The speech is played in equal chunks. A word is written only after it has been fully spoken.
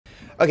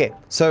Okay,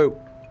 so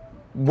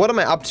what am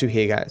I up to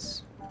here,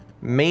 guys?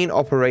 Main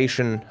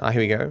operation. Ah,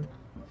 here we go.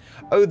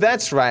 Oh,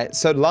 that's right.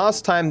 So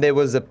last time there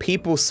was a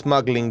people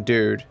smuggling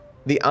dude.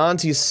 The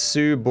Auntie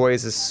Sue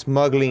boys are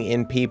smuggling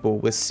in people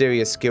with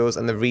serious skills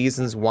and the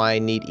reasons why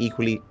need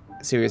equally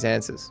serious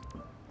answers.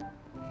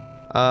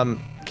 Can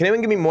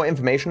anyone give me more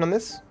information on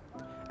this?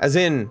 As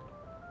in,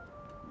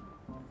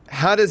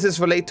 how does this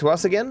relate to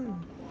us again?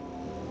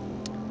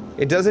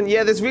 It doesn't.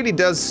 Yeah, this really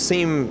does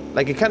seem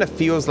like it kind of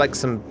feels like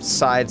some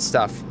side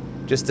stuff,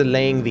 just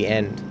delaying the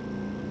end.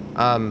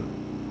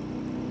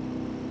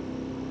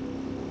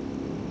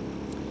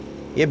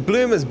 Yeah,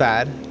 Bloom is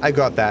bad. I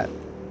got that.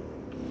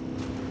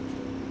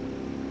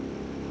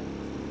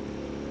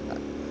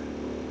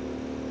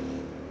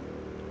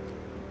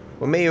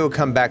 Well, maybe it'll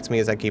come back to me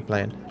as I keep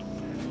playing.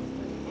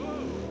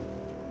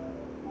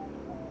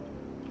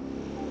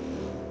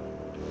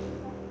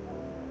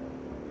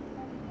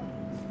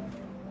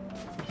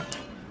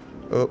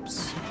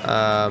 Oops.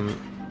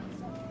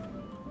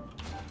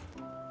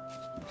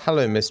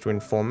 Hello, Mr.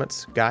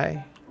 Informant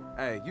guy.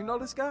 Hey, you know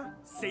this guy?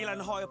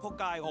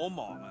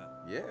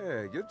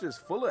 Yeah, you're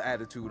just full of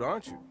attitude,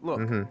 aren't you?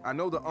 Look, I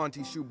know the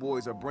Auntie Shoe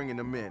boys are bringing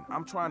them in.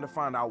 I'm trying to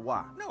find out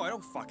why. No, I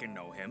don't fucking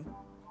know him.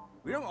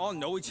 We don't all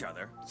know each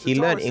other. He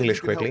learned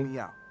English quickly.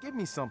 Give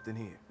me something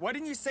here. Why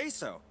didn't you say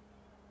so?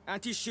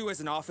 Auntie Shoe has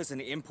an office in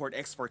the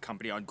import-export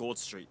company on Gold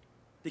Street.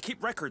 They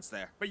keep records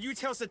there. But you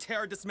tell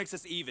Satara this makes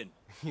us even.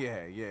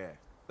 Yeah.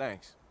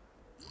 Thanks.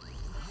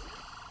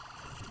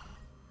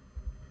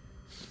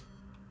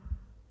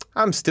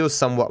 I'm still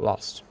somewhat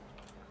lost.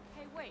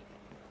 Hey, wait.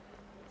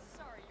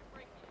 Sorry, you're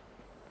breaking it.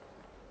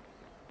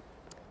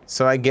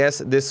 So I guess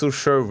this will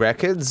show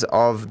records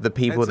of the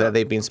people that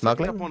they've been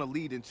smuggling? Up on a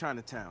lead in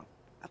Chinatown.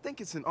 I think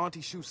it's an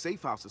Auntie Shoe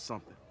safe house or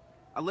something.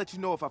 I'll let you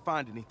know if I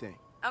find anything.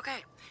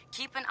 Okay,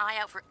 keep an eye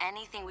out for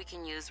anything we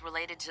can use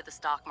related to the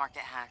stock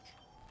market hack.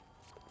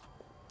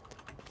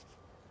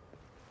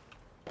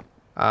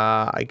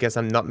 I guess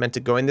I'm not meant to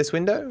go in this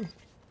window?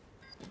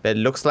 But it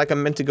looks like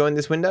I'm meant to go in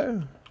this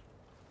window?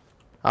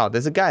 Oh,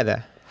 there's a guy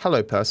there.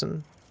 Hello,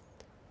 person.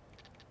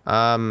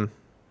 Oh,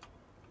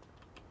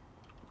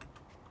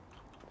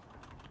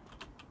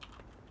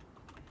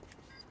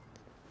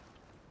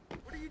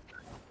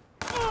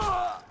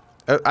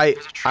 I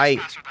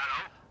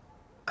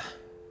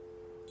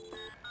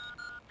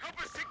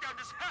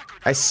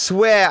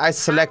swear I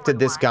selected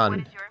this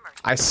gun.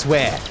 I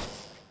swear.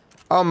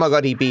 Oh my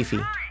god, he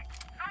beefy.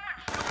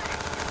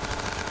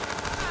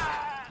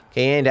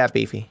 Okay, he ain't that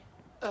beefy.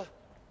 Officers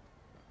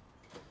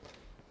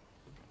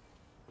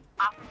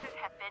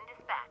have been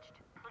dispatched.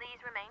 Please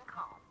remain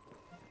calm.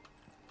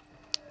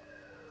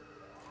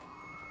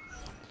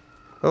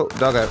 Oh,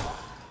 doggo.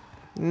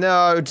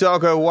 No,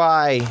 doggo,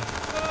 why? 911,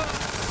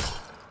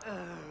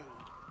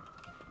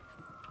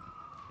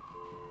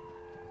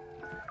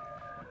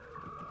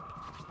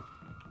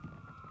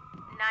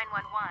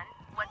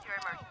 what's your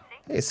emergency?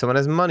 Hey, someone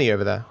has money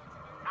over there.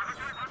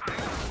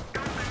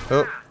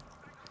 Oh.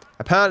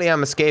 Apparently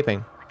I'm escaping.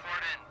 We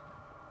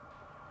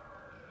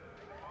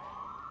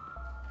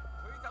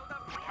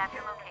have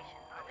your location.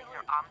 Police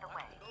are on the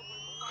way.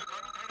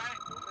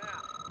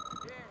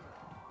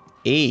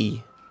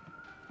 E.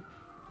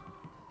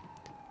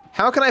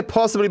 How can I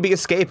possibly be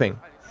escaping?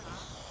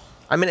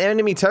 I'm in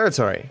enemy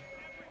territory.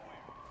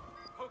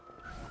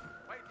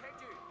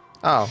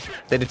 Oh,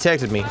 they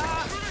detected me.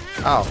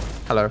 Oh,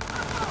 hello.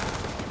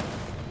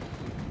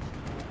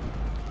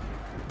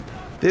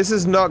 This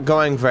is not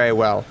going very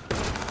well.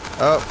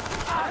 Oh.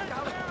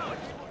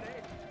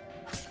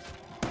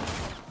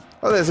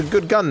 Oh, there's a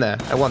good gun there.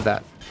 I want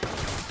that.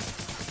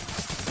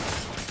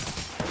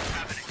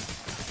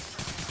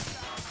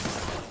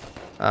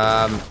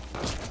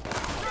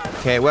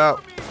 Okay,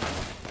 well.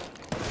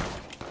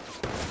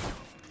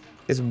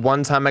 Is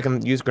one time I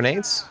can use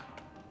grenades?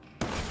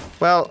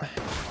 Well.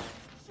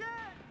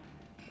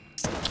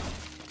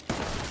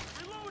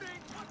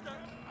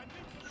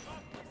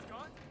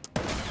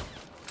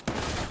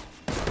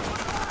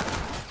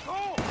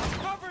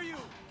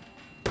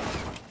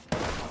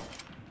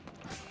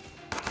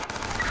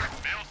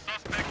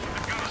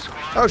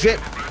 Oh shit!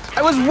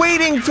 I was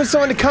waiting for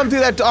someone to come through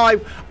that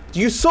door.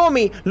 You saw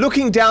me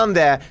looking down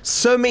there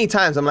so many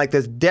times. I'm like,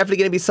 there's definitely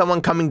gonna be someone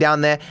coming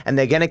down there and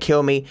they're gonna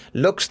kill me.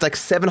 Looks like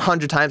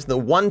 700 times, and the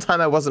one time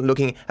I wasn't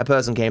looking, a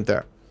person came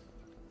through.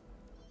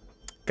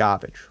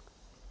 Garbage.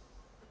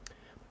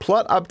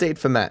 Plot update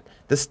for Matt.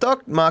 The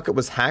stock market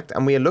was hacked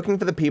and we are looking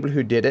for the people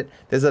who did it.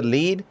 There's a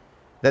lead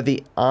that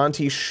the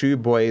Auntie Shoe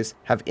boys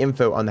have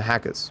info on the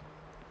hackers.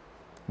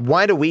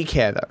 Why do we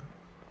care though?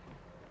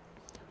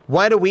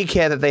 Why do we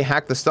care that they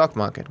hacked the stock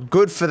market?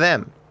 Good for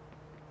them.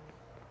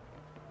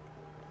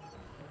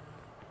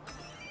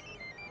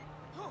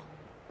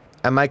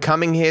 Am I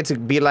coming here to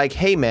be like,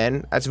 hey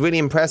man, that's really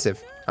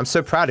impressive. I'm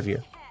so proud of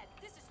you.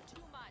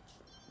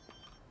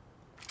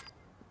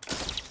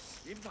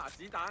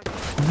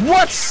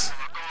 What?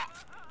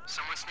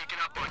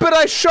 But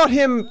I shot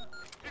him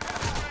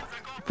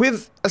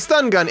with a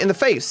stun gun in the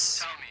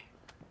face.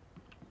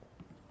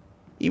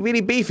 He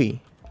really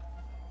beefy.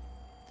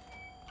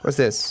 What's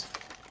this?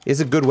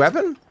 Is it a good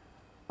weapon?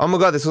 Oh my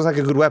god, this looks like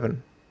a good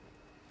weapon.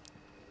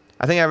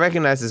 I think I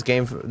recognize this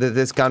game,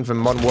 this gun from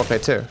Modern Warfare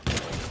 2.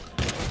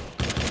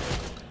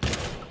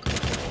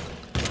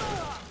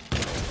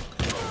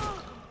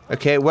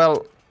 Okay,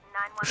 well,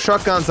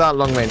 shotguns aren't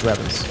long-range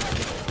weapons.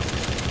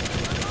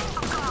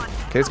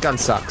 Okay, this gun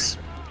sucks.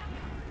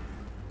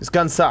 This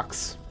gun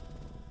sucks.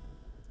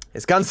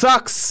 This gun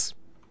sucks!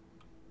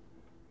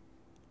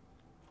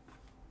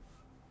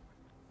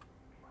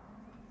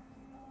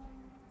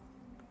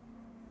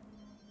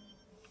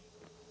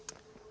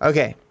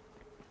 Okay.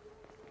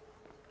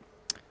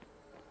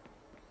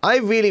 I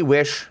really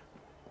wish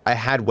I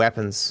had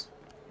weapons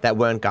that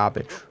weren't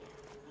garbage.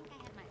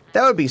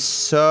 That would be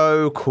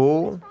so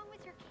cool. What's wrong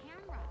with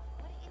your camera?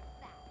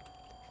 What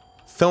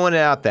is that? Throwing it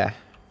out there.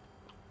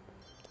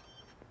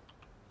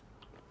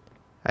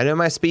 I know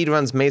my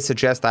speedruns may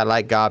suggest I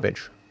like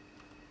garbage,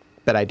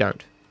 but I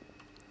don't.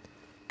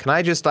 Can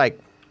I just, like...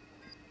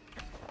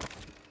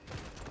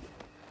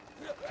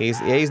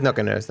 He's not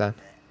gonna notice that.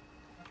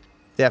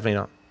 Definitely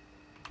not.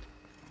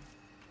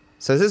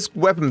 So is this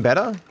weapon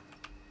better?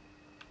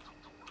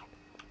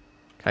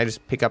 Can I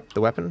just pick up the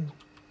weapon?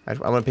 I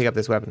want to pick up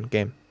this weapon.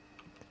 Game.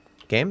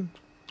 Game?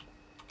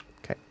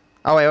 Okay.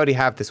 Oh, I already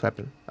have this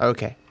weapon.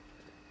 Okay.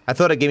 I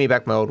thought it'd give me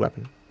back my old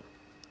weapon.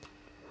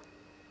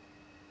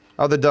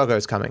 Oh, the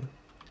doggo's coming.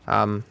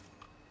 Oh.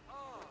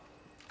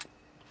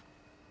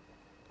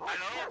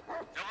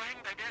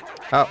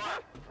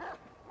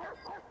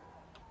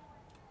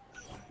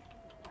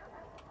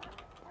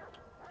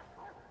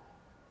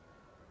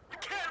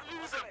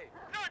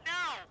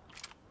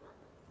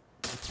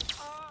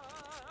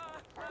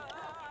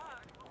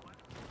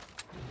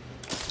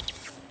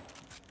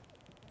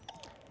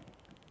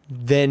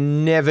 They're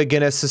never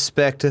gonna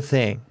suspect a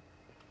thing.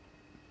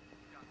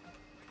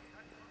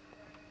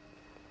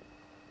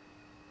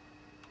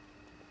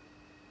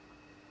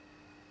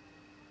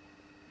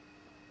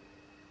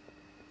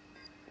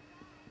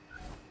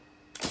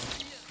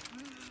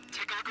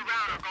 Take a look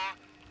around, Uncle.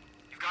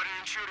 You got an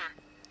intruder.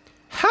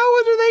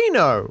 How do they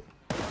know?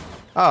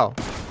 Oh.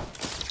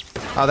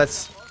 Oh,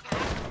 that's...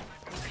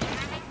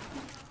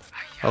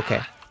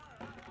 Okay.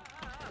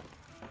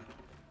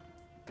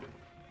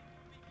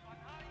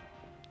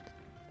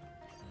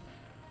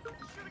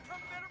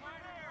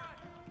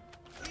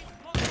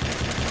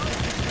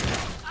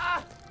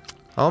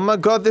 Oh my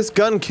god, this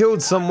gun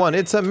killed someone.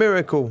 It's a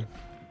miracle.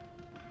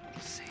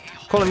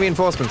 Calling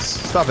reinforcements.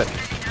 Stop it.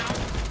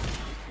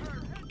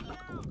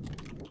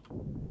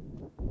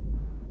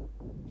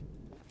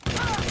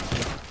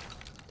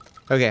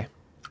 Okay.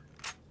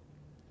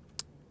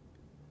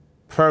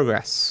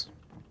 Progress.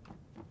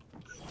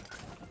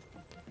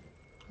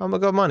 Oh my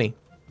god, money.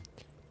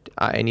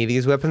 Are any of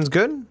these weapons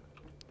good?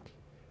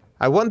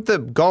 I want the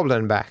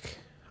goblin back.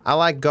 I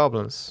like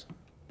goblins.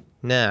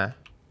 Nah.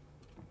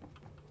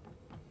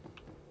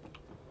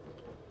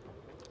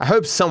 I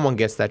hope someone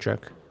gets that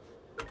joke.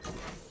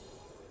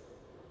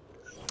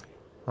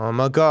 Oh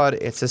my god,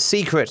 it's a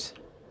secret.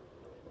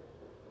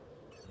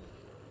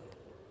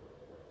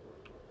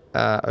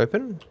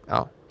 Open?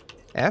 Oh.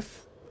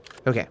 F?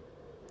 Okay.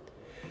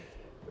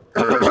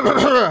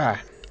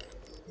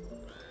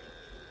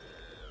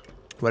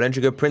 Why don't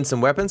you go print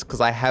some weapons? Because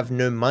I have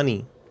no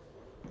money.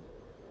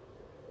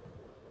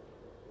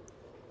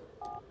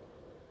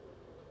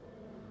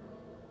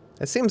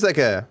 It seems like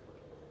a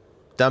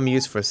dumb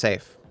use for a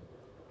safe.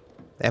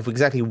 They have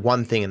exactly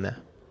one thing in there.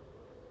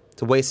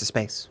 It's a waste of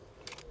space.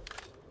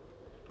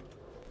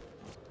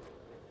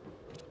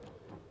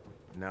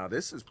 Now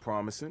this is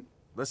promising.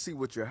 Let's see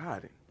what you're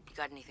hiding. You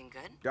got anything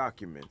good?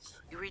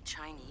 Documents. You read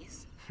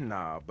Chinese?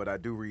 Nah, but I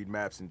do read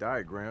maps and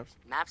diagrams.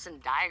 Maps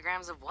and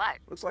diagrams of what?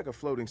 Looks like a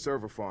floating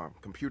server farm.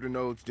 Computer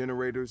nodes,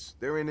 generators.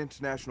 They're in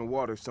international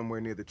waters somewhere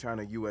near the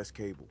China-US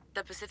cable.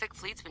 The Pacific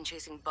Fleet's been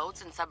chasing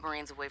boats and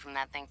submarines away from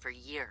that thing for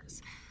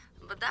years.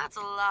 But that's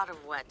a lot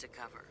of wet to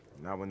cover.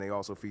 Not when they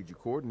also feed you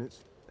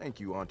coordinates. Thank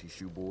you, Auntie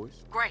Shoe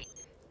Boys. Great.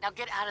 Now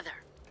get out of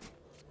there.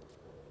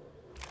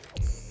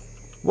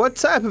 What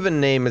type of a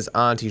name is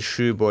Auntie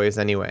Shoe Boys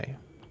anyway?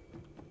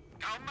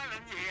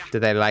 Do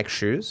they like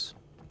shoes?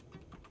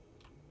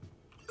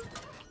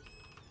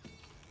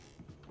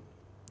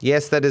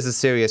 Yes, that is a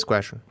serious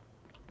question.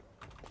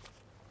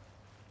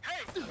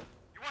 Hey, you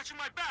watching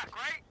my back,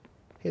 right?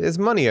 Hey, there's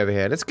money over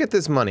here. Let's get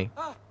this money.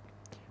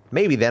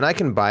 Maybe then I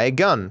can buy a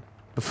gun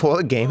before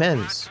the game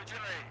ends.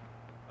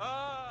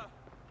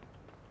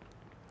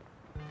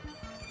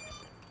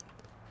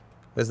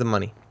 Where's the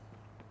money?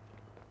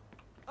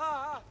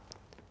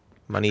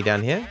 Money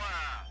down here?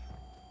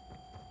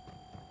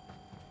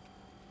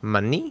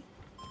 Money?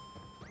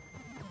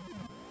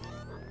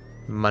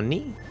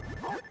 Money?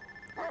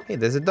 Hey,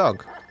 there's a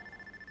dog.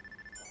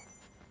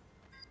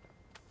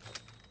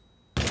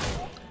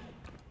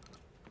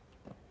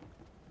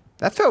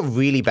 That felt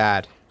really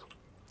bad.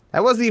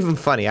 That wasn't even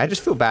funny. I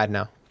just feel bad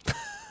now.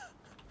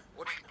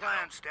 What's the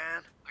plan,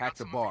 Stan? Hack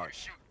the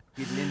barge.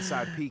 Get an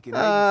inside peek and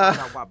maybe find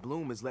out why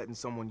Bloom is letting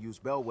someone use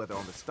Bellwether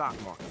on the stock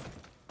market.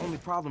 Only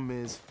problem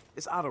is,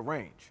 it's out of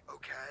range.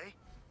 Okay.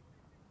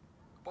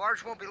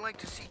 Barge won't be linked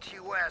to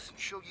CTOS and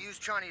she'll use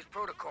Chinese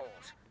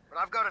protocols. But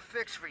I've got a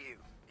fix for you.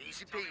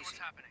 Easy Tell me what's peasy.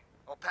 happening.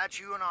 I'll patch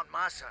you in on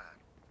my side.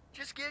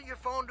 Just get your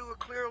phone to a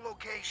clear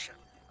location.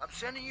 I'm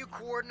sending you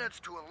coordinates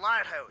to a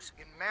lighthouse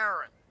in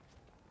Marin.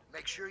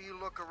 Make sure you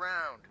look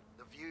around.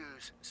 The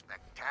view's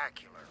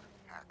spectacular,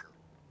 hacker.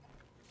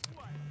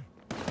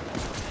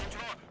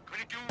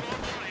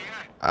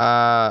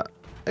 I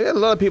got a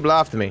lot of people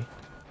after me.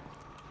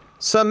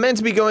 So I'm meant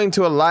to be going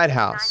to a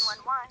lighthouse.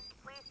 911,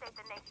 please state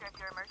the nature of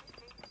your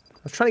emergency.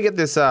 I was trying to get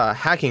this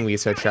hacking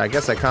research. I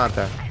guess I can't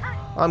though.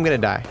 Oh, I'm gonna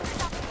die.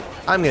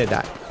 I'm gonna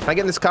die. Can I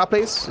get in this car,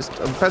 please? Just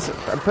I'm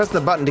pressing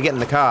the button to get in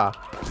the car.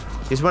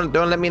 You just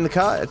don't let me in the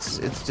car? It's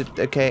just,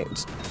 okay.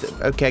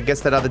 Okay, I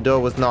guess that other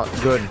door was not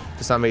good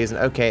for some reason.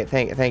 Okay,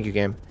 thank you,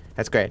 game.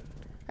 That's great.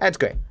 That's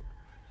great.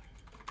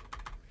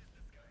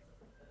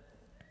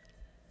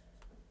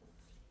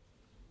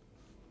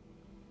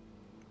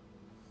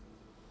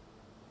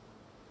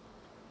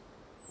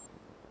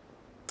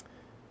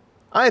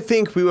 I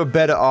think we were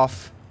better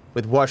off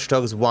with Watch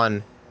Dogs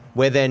 1,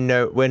 where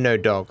we're no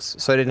dogs,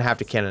 so I didn't have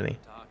to kill any.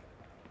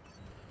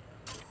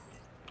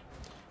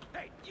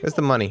 Where's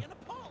the money?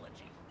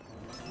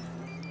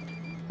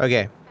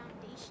 Okay.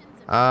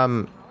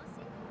 Can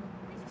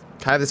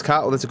I have this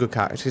car? Oh, that's a good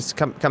car. Just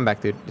come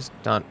back, dude. Just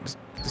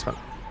this one.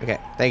 Okay,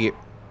 thank you.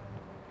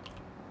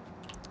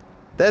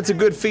 That's a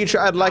good feature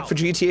I'd like for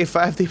GTA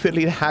 5, the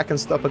ability to hack and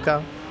stop a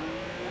car.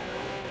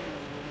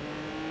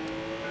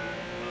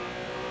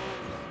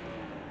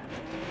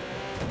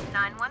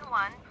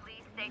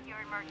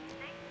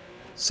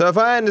 So if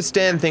I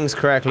understand things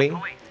correctly,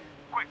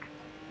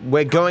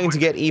 we're going to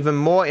get even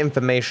more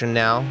information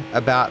now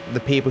about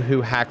the people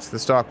who hacked the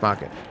stock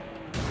market.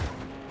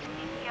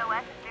 CTOS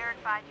has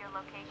verified your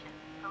location.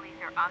 Police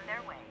are on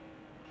their way.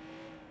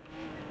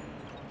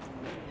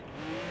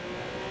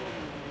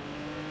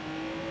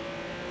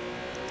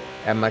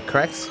 Am I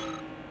correct?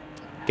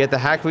 Get the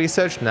hack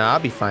research? Nah, I'll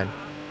be fine.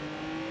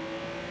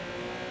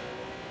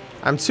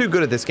 I'm too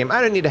good at this game. I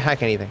don't need to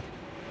hack anything.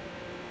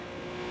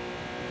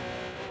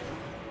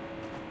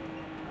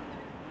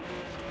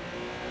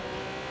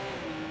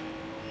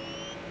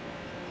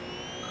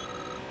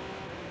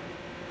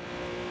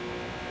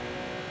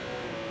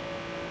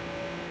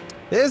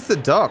 There's the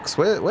docks.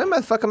 Where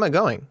the fuck am I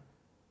going?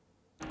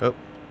 Oh.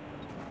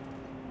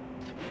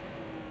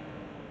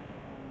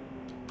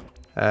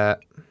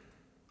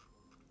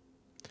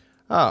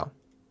 Oh.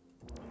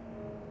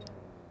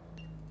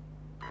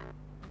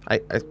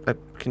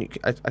 Can you,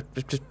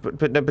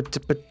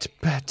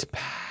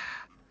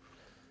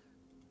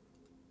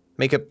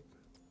 make a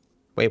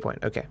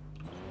waypoint, okay.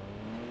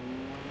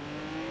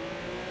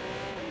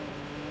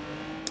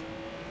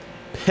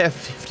 There are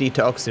 50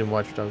 dogs in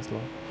Watch Dogs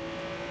law.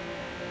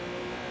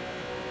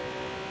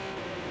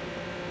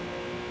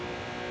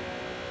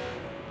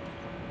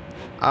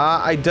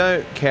 I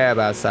don't care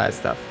about side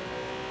stuff.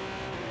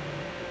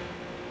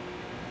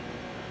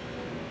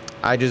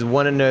 I just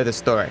want to know the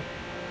story.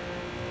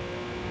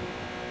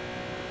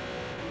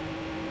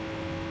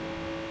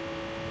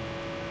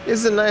 This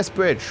is a nice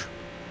bridge.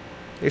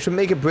 They should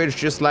make a bridge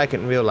just like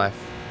it in real life.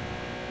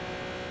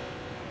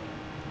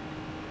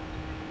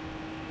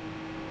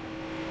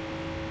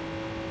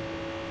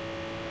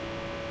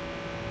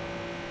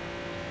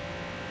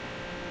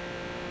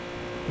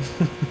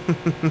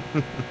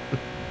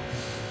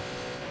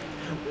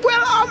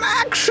 Well, I'm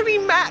actually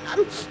mad.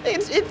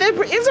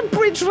 There is a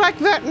bridge like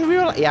that in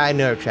real life. Yeah, I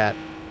know, chat.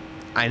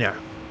 I know.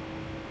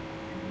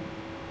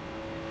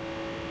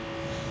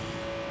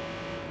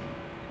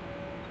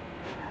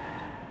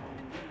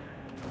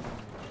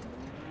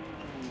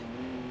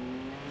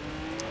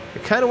 I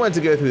kind of wanted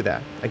to go through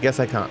that. I guess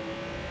I can't.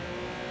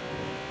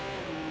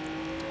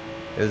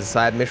 There's a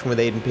side mission with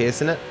Aiden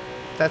Pierce in it.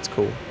 That's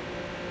cool.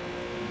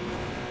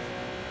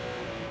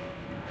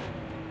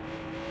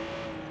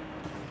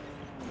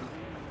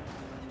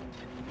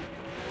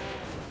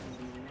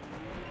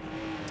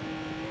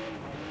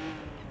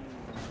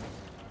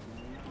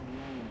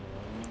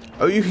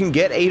 Oh, you can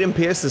get Aiden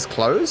Pierce's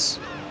clothes?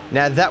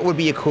 Now that would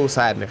be a cool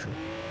side mission.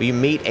 Where you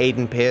meet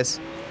Aiden Pierce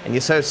and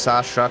you're so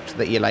starstruck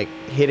that you like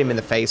hit him in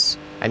the face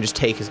and just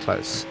take his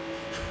clothes.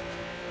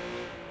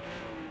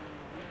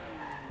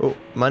 Oh,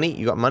 money?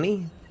 You got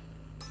money?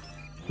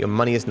 Your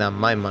money is now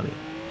my money.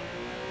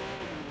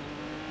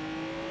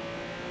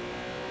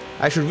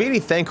 I should really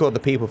thank all the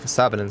people for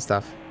subbing and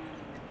stuff.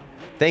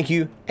 Thank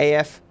you,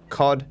 AF,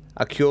 COD,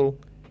 Akul,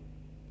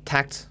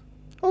 Tact.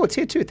 Oh, it's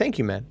here too. Thank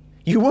you, man.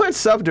 You weren't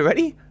subbed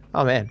already?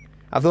 Oh, man.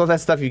 I thought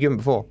that stuff you've given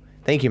before.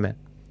 Thank you, man.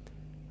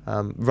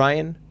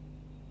 Ryan,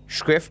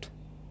 Schrift,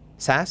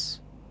 Sass,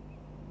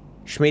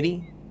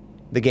 Schmitty,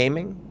 The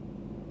Gaming,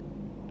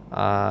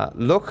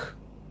 Look,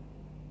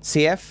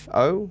 CF,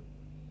 O,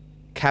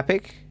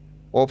 Capik,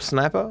 Orb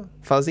Sniper,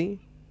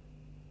 Fuzzy.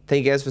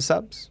 Thank you guys for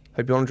subs.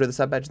 Hope you all enjoy the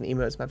sub badge and the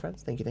emotes, my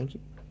friends. Thank you, thank you.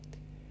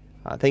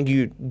 Thank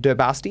you,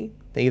 Derbasti.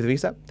 Thank you for the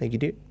resub. Thank you,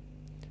 dude.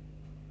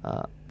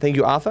 Thank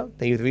you, Arthur.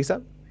 Thank you for the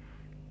resub.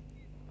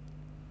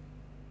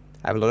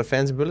 I have a lot of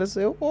fans and brothers.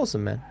 They're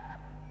awesome, man.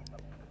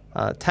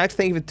 Tact,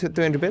 thank you for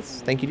 300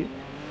 bits. Thank you, dude.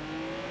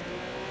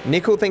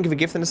 Nickel, thank you for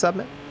gifting the sub,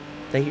 man.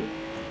 Thank you.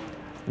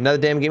 Another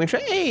damn gaming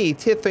tray. Hey,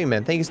 tier 3,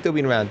 man. Thank you for still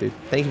being around, dude.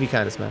 Thank you for your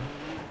kindness, man.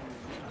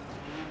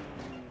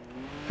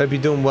 Hope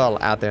you're doing well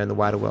out there in the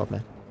wider world,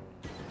 man.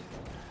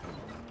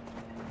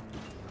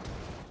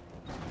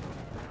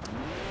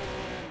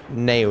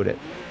 Nailed it.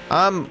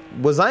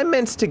 Was I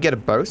meant to get a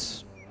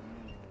boss?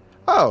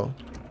 Oh,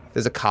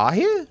 there's a car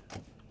here?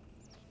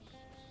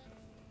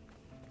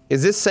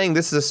 Is this saying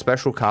this is a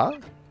special car?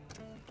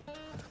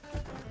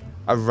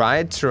 A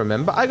ride to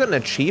remember? I got an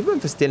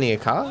achievement for stealing a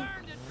car?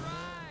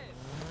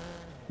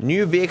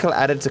 New vehicle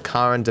added to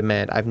car on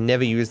demand. I've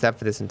never used that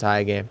for this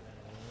entire game.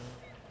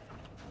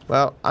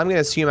 Well, I'm going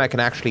to assume I can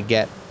actually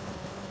get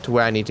to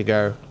where I need to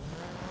go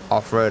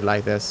off-road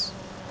like this.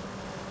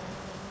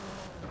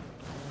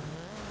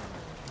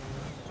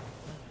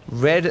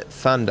 Red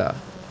Thunder.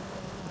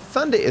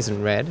 Thunder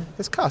isn't red.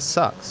 This car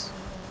sucks.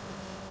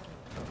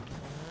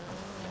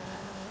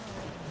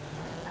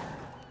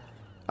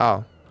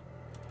 Oh.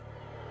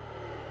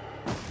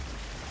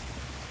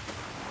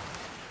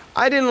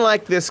 I didn't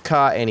like this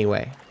car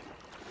anyway.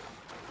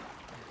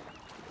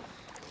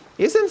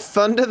 Isn't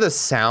thunder the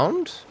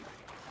sound?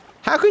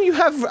 How can you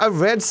have a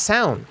red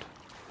sound?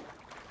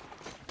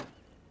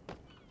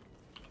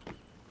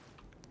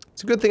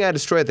 It's a good thing I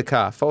destroyed the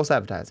car. False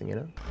advertising, you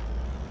know?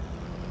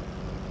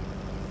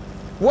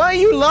 Why are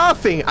you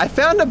laughing? I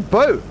found a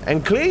boat,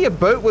 and clearly a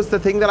boat was the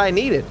thing that I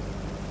needed.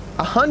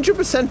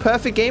 100%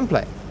 perfect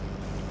gameplay.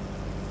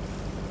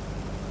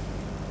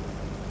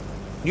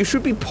 You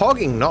should be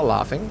pogging, not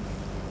laughing.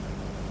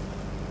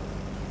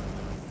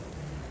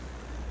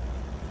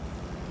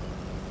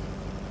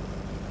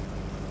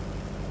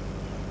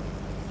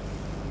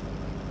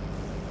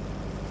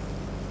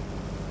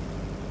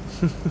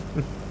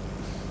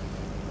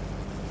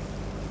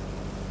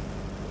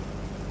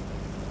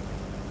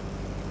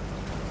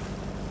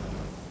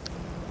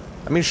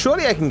 I mean,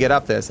 surely I can get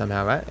up there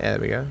somehow, right? Yeah,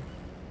 there we go.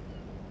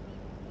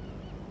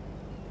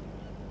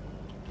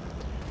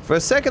 For a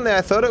second there,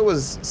 I thought it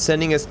was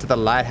sending us to the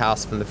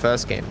lighthouse from the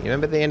first game. You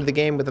remember the end of the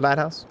game with the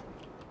lighthouse?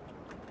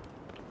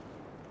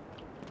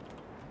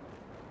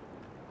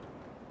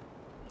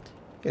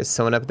 There's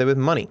someone up there with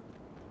money.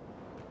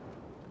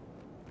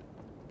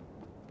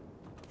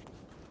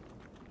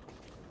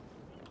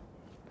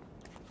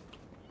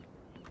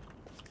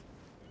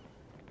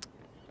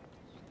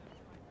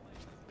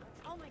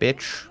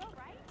 Bitch.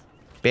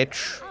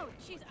 Bitch.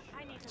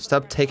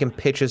 Stop taking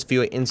pictures for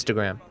your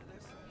Instagram.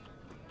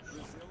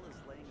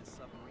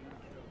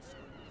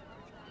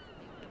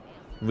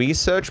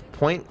 Research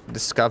point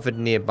discovered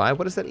nearby.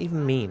 What does that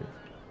even mean?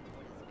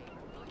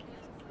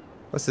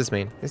 What's this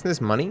mean? Isn't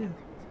this money?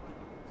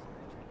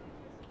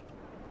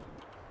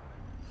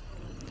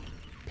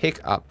 Pick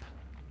up.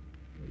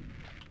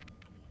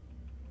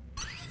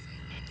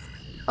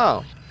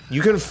 Oh.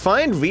 You can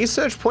find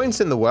research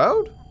points in the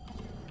world?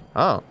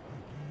 Oh.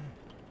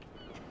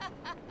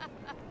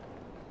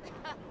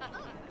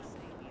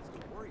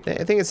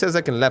 I think it says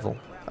I can level.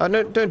 Oh,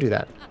 no, don't do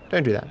that.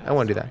 Don't do that. I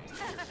won't do that.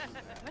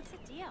 What's the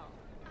deal?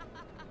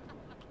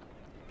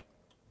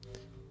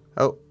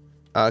 Oh,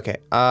 okay.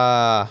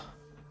 I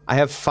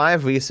have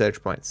 5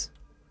 research points.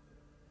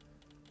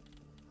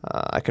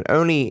 I can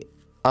only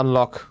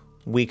unlock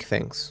weak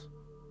things.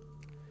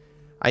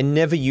 I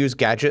never use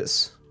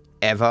gadgets,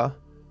 ever.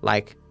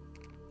 Like,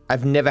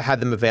 I've never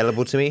had them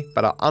available to me,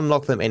 but I'll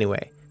unlock them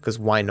anyway, because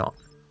why not?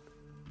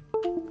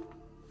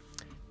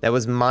 That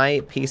was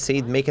my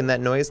PC making that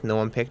noise, no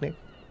one picnic.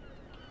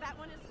 That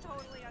one is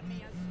totally on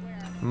me,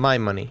 I swear. My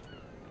money.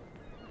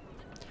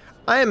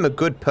 I am a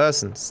good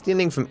person,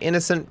 stealing from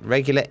innocent,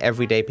 regular,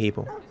 everyday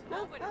people.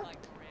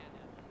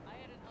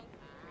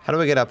 How do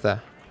I get up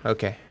there?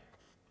 Okay.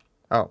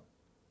 Oh.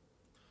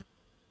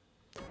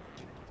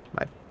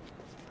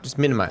 Just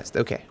minimized,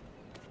 okay.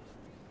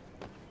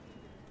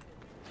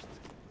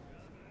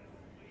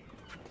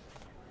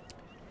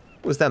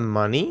 Was that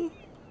money?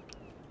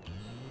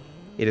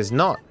 It is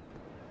not.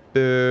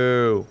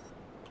 Boo.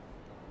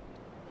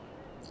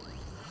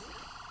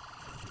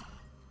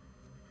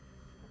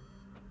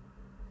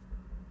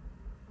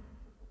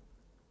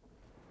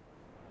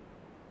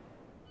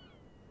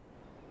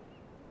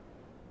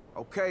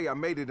 Okay, I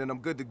made it and I'm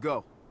good to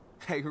go.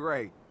 Hey,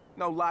 Ray,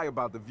 no lie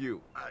about the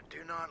view. I do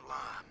not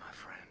lie, my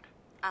friend.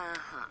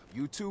 Uh-huh.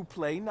 You two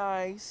play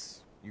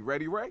nice. You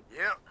ready, Ray?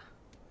 Yep.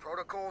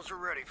 Protocols are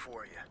ready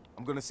for you.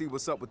 I'm gonna see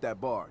what's up with that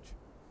barge.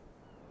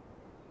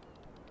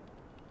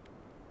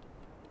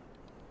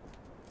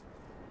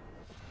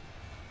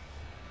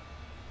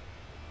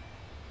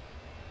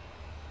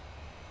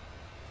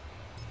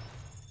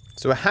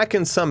 So we're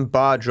hacking some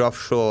barge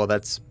offshore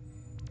that's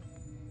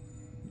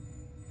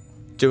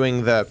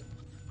doing the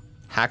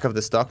hack of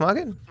the stock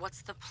market?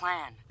 What's the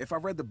plan? If I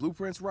read the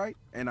blueprints right,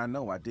 and I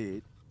know I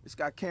did, it's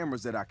got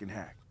cameras that I can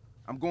hack.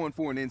 I'm going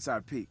for an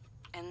inside peek.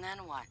 And then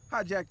what?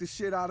 Hijack the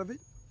shit out of it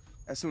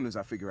as soon as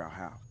I figure out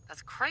how.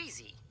 That's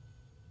crazy.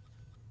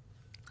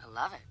 I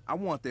love it. I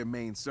want their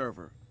main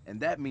server, and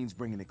that means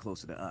bringing it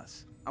closer to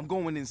us. I'm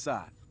going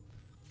inside.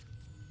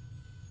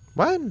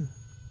 What?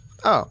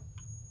 Oh.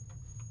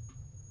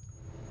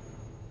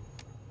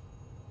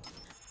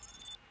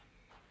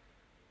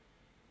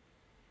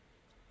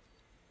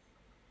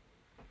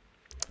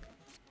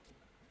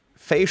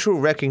 Facial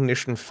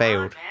recognition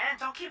failed. Come on, man,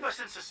 don't keep us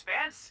in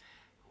suspense.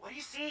 What do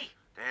you see?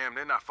 Damn,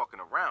 they're not fucking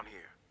around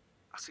here.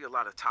 I see a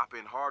lot of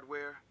top-end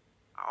hardware.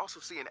 I also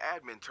see an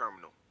admin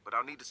terminal, but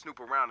I'll need to snoop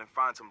around and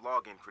find some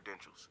login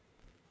credentials.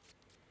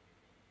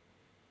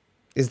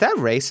 Is that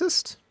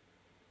racist?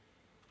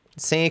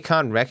 Saying he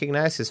can't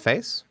recognize his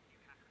face?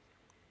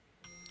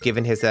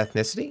 Given his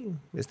ethnicity?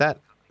 Is that...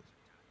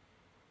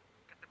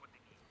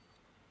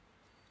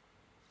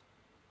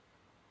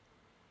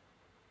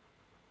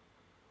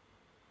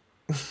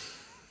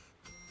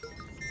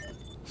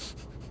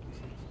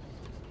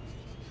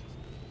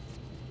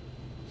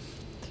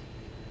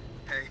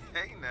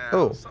 Hey now,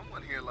 Oh.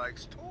 someone here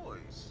likes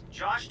toys.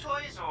 Josh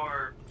toys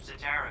or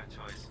Zatara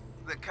toys?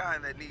 The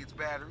kind that needs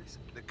batteries,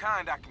 the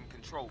kind I can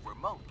control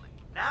remotely.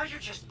 Now you're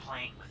just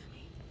playing with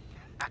me.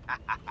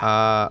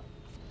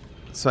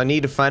 So I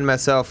need to find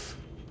myself...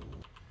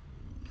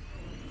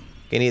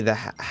 I need to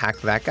hack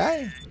that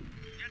guy?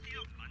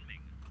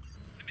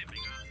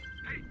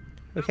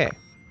 Okay.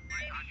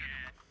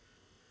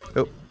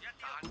 Oh.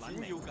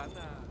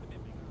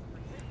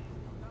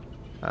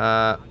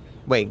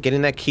 Wait,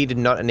 getting that key did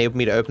not enable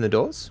me to open the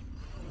doors?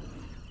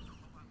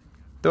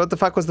 Then what the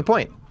fuck was the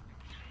point?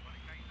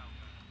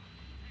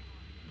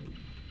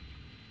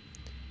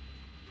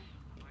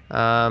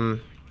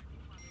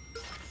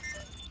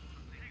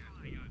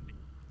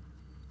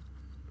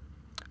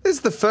 This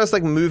is the first,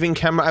 like, moving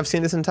camera I've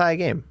seen this entire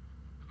game.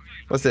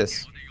 What's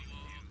this?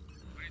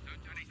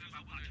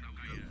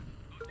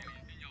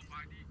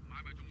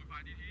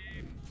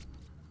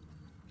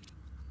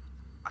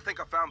 I think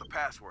I found the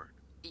password.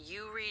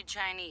 You read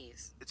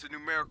Chinese. It's a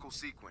numerical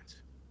sequence.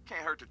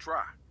 Can't hurt to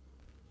try.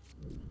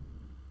 We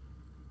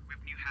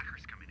have new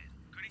hackers coming in.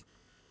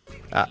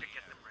 Ah.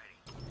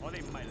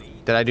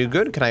 Did I do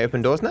good? Can I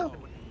open doors now?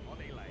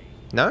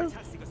 No?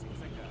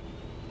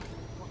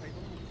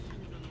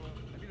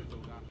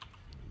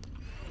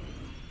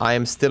 I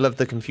am still of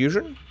the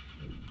confusion?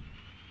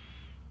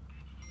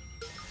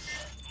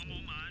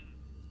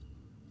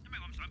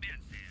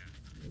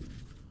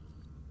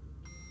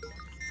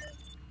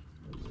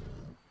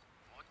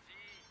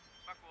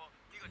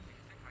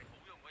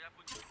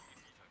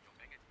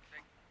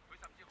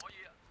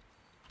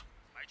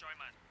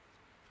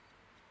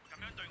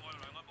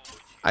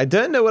 I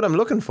don't know what I'm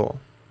looking for.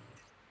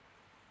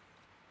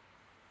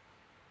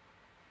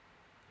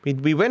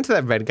 We went to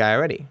that red guy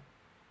already.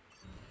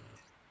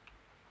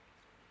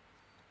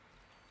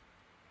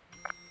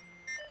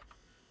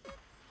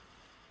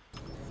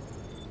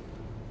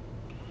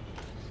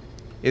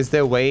 Is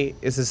there a way,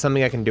 is there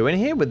something I can do in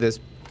here with this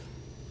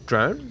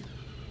drone?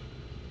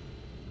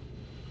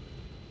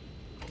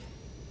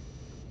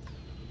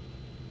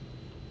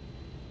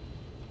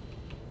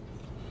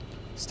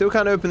 Still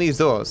can't open these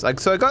doors. Like,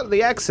 so I got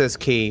the access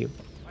key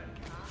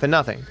for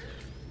nothing.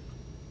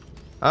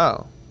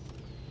 Oh.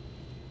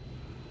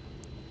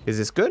 Is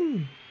this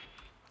good?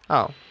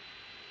 Oh.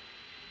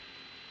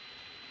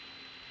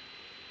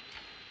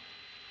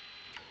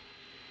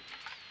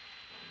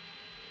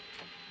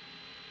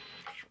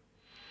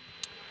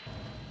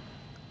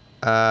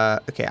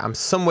 Okay, I'm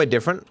somewhere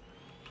different.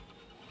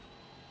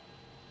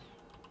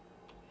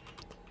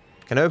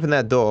 Can open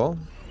that door.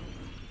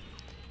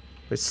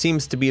 It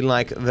seems to be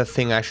like the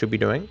thing I should be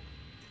doing.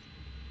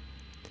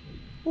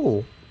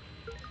 Ooh.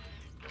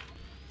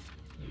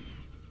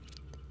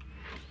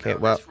 Okay, Now,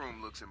 well. this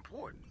room looks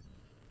important.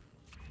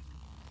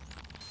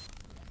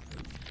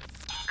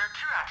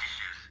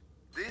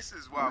 This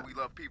is why we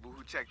love people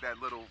who check that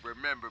little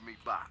remember me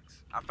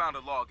box. I found a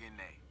login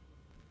name.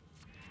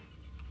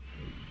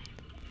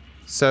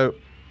 So.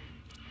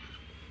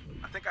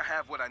 I think I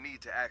have what I need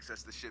to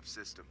access the ship's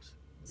systems.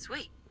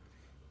 Sweet.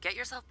 Get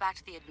yourself back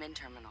to the admin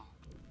terminal.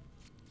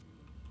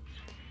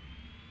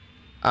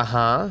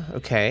 Uh-huh,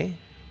 okay.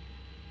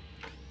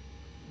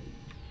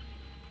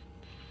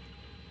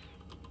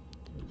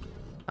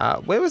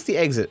 Where was the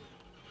exit?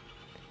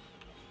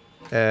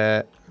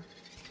 How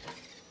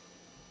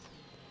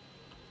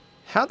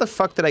the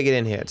fuck did I get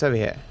in here? It's over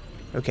here.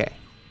 Okay.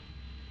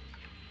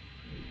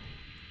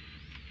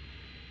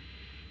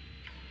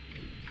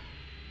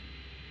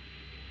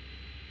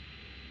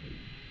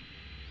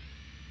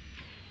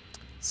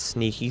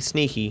 Sneaky,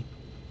 sneaky.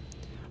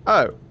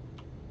 Oh.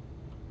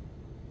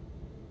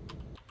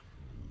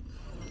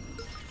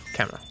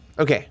 Camera.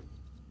 Okay.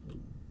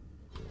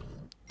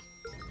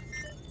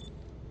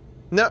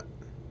 No.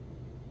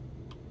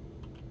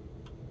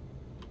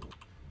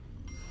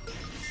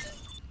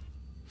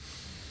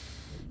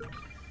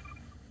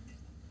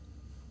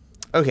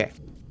 Okay.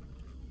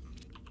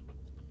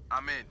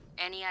 I'm in.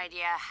 Any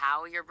idea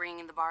how you're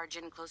bringing the barge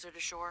in closer to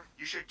shore?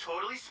 You should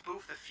totally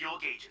spoof the fuel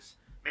gauges.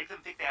 Make them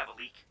think they have a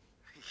leak.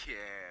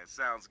 Yeah,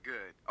 sounds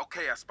good.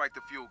 Okay, I spiked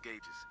the fuel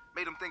gauges.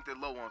 Made them think they're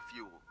low on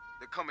fuel.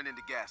 They're coming in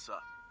to gas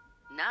up.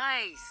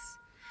 Nice.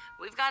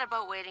 We've got a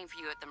boat waiting for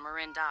you at the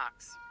Marin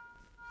docks.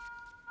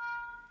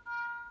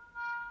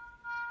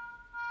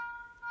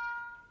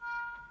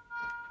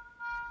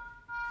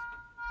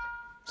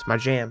 It's my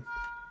jam.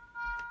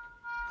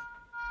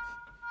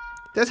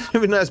 There's a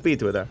really nice beat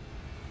to it though.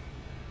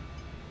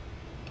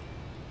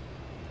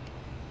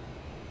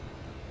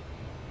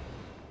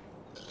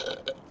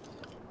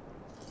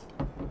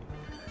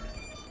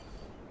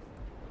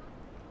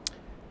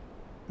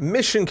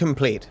 Mission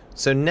complete.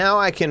 So now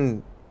I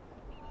can...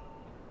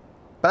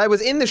 But I was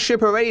in the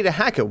ship already to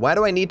hack it. Why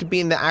do I need to be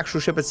in the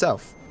actual ship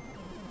itself?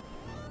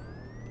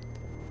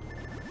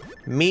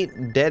 Meet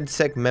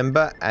DedSec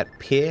member at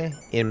pier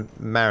in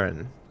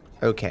Marin.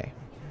 Okay.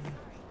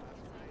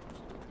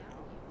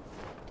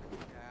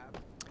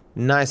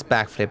 Nice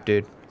backflip,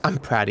 dude. I'm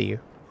proud of you.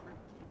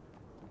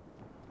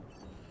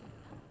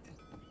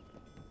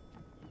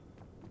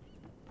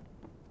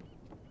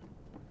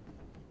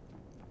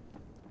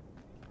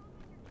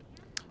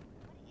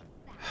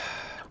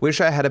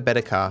 Wish I had a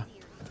better car.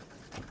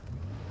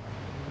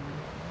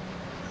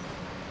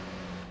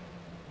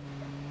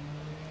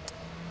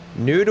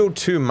 Noodle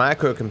 2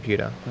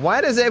 microcomputer.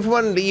 Why does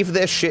everyone leave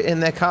their shit in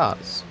their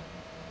cars?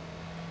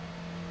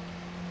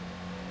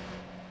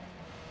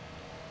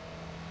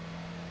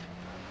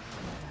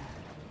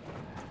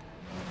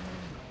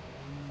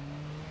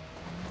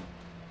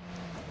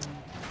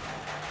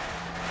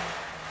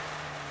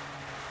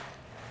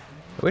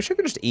 I wish I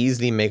could just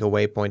easily make a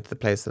waypoint to the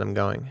place that I'm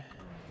going.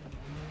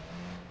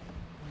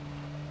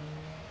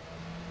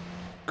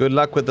 Good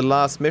luck with the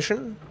last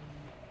mission.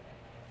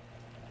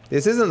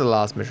 This isn't the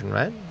last mission,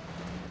 right?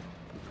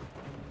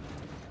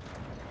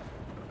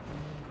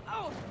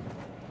 I'm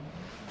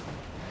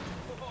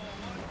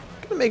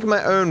gonna make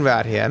my own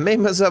route here. I made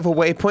myself a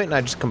waypoint and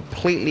I just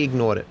completely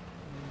ignored it.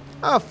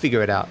 I'll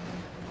figure it out.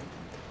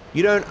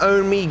 You don't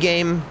own me,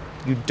 game.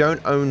 You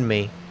don't own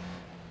me.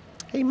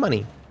 Hey,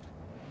 money.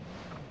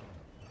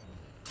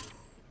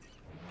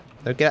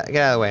 No, get out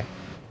of the way.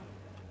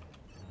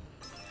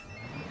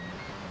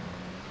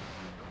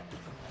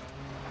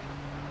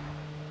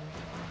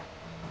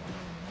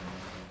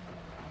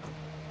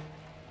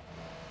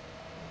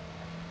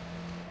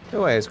 No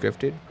worries, Griff,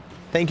 dude.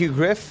 Thank you,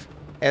 Griff.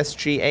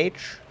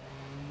 SGH.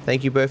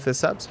 Thank you both for the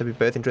subs. Hope you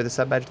both enjoy the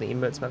sub badge and the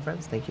emotes, my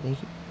friends. Thank you,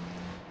 thank you.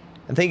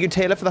 And thank you,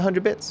 Taylor, for the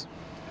 100 bits.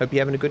 Hope you're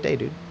having a good day,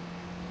 dude.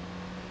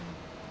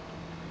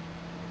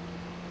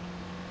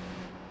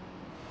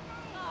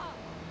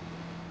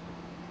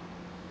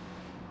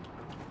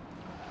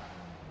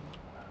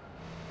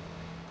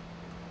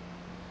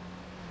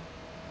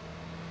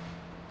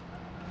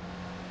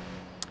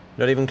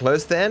 Not even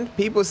close to the end?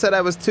 People said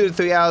I was 2 to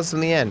 3 hours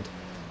from the end.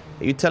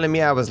 Are you telling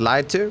me I was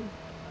lied to?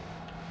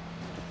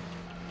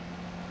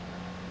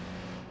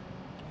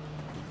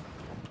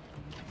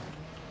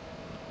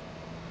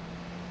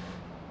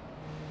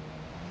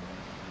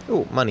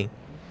 Ooh, money.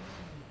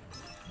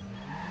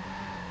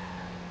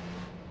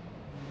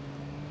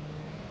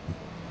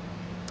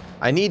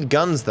 I need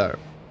guns though.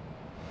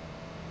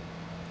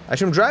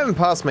 Actually, I'm driving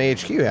past my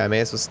HQ here. I may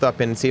as well stop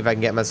in and see if I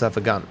can get myself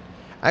a gun.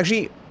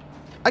 Actually,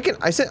 I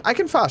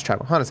can fast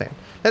travel. Hold on a second.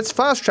 Let's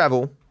fast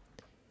travel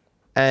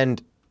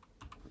and...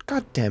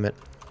 God damn it.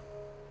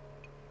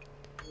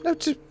 No,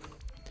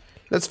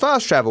 let's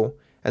fast travel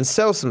and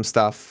sell some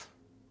stuff.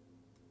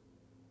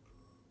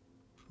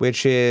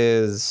 Which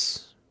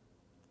is...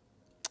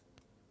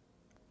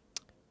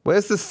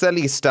 Where's the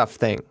selly stuff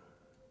thing?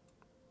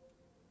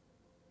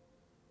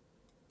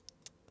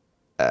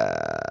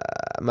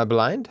 Am I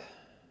blind?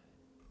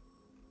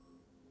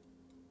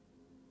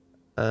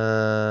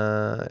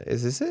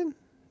 Is this it?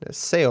 There's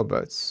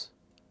sailboats.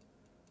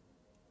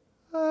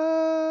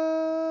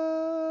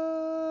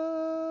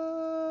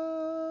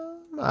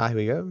 Here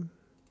we go.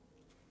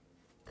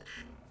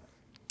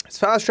 Let's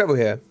fast travel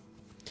here.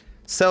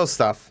 Sell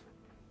stuff.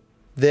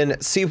 Then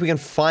see if we can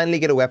finally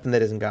get a weapon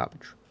that isn't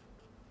garbage.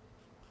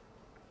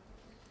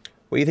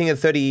 What do you think of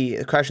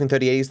crashing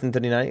 3080s and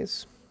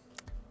 3090s?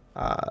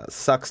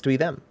 Sucks to be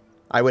them.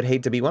 I would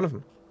hate to be one of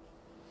them.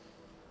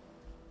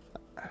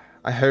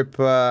 I hope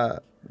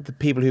the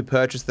people who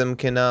purchase them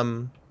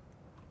can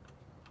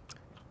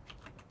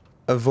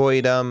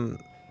avoid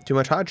too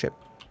much hardship.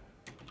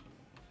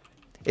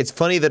 It's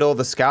funny that all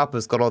the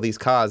scalpers got all these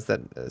cars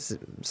that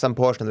some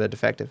portion of them are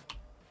defective.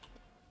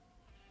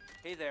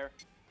 Hey there.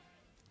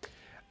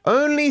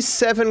 Only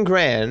 $7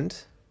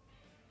 grand.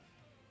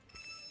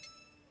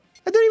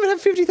 I don't even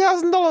have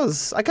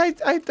 $50,000. Like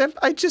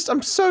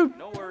I'm so,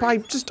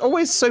 I'm just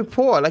always so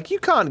poor. Like you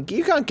can't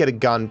get a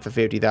gun for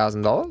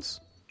 $50,000,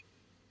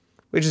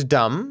 which is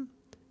dumb,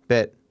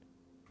 but.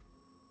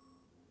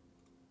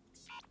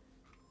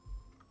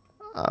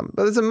 But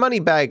there's a money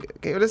bag.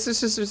 Okay, let's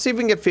just see if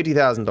we can get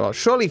 $50,000.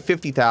 Surely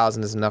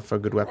 $50,000 is enough for a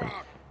good weapon.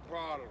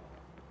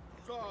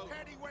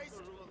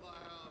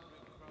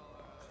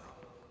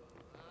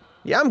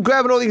 Yeah, I'm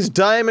grabbing all these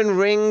diamond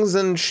rings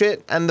and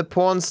shit, and the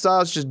porn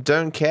stars just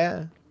don't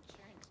care.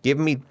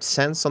 Giving me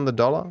cents on the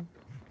dollar.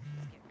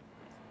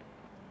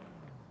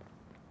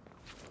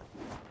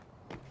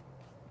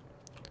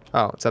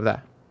 Oh, it's up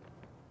there.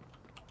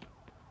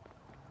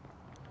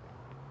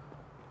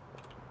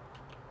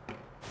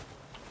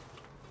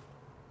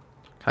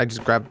 Can I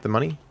just grab the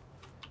money?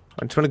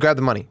 I just want to grab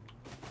the money.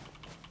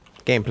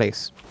 Game,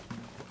 please.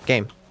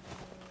 Game.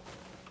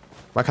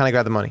 Why can't I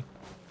grab the money?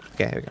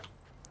 Okay, here we go.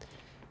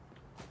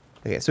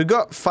 Okay, so we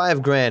got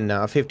 5 grand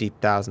now,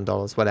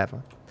 $50,000,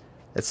 whatever.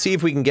 Let's see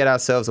if we can get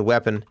ourselves a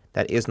weapon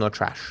that is not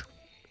trash.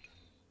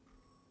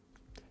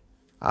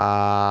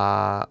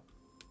 Let's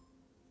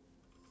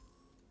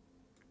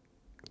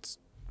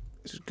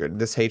go to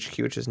this HQ,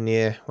 which is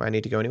near where I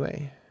need to go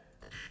anyway.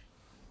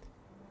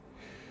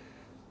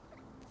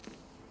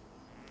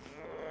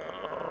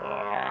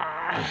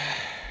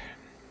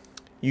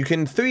 You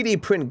can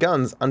 3D print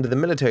guns under the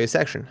military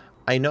section.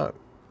 I know.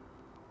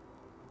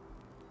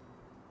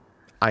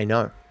 I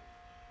know.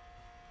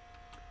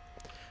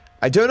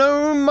 I don't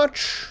know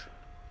much,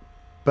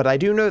 but I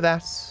do know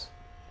that.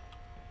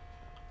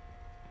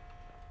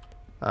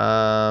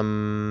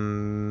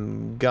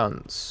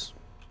 Guns.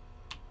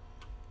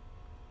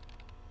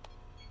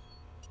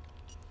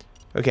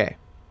 Okay.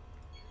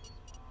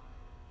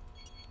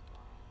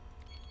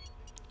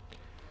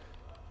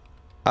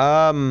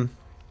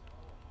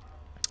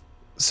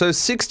 So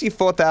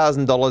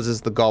 $64,000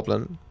 is the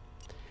Goblin.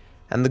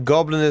 And the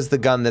Goblin is the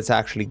gun that's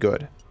actually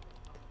good.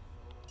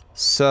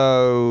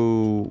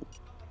 So...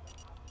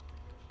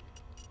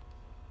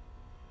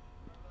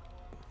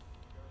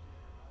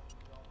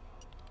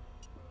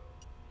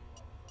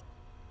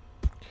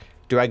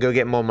 do I go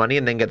get more money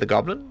and then get the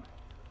Goblin?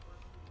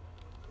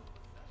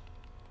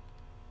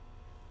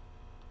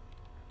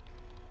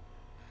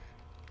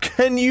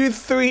 Can you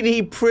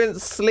 3D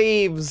print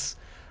sleeves?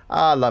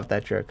 Ah, I love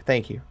that joke.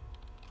 Thank you.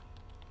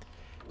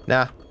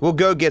 Nah, we'll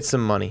go get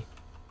some money.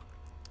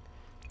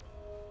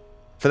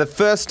 For the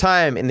first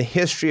time in the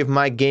history of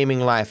my gaming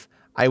life,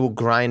 I will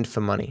grind for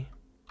money.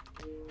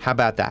 How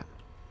about that?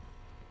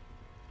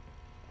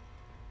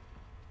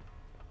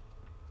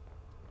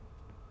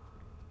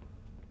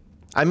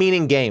 I mean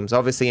in games.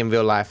 Obviously in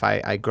real life,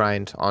 I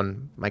grind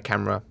on my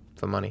camera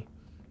for money.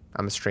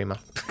 I'm a streamer.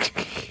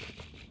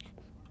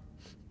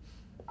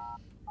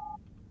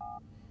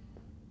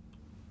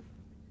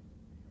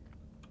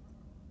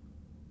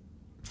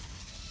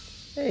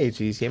 Hey,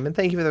 GCM, and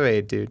thank you for the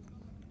raid, dude.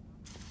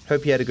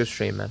 Hope you had a good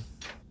stream, man.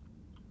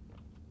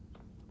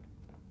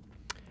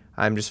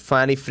 I'm just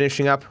finally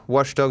finishing up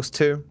Watch Dogs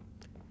 2.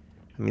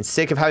 I mean,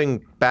 sick of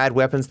having bad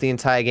weapons the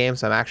entire game,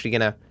 so I'm actually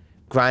gonna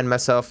grind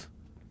myself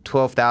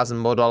 $12,000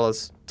 more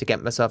to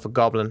get myself a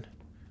Goblin.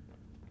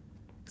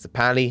 Because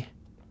apparently,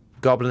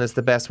 Goblin is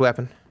the best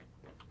weapon.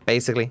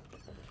 Basically.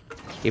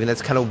 Even though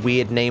it's kind of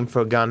weird name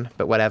for a gun,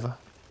 but whatever.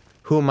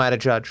 Who am I to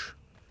judge?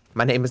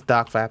 My name is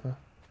Dark Viper.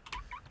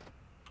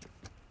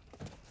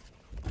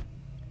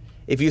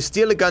 If you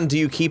steal a gun, do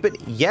you keep it?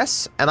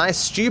 Yes, and I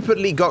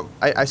stupidly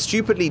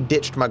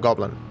ditched my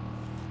Goblin.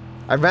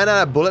 I ran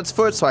out of bullets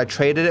for it, so I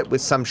traded it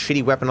with some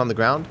shitty weapon on the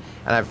ground,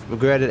 and I've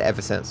regretted it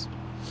ever since.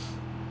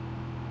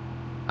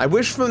 I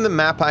wish from the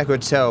map I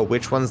could tell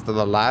which ones are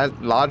the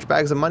large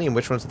bags of money and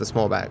which ones are the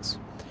small bags.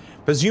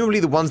 Presumably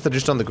the ones that are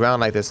just on the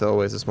ground like this are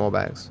always the small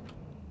bags.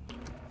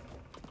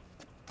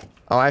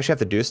 Oh, I actually have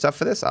to do stuff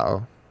for this?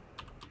 Uh-oh.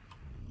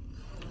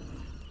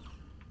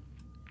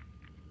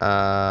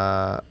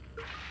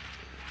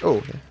 Oh,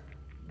 okay.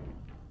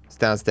 It's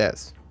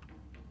downstairs.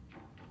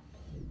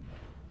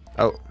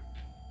 Oh.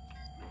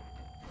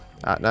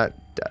 No.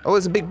 Oh,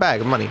 it's a big bag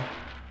of money.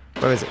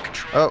 Where is it?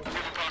 Oh.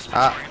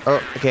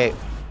 Oh, okay.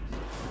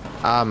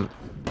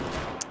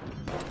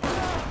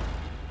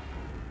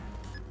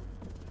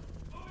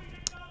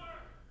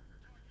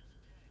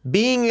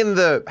 Being in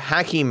the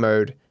hacking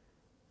mode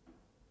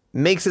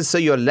makes it so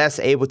you're less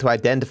able to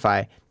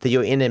identify that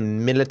you're in a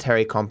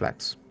military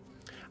complex.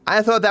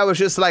 I thought that was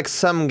just like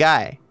some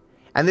guy.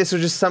 And this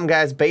was just some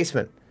guy's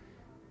basement.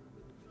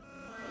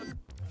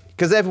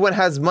 Because everyone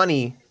has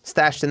money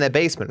stashed in their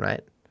basement,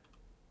 right?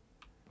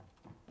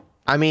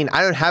 I mean,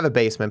 I don't have a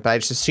basement, but I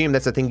just assume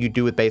that's the thing you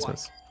do with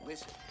basements.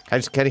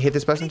 Can I hit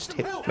this person? Just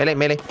hit. Melee,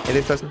 melee. Hit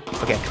this person.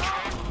 Okay.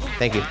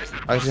 Thank you.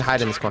 I'll just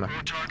hide in this corner.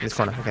 In this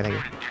corner. Okay, thank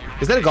you.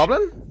 Is that a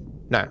Goblin?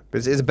 No.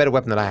 It's a better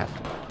weapon than I have.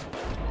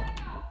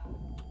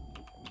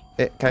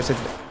 Can I say...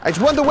 I just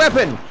want the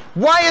weapon!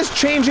 Why is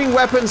changing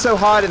weapons so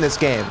hard in this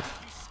game?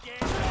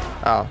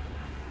 Oh.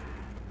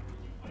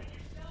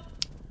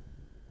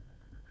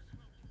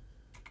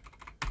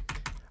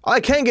 Oh, I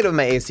can get with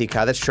my AC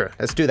car. That's true.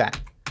 Let's do that.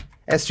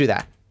 Let's do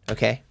that.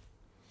 Okay?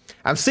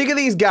 I'm sick of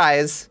these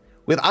guys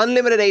with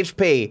unlimited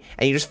HP,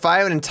 and you just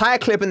fire an entire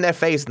clip in their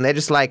face, and they're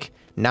just like,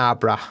 nah,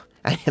 bruh.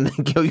 And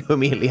then kill you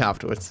immediately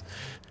afterwards.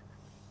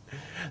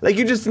 Like,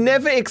 you just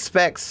never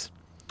expect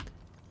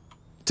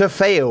to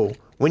fail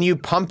when you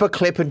pump a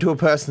clip into a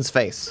person's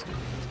face.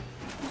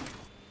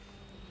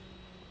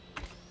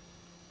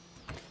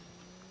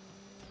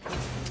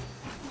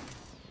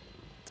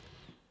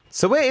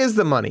 So where is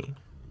the money?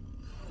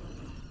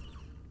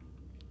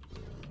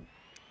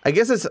 I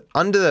guess it's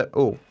under the...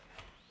 Oh.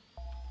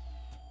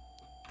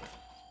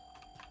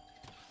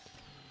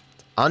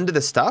 Under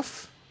the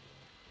stuff?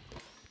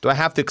 Do I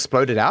have to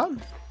explode it out?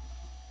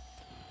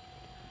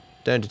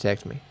 Don't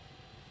detect me.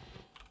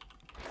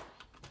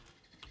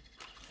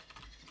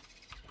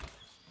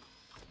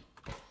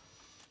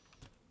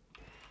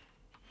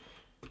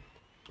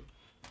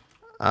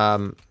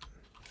 Or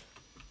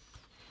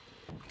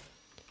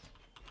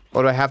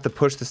do I have to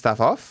push the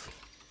stuff off?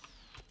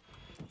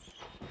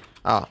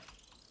 Oh.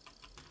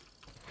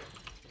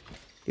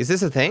 Is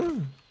this a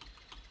thing?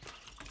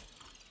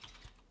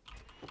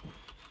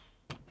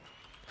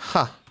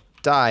 Huh.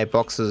 Die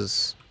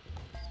boxes.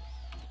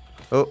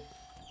 Oh.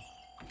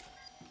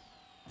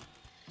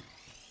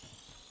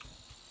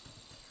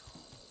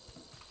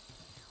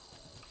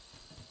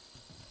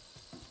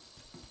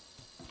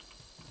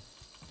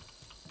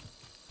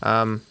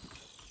 Am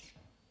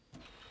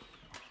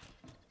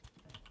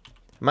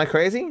I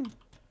crazy?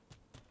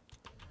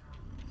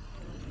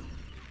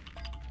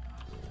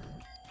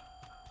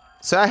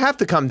 So I have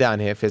to come down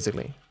here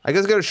physically. I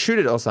guess I gotta shoot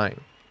it or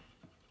something.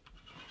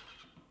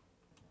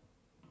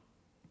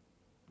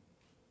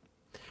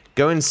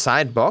 Go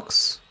inside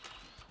box?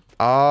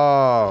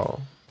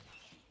 Oh.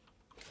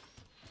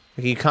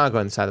 Okay, you can't go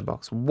inside the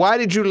box. Why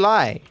did you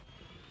lie?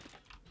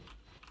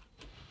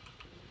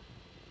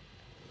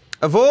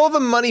 Of all the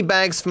money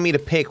bags for me to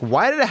pick,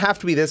 why did it have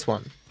to be this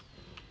one?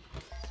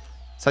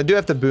 So I do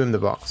have to boom the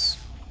box.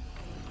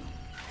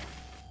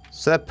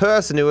 So that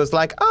person who was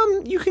like,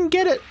 you can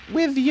get it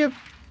with your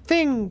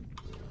thing,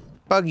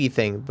 buggy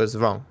thing, was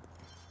wrong.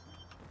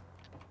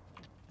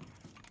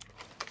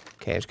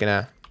 Okay, I'm just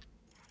gonna...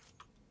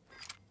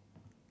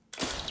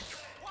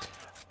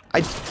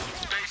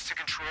 Base to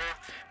control.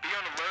 Be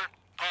on alert.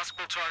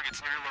 Possible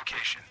targets near your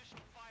location.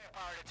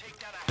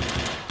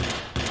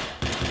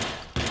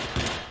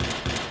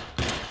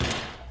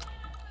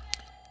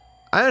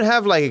 I don't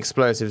have, like,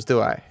 explosives,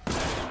 do I?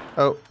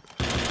 Oh.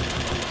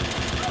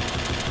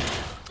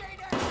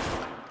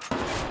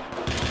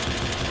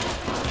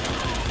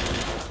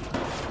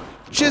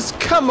 Just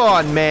come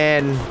on,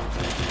 man.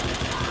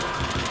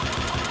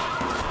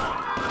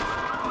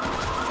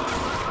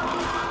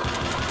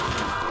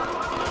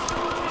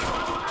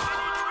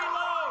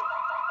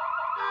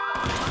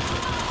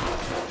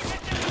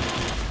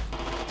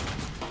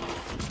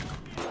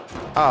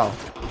 Oh.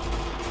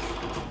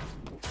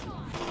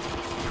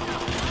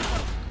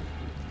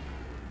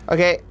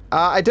 Okay,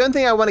 I don't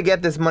think I want to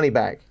get this money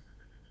back.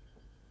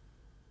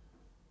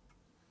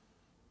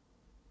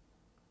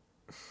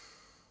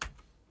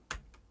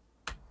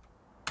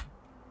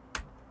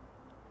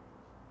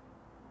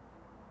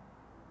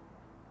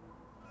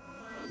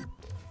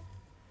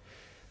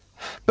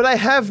 But I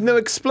have no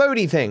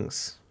explodey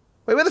things.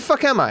 Wait, where the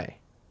fuck am I?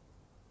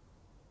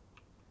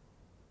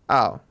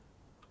 Oh.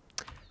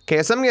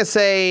 Okay, so I'm gonna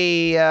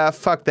say,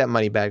 fuck that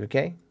money bag,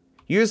 okay?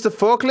 Use the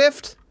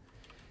forklift?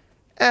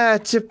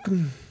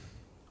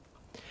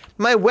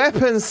 My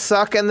weapons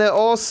suck and they're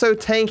all so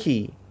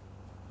tanky.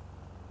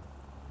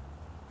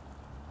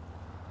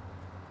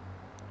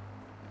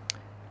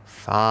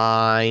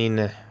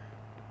 Fine.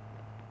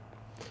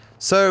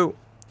 So,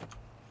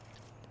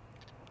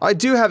 I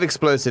do have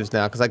explosives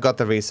now because I got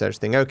the research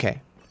thing.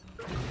 Okay.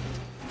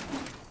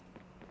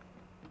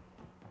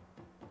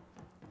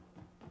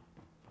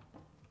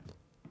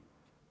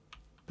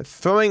 But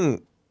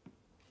throwing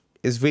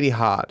is really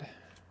hard.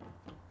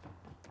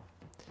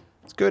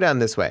 Let's go down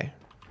this way.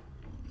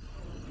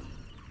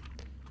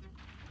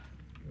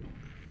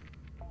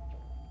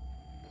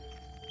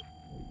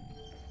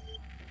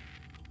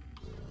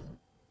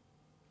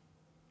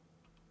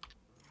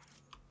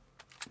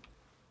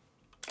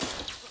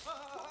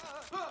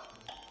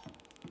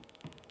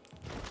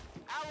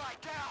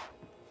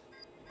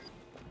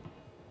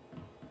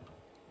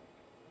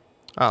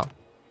 Oh.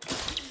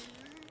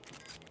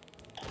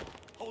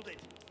 Hold it.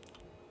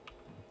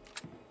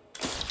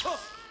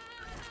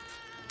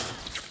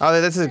 Oh,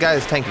 this is a guy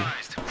that's tanky.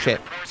 Shit.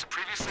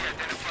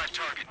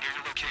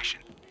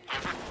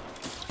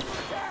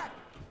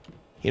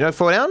 You know,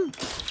 fall down?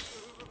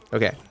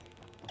 Okay.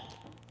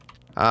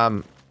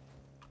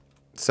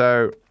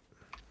 So.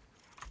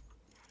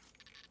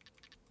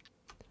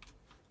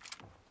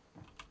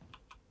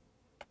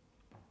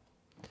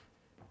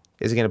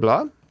 Is it gonna blow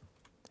up?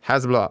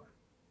 How's it blow up?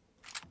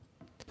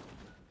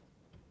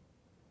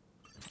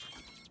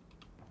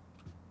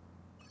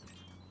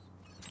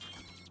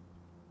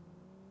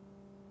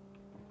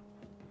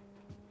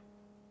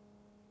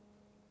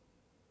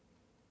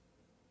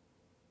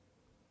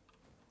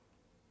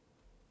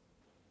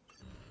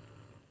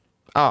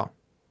 Oh.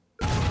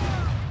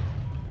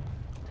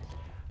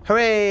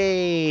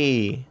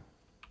 Hooray!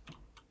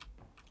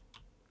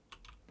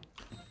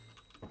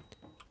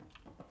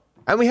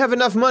 And we have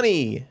enough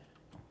money!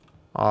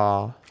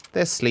 Aw,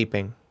 they're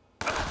sleeping.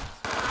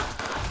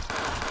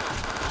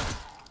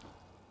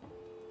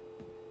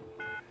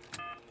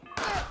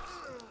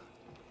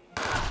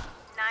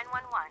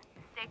 911.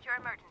 State your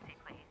emergency,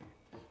 please.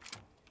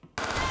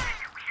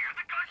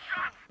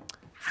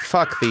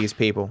 Fuck these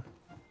people.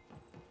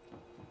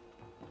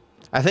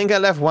 I think I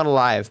left one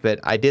alive, but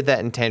I did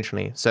that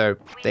intentionally, so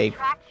it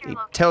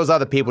tells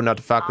other people not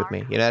to fuck with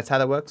me. You know, that's how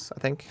that works, I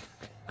think.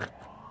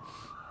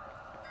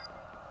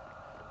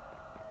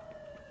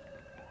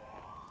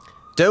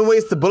 Don't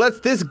waste the bullets.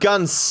 This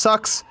gun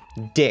sucks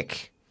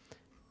dick.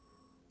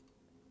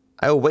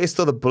 I will waste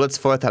all the bullets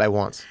for it that I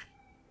want.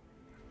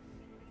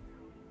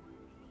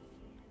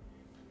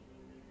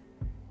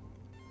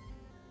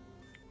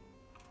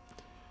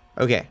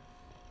 Okay.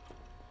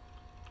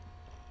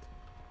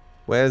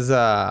 Where's this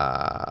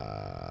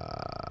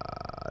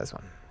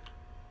one?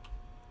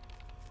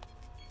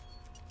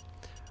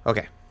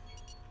 Okay.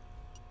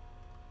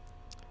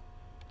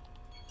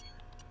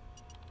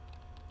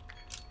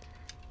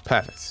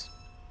 Perfect.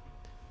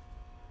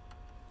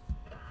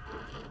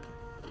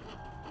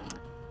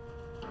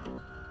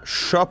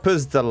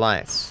 Shopper's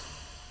Delight.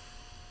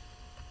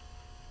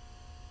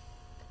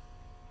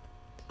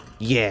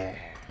 Yeah.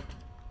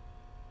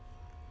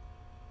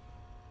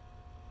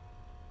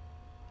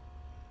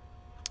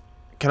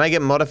 Can I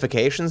get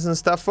modifications and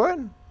stuff for it?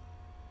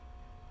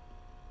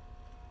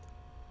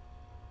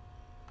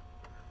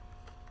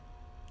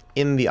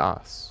 In the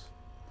arse.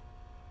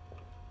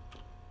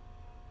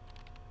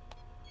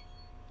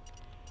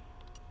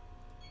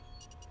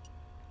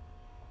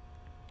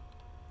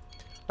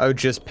 Oh,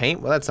 just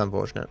paint? Well, that's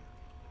unfortunate.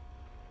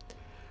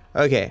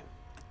 Okay.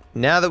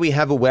 Now that we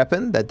have a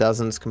weapon that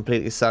doesn't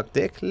completely suck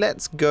dick,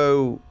 let's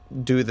go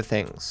do the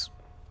things.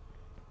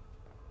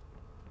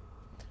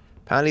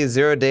 Apparently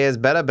 0 day is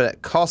better, but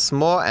it costs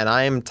more, and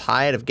I am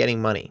tired of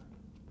getting money.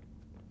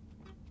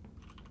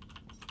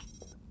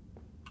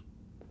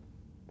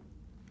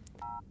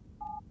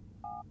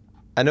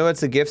 I know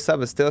it's a gift sub,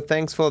 but still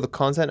thanks for the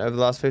content over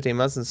the last 15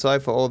 months, and sorry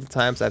for all the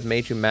times I've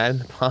made you mad in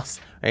the past,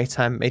 or any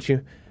time made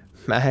you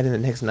mad in the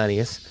next 9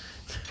 years.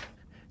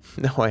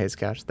 No worries,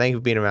 Couch. Thank you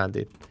for being around,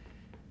 dude.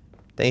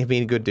 Thank you for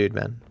being a good dude,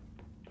 man.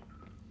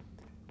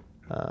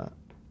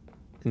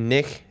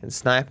 Nick and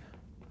Snipe,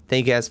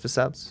 thank you guys for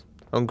subs.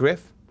 On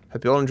Griff,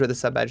 hope you all enjoy the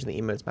sub badge and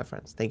the emotes, my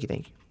friends. Thank you,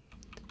 thank you.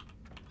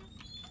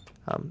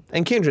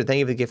 And Kindred, thank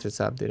you for the gifted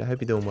sub, dude. I hope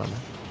you're doing well, man.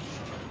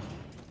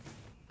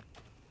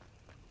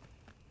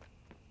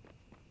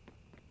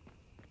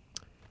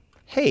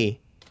 Hey,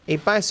 a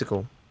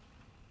bicycle,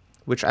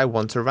 which I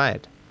want to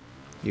ride.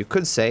 You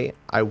could say,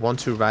 I want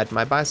to ride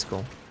my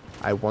bicycle.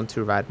 I want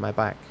to ride my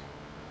bike.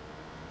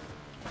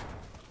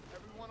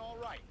 Everyone all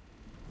right?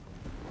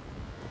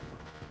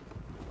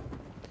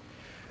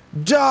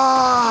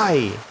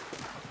 Die!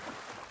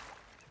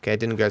 Okay, it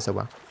didn't go so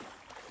well.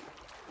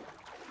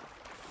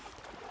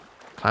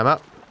 Climb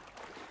up.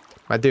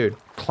 My dude,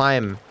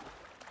 climb.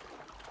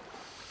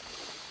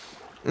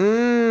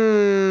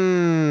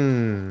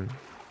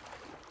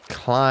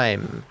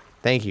 Climb.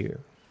 Thank you.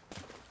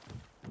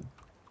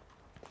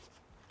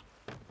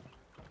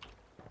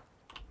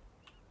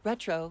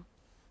 Retro,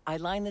 I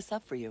lined this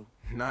up for you.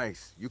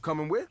 Nice. You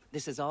coming with?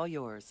 This is all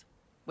yours.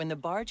 When the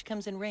barge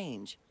comes in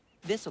range,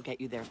 this'll get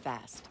you there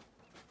fast.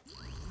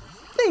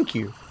 Thank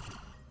you.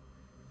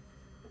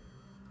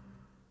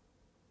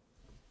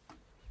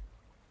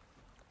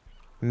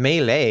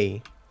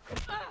 Melee.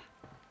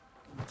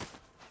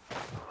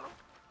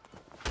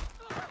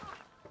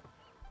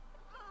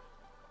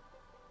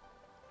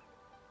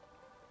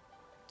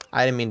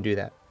 I didn't mean to do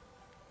that.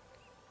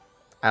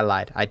 I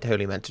lied. I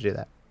totally meant to do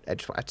that.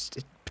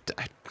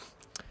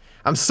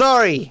 I'm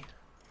sorry.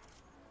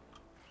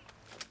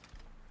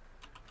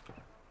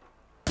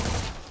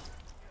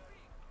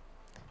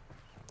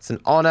 It's an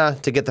honor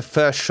to get the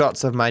first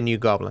shots of my new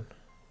goblin.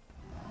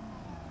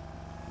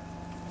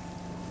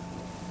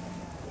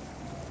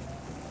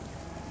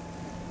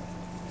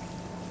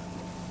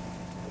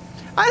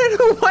 I don't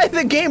know why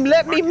the game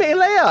let me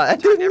melee out.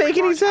 That didn't make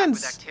any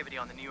sense. Activity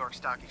on the New York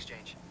Stock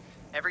Exchange.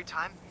 Every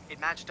time, it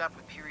matched up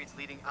with periods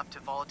leading up to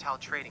volatile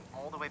trading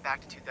all the way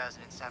back to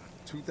 2007.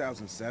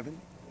 2007?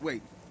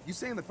 Wait, you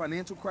saying the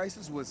financial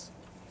crisis was...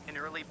 An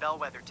early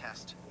bellwether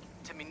test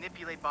to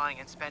manipulate buying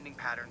and spending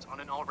patterns on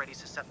an already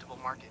susceptible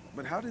market.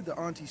 But how did the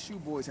Auntie Shoe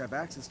Boys have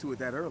access to it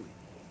that early?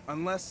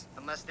 Unless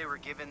they were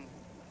given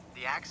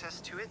the access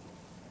to it?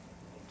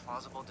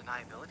 Plausible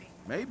deniability?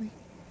 Maybe.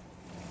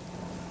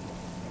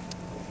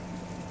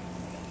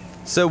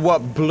 So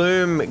what,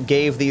 Bloom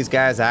gave these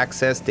guys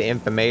access to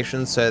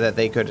information so that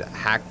they could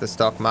hack the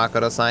stock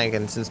market or something,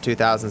 and since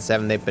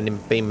 2007 they've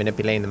been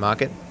manipulating the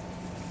market?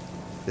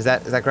 Is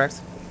that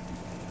correct?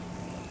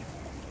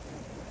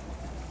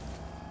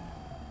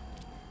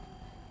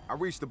 I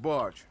reached the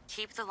barge.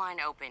 Keep the line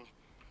open.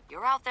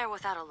 You're out there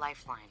without a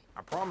lifeline.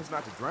 I promise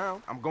not to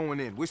drown. I'm going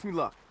in. Wish me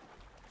luck.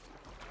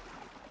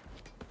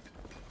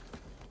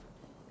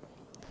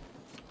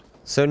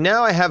 So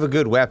now I have a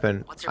good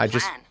weapon. What's your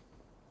plan?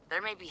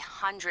 There may be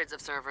hundreds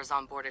of servers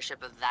on board a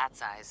ship of that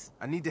size.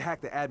 I need to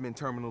hack the admin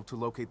terminal to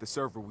locate the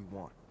server we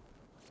want.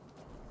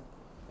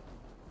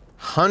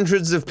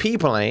 Hundreds of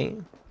people, eh?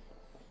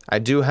 I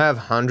do have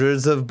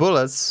hundreds of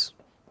bullets.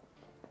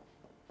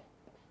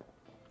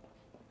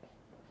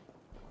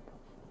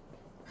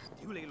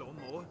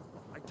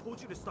 I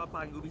told you to stop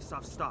buying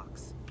Ubisoft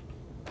stocks.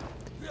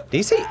 Did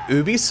he say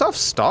Ubisoft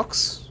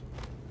stocks?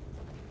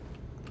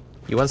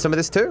 You want some of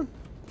this too?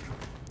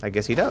 I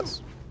guess he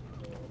does.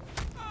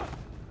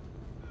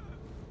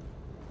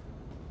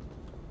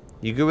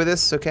 You good with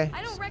this? Okay.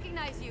 I don't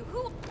recognize you.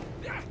 Who?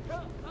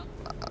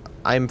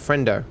 I'm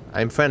friendo.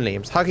 I'm friendly.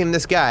 I'm hugging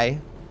this guy.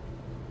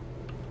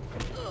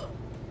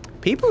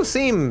 People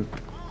seem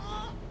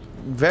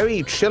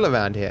very chill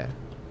around here.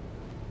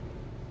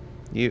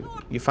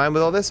 You fine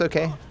with all this?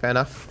 Okay, fair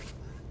enough.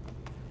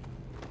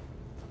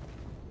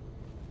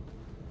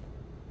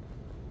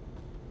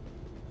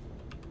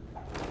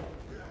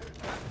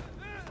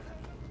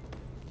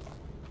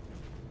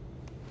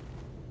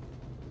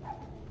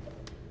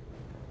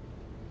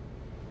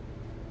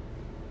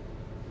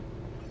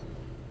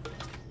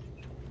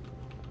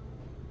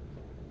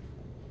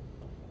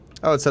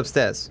 Oh, it's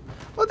upstairs.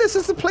 Oh, this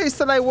is the place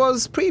that I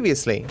was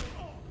previously.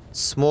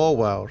 Small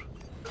world.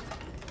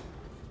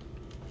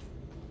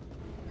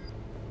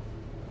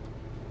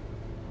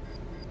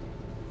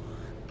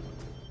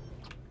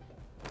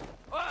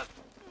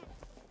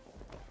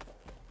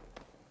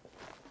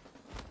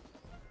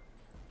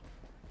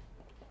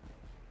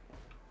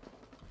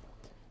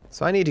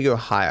 So I need to go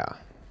higher.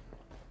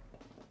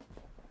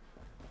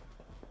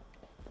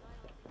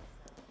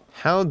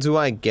 How do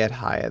I get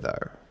higher,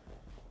 though?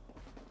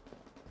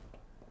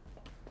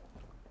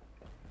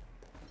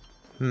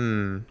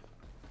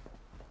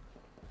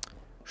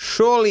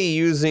 Surely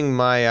using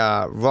my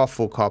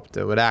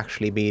Rafflecopter would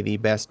actually be the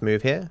best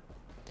move here.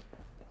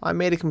 I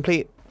made a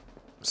complete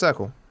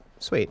circle.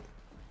 Sweet.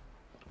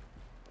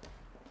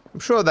 I'm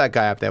sure that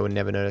guy up there would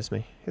never notice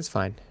me. It's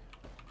fine.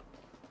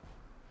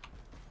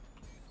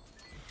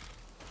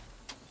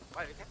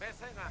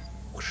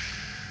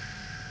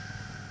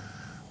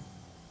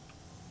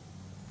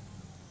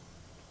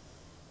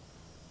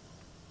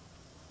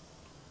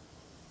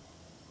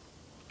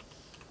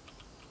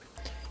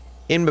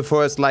 In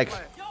before it's like...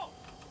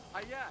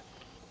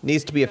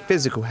 Needs to be a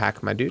physical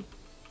hack, my dude.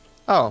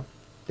 Oh,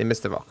 they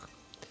missed the rock.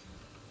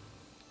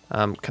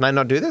 Can I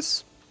not do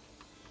this?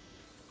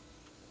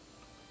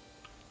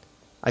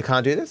 I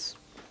can't do this?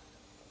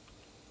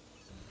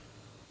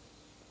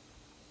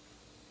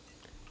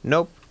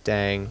 Nope.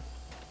 Dang.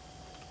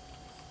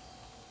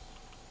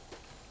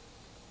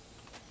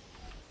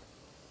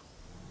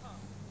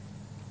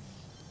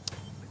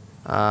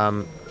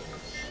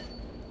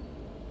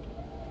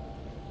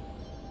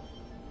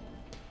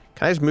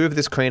 Can I just move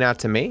this crane out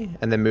to me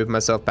and then move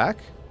myself back?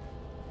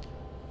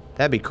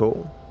 That'd be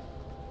cool.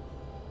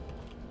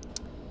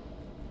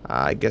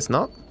 I guess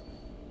not.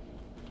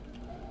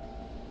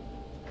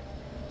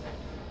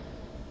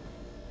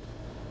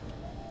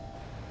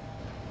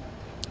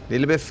 A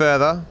little bit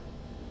further.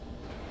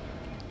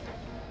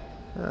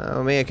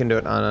 Maybe I can do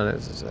it. Oh, no,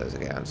 it's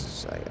okay.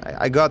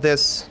 I got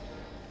this.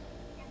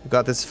 I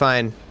got this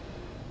fine.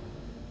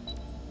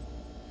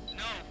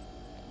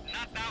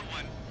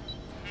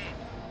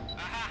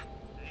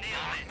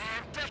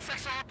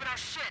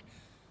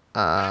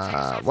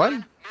 What?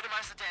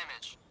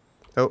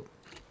 Oh.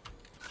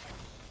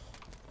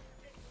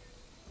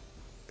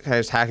 Can I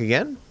just hack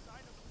again?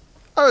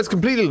 Oh, it's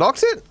completely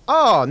locked it?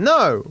 Oh,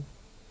 no.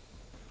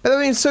 That would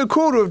have been so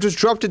cool to have just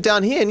dropped it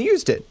down here and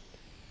used it.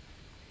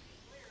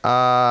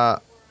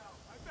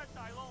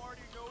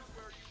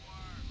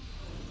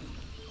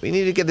 We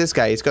need to get this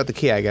guy. He's got the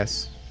key, I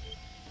guess.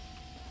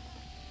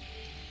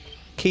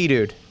 Key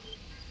dude.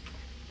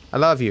 I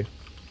love you.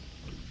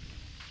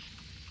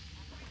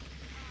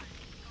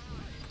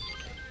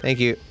 Thank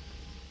you.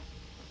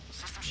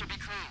 System should be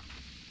clean.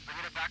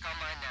 Bringing it back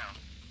online now.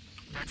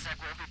 DedSec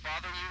won't be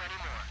bothering you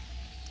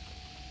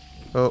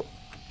anymore. Oh.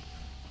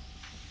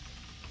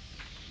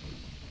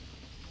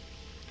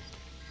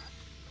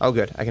 Oh,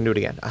 good. I can do it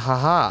again.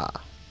 Haha.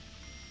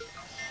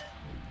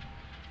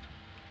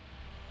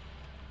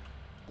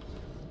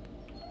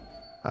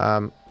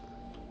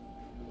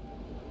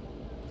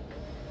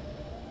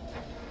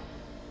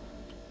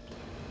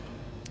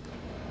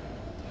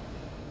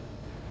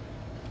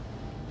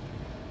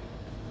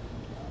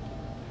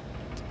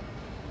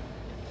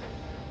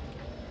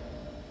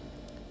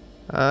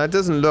 It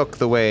doesn't look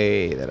the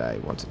way that I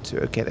want it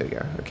to. Okay, there we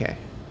go. Okay.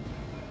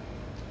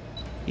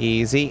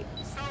 Easy.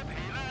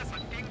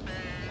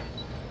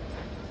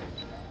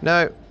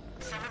 No.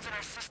 Someone's in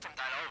our system,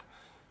 dawg.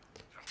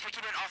 I'm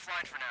taking it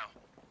offline for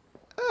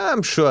now.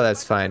 I'm sure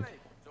that's fine.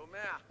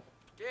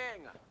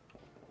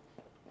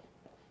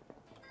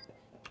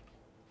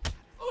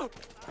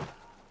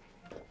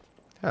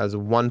 That was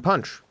one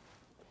punch.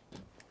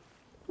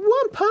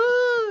 One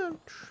punch!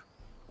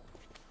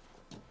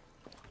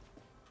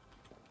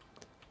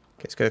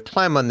 Okay, just gotta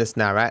climb on this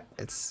now, right?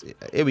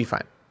 It'll be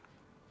fine.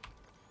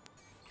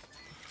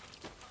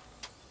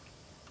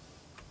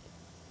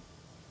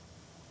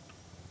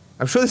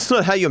 I'm sure this is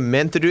not how you're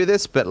meant to do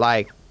this, but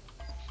like,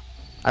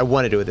 I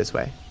want to do it this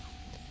way.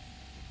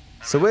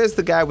 So where's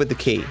the guy with the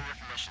key?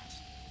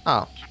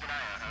 Oh.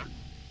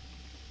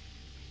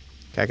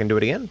 Okay, I can do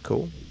it again.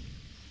 Cool.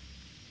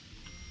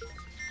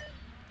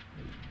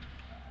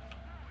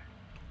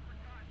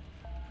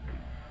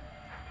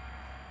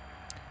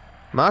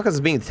 Marcus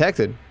is being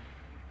detected.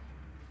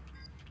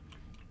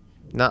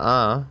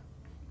 Nuh-uh.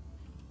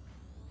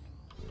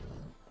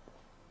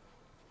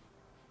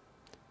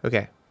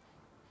 Okay.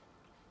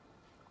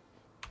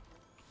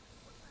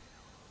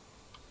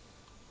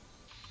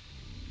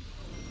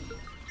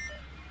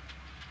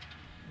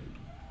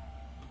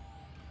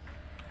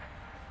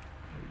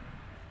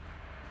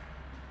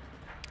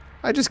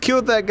 I just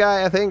killed that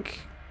guy, I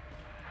think.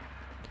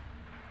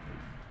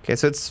 Okay,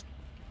 so it's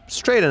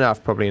straight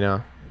enough probably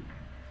now.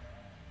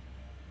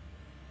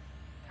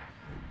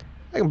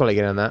 I can probably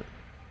get on that.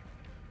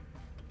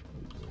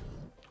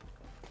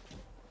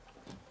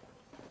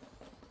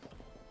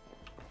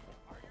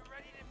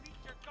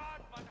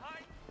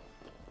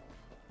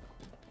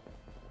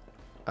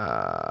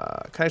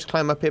 Can I just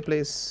climb up here,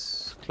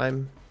 please?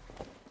 Climb.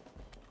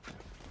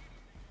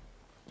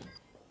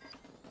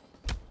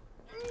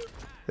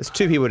 There's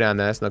 2 people down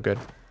there. That's not good.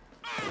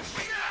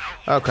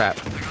 Oh, crap.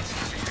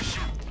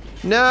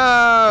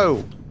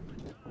 No!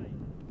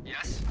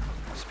 Yes?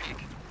 Speak.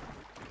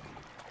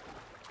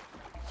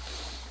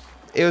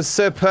 It was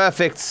so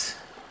perfect.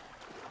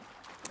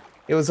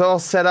 It was all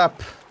set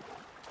up.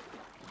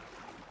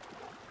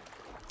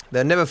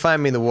 They'll never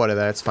find me in the water,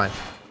 though. It's fine.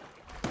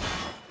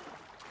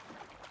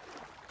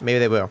 Maybe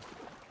they will.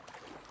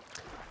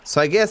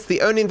 So I guess the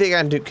only thing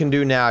I can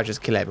do now is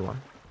just kill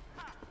everyone.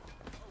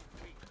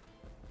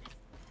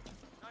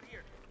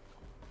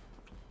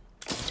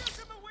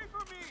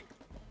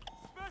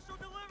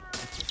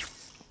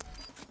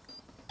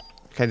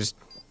 Okay, just...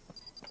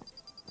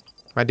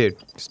 My dude.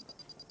 Just...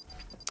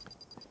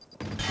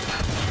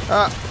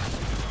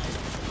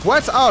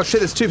 What? Oh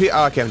shit, there's 2 people.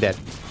 Oh, okay, I'm dead.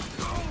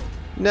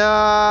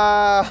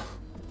 No.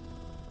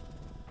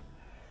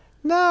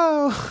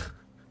 No.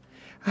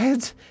 I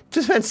had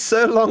just spent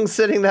so long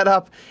setting that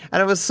up,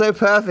 and it was so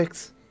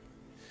perfect.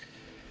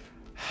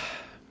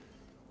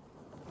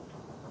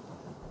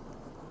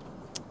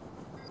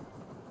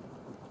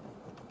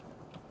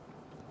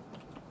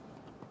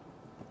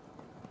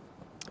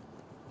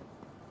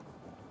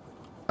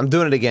 I'm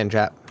doing it again,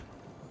 chat.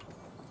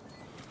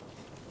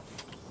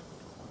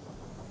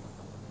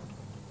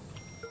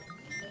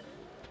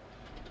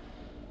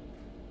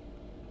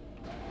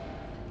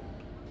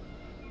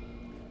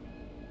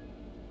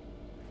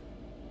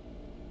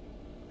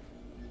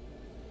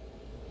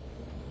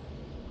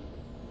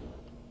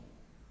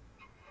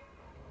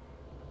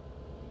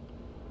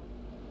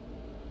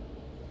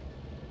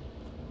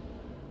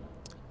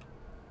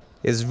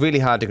 It's really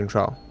hard to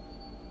control.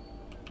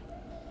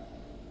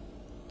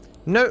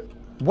 No,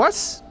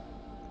 what?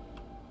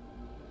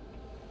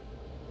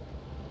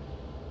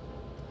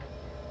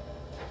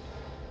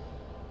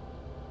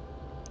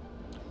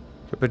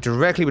 But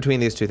directly between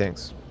these 2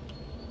 things.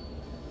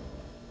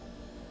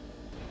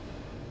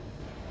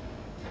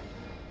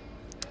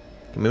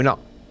 Maybe not.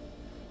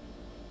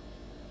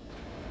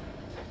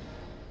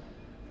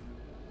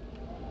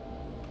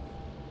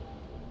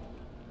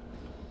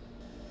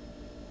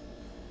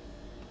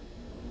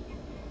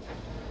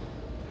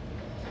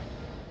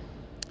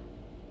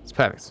 It's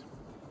perfect.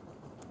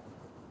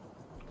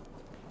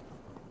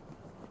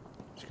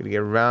 Just gonna get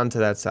around to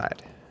that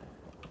side.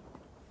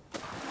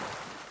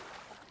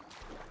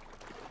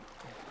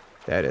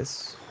 There it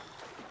is.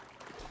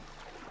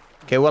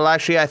 Okay, well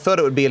actually I thought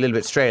it would be a little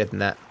bit straighter than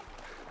that.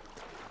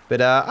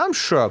 But I'm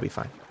sure I'll be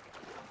fine.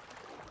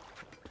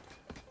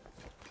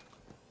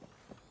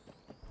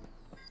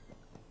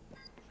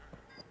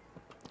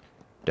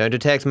 Don't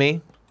detect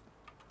me.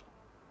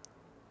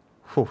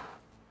 Whew.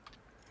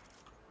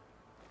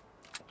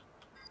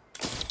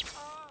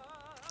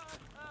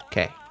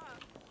 Okay.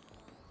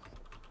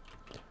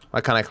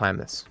 Why can't I climb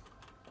this?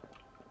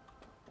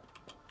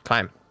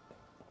 Climb.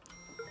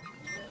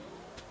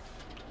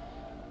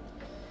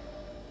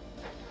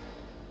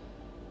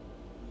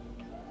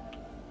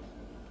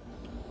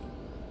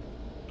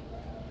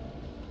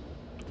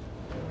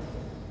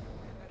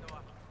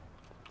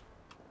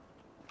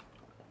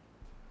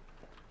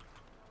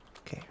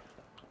 Okay.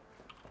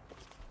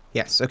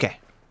 Yes, okay.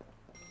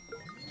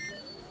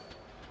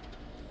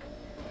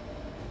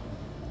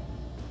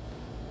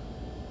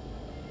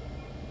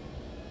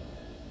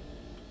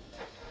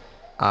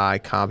 I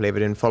can't believe it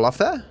didn't fall off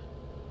there.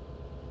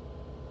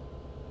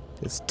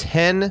 There's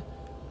 10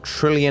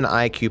 trillion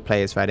IQ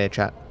players right here,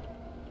 chat.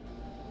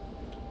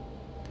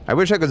 I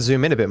wish I could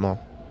zoom in a bit more.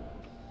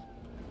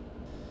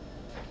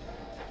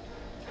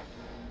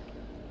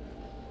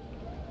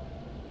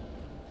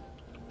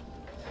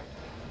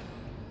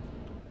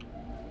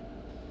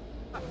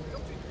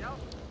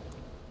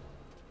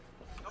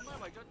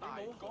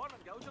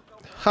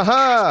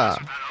 Haha!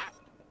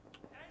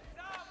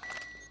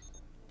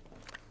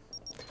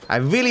 I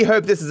really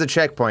hope this is a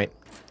checkpoint.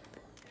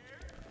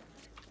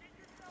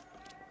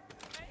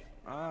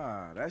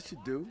 Ah, that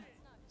should do.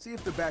 See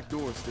if the back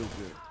door is still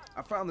good.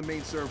 I found the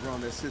main server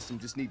on that system,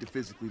 just need to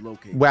physically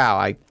locate it. Wow,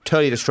 I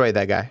totally destroyed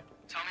that guy.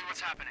 Tell me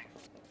what's happening.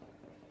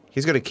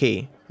 He's got a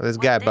key. Well, this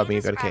guy above me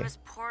got a key. As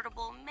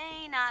portable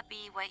may not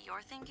be what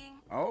you're thinking.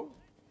 Oh?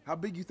 How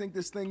big you think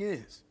this thing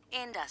is?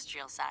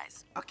 Industrial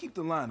size. I'll keep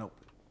the line open.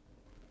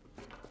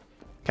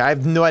 Okay, I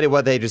have no idea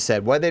what they just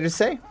said. What did they just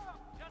say?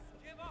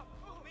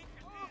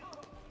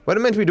 What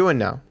am I meant to be doing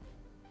now?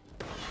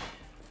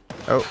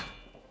 Oh.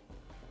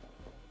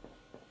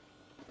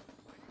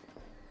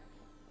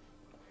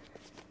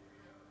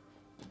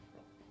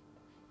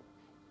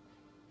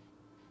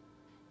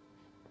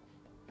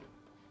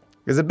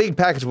 There's a big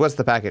package. What's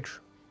the package?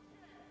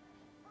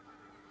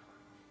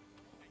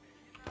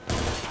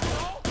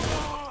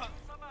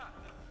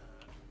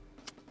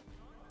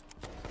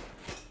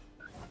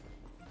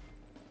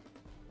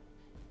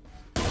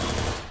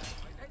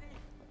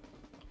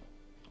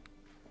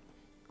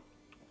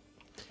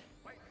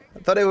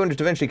 thought everyone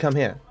would eventually come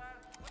here.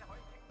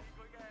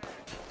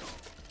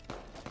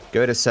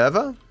 Go to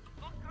server?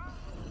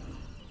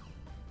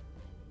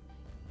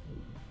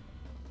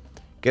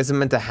 Guess I'm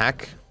meant to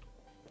hack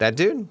that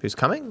dude who's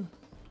coming?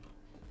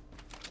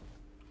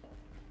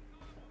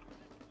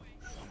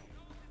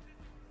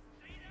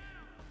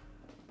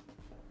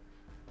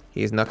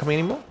 He's not coming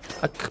anymore?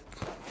 I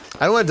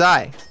don't want to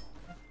die.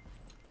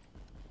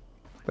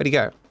 Where'd he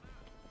go?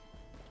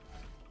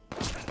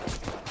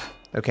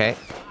 Okay.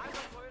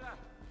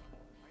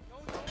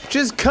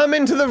 Just come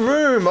into the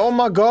room! Oh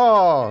my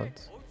god!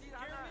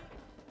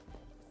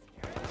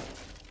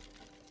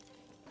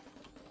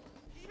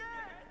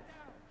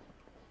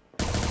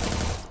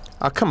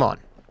 Oh, come on.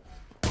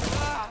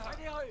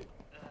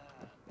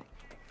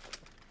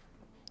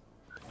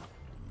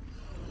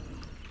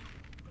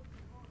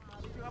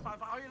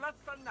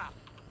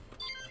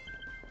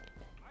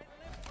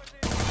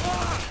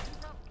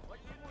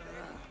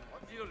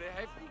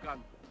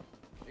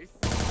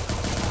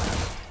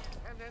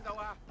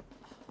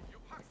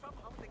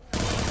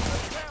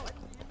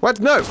 What?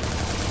 No!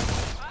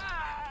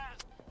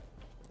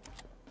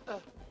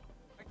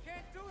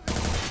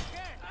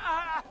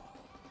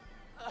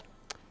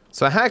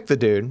 So I hacked the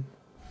dude.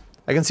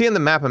 I can see on the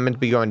map I'm meant to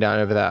be going down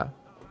over there.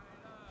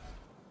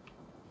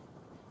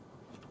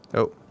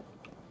 Oh.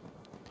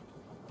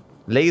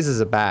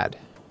 Lasers are bad.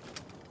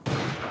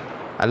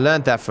 I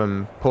learned that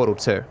from Portal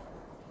 2.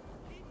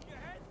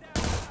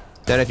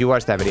 Don't know if you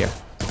watched that video.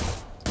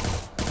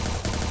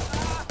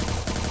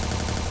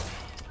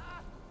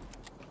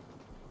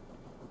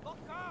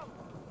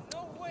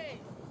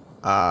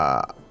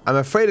 I'm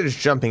afraid of just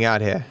jumping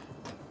out here.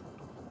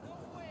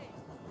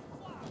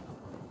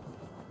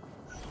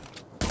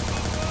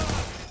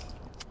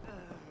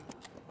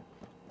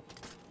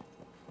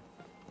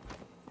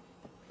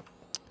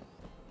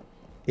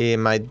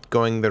 Am I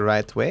going the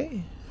right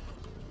way?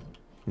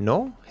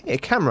 No? Hey,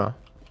 camera.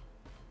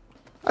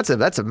 That's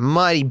a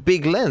mighty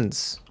big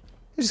lens.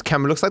 This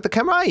camera looks like the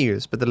camera I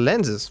use, but the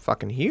lens is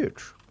fucking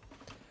huge.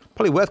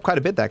 Probably worth quite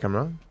a bit, that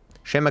camera.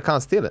 Shame I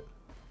can't steal it.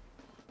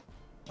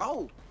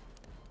 Oh.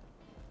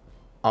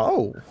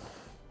 Oh.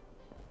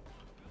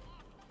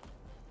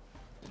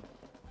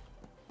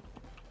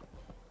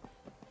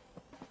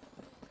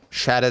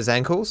 Shatters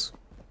ankles?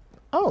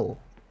 Oh.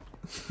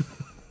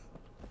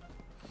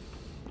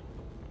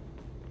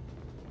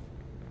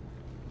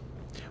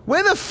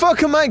 Where the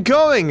fuck am I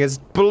going? It's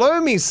below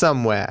me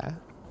somewhere.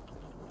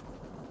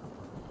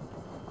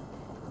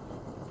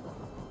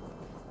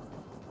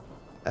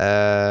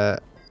 I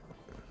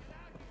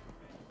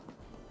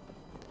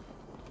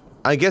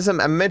guess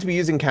I'm meant to be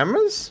using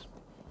cameras?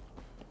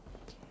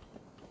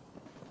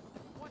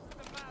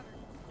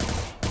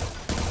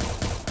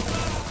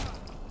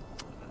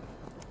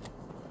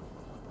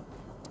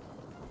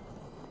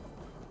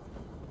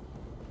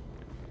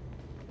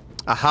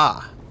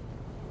 Aha.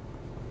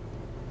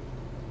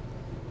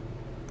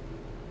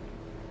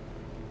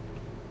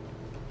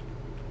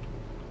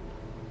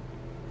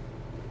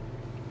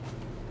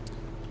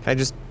 Can I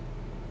just...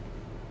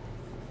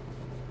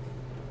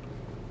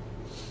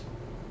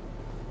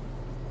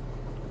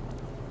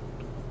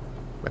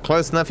 Am I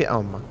close enough yet?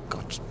 Oh my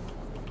god.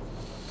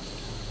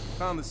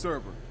 Found the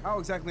server. How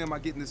exactly am I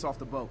getting this off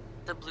the boat?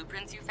 The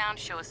blueprints you found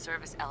show a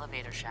service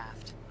elevator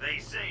shaft. They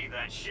say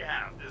that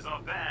shaft is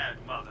a bad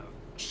mother.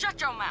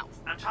 Shut your mouth!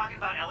 I'm talking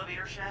about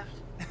elevator shaft.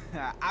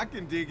 I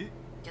can dig it.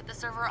 Get the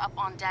server up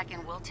on deck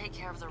and we'll take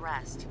care of the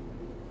rest.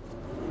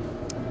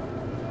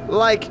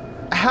 Like,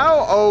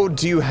 how old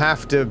do you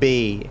have to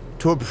be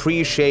to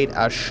appreciate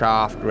a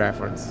Shaft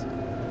reference?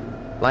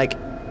 Like,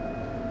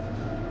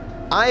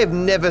 I have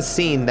never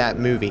seen that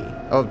movie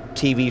or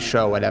TV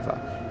show, whatever.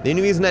 The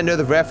only reason I know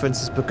the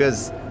reference is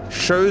because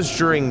shows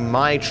during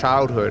my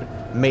childhood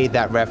made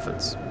that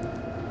reference.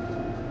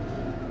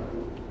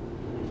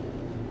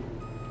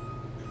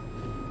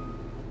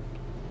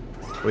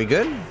 We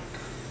good?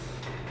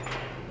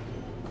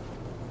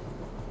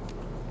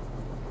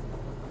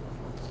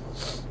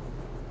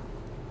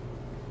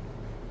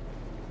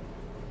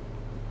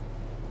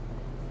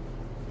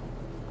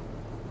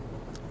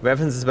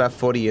 Reference is about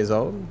 40 years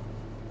old.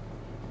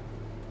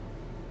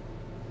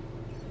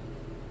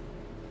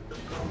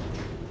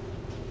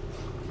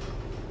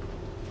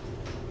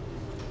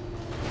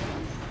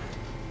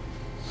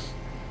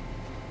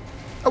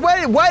 Oh,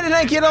 why did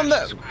I get on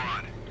the...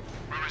 Squad.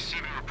 We're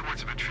receiving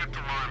reports of a tripped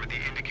alarm at the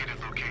indicated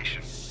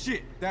location.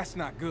 Shit, that's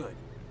not good.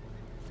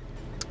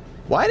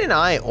 Why didn't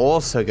I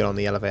also get on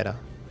the elevator?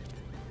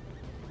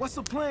 What's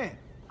the plan?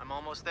 I'm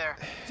almost there.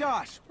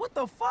 Josh, what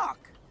the fuck?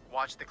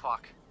 Watch the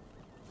clock.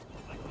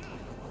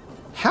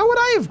 How would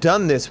I have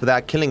done this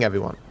without killing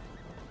everyone?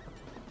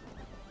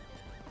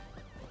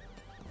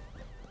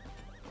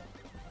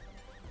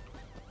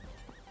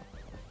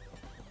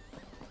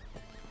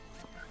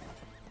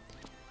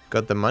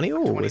 Got the money? Oh,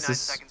 29 is this...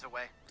 seconds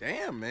away.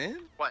 Damn, man.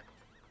 What?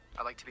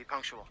 I like to be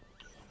punctual.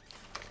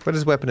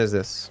 What weapon is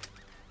this?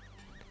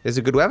 Is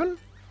it a good weapon?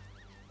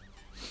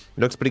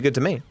 Looks pretty good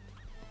to me.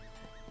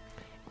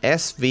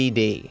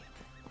 SVD.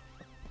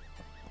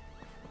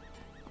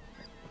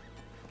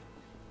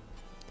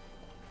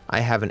 I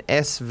have an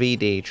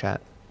SVD,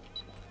 chat.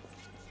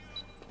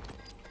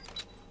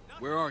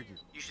 Where are you?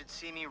 You should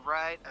see me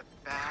right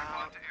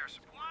about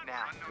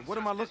now. What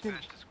am I looking?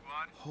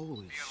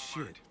 Holy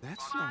shit,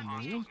 that's no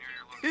moon.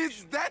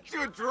 Is that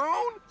your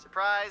drone?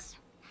 Surprise.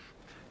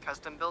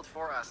 Custom built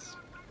for us.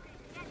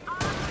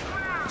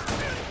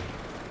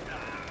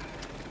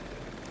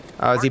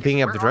 Oh, is he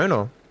picking up the drone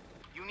or?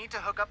 You need to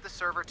hook up the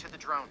server to the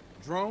drone.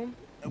 Drone?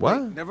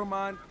 What? Wait, never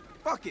mind.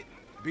 Fuck it.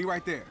 Be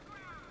right there.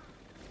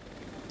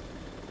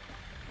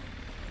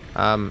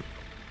 How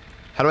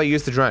do I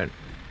use the drone?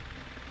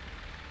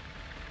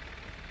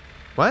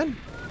 What?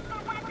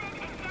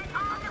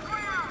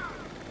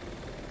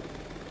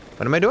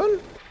 What am I doing?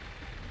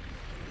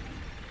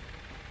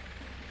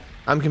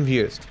 I'm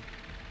confused.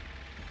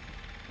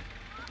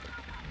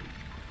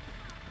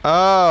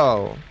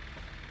 Oh.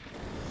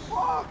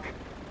 Fuck!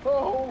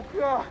 Oh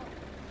god!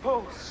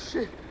 Oh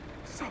shit!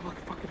 Stop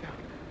looking fucking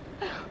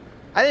down.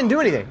 I didn't do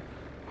anything.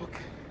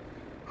 Okay.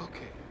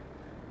 Okay.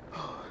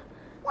 Oh.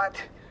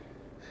 What?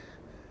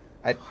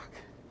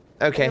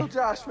 Okay. Yo,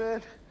 Josh,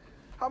 man.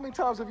 How many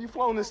times have you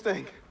flown this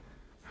thing?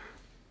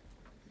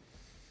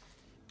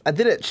 I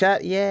did it,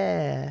 chat.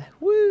 Yeah.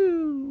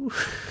 Woo.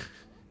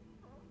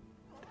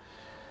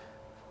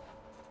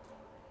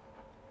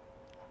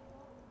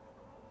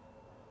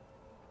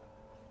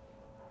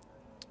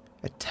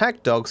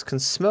 Attack dogs can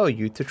smell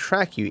you to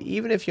track you,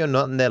 even if you're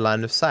not in their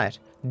line of sight.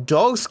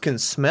 Dogs can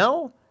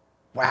smell?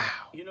 Wow.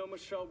 You know,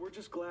 Michelle, we're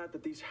just glad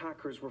that these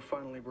hackers were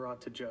finally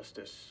brought to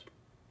justice.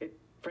 It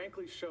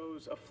frankly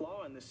shows a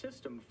flaw in the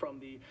system, from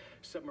the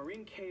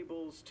submarine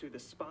cables to the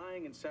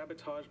spying and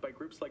sabotage by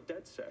groups like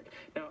DedSec.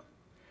 Now,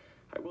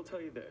 I will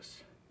tell you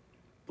this.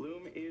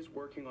 Bloom is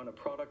working on a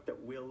product that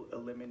will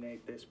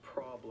eliminate this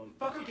problem.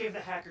 Fucker gave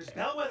the hackers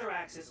bellwether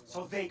access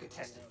so they could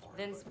test it for him.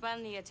 Then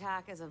spun the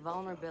attack as a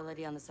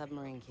vulnerability on the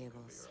submarine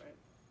cables.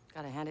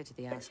 Gotta hand it to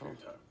the asshole.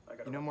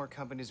 You know more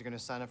companies are gonna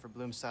sign up for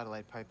Bloom's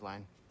satellite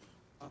pipeline.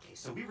 Okay,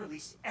 so we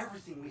release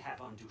everything we have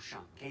on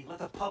Duchamp, okay? Let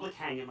the public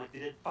hang him like they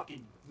did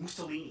fucking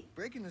Mussolini.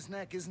 Breaking his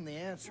neck isn't the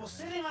answer. Well,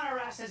 sitting on our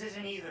asses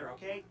isn't either,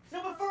 okay?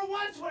 No, but for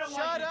once what I want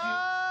Shut you to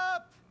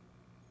up!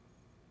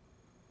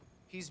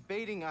 He's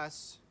baiting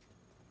us.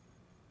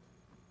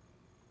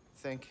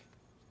 Think.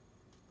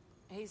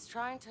 He's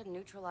trying to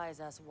neutralize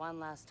us one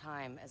last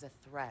time as a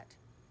threat.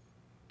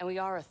 And we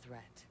are a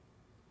threat.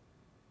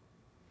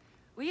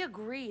 We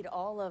agreed,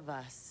 all of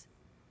us,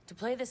 to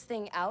play this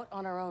thing out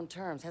on our own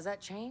terms. Has that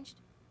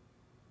changed?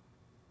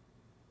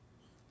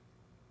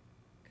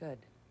 Good.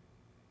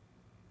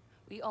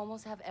 We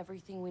almost have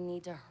everything we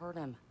need to hurt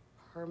him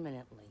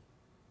permanently.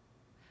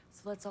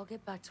 So let's all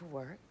get back to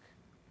work,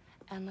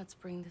 and let's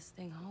bring this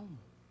thing home.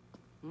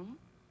 Hmm?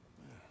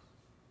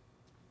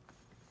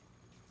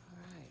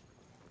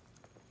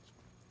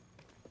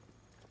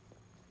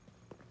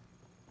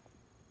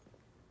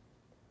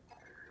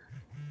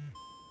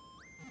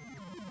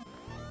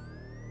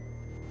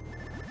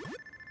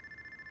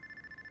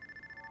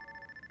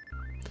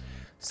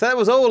 So that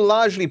was all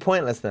largely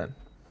pointless then,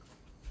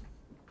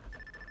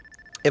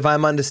 if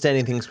I'm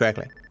understanding things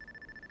correctly.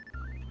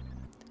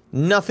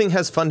 Nothing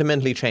has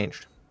fundamentally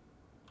changed.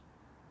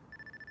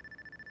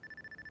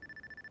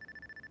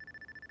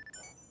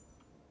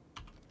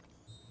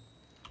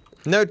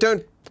 No,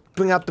 don't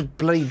bring out the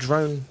bloody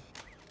drone.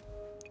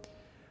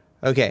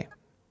 Okay.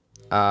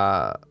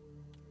 Buy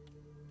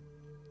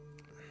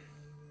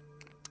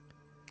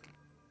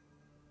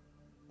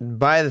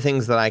the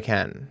things that I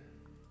can.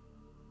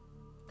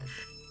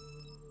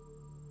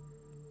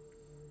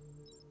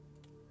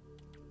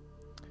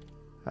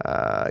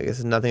 I guess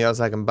there's nothing else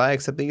I can buy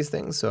except these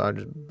things, so I'll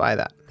just buy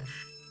that.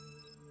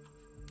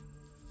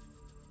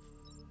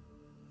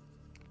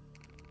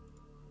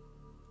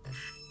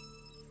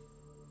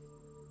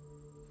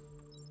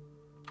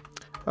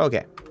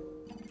 Okay.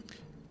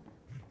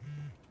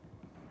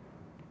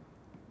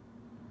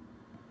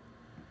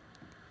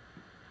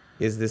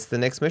 Is this the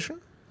next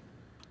mission?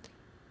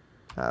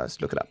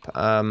 Let's look it up.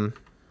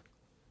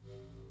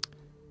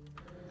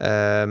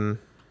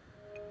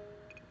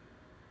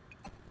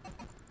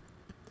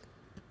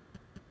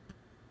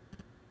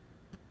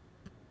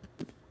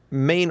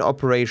 Main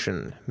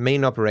operation.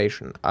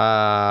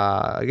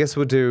 I guess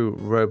we'll do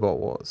Robot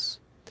Wars.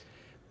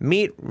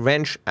 Meet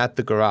Wrench at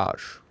the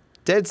garage.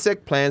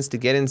 DedSec plans to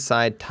get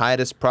inside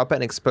Titus proper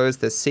and expose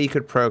their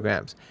secret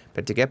programs.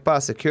 But to get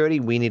past security,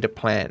 we need a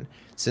plan.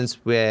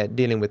 Since we're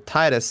dealing with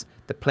Titus,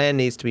 the plan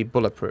needs to be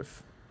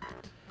bulletproof.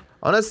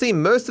 Honestly,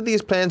 most of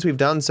these plans we've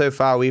done so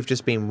far, we've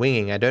just been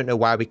winging. I don't know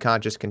why we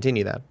can't just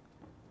continue that.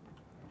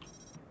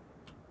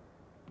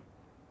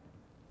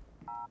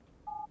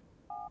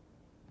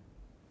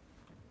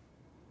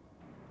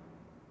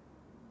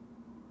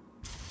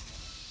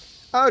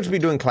 I'll just be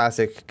doing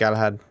Classic,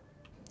 Galahad.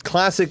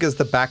 Classic is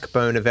the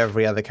backbone of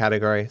every other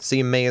category, so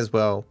you may as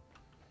well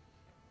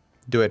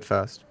do it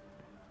first.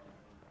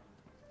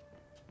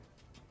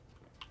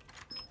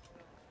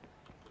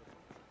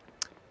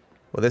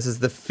 Well, this is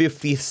the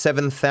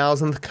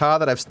 57,000th car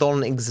that I've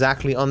stolen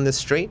exactly on this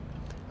street.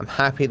 I'm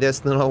happy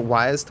there's no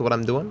wires to what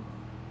I'm doing.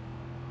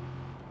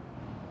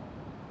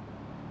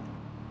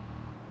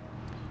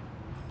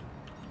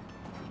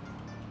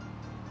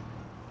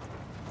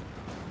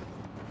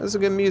 There's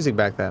some good music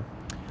back there.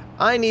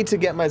 I need to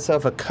get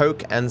myself a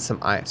Coke and some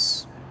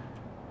ice.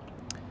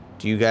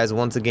 Do you guys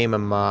want a game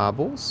of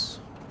marbles?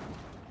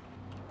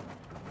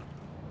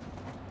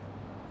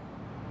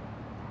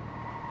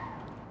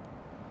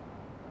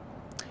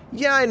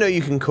 Yeah, I know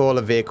you can call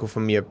a vehicle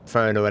from your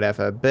phone or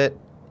whatever, but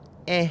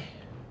I'd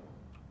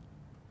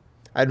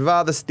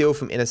rather steal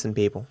from innocent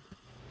people.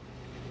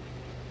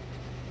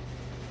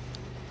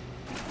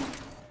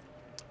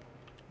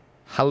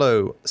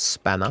 Hello,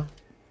 Spanner.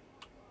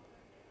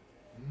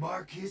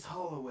 Marcus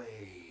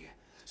Holloway,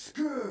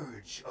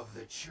 Scourge of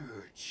the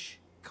Church.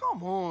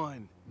 Come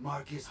on.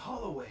 Marcus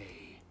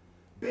Holloway,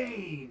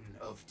 Bane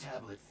of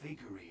Tablet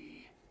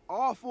Fakery.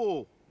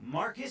 Awful.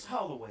 Marcus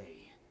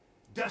Holloway,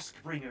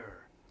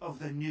 Duskbringer of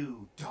the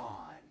New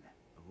Dawn.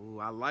 Ooh,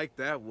 I like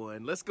that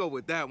one. Let's go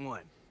with that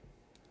one.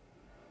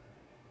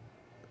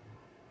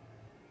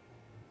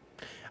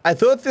 I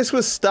thought this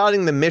was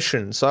starting the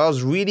mission, so I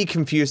was really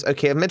confused.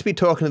 Okay, I'm meant to be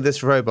talking to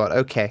this robot.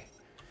 Okay.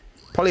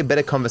 Probably a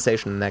better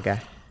conversation than that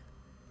guy.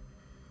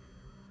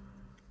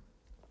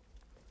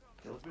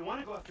 Okay, look, we want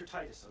to go after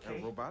Titus,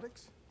 okay?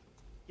 Robotics?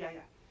 Yeah.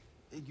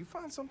 You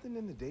find something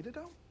in the data,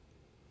 though?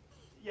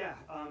 Yeah,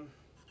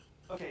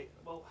 okay,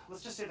 well,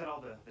 let's just say that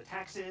all the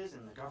taxes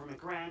and the government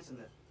grants and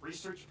the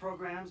research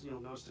programs, you'll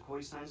notice the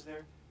quota signs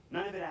there,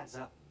 none of it adds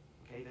up,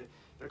 okay?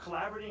 They're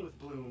collaborating with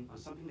Bloom on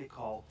something they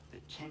call the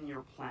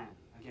 10-year plan.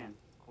 Again,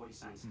 quota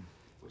signs,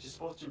 which is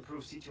supposed to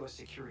improve C2S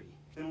security.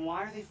 Then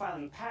why are they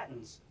filing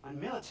patents on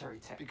military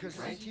tech? Because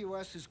right?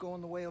 C2S is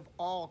going the way of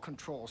all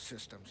control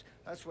systems.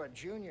 That's what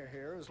Junior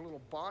here is, a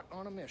little bot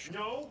on a mission.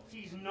 No,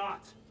 he's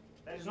not.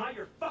 That is not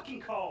your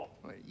fucking call.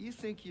 Wait, you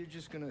think you're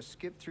just gonna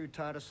skip through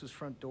Titus's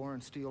front door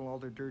and steal all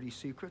their dirty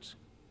secrets?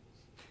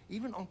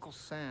 Even Uncle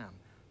Sam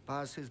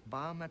buys his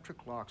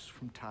biometric locks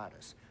from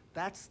Titus.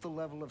 That's the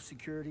level of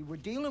security we're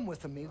dealing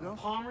with, amigo.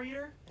 Palm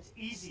reader? That's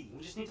easy.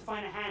 We just need to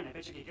find a hand. I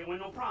bet you could get one,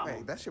 no problem.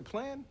 Hey, that's your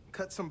plan?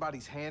 Cut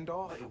somebody's hand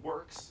off? But it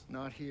works.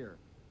 Not here.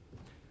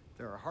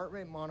 There are heart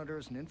rate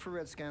monitors and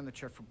infrared scan that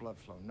check for blood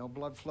flow. No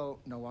blood flow,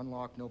 no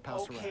unlock, no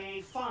pass around.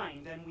 Okay,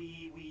 fine. Then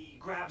we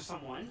grab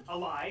someone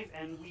alive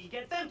and we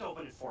get them to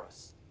open it for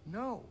us.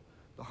 No.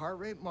 The heart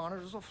rate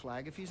monitors will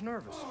flag if he's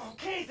nervous.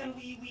 Okay, then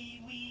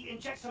we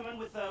inject someone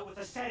with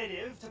a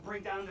sedative to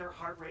bring down their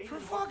heart rate. For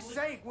fuck's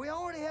sake, we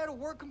already had a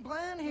working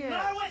plan here.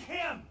 Not with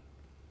him!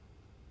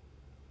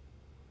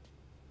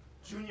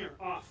 Junior,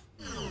 off.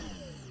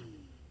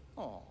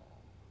 Oh.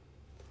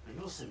 Now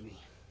you listen to me.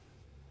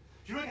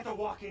 You don't get to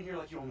walk in here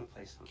like you own the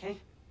place, okay?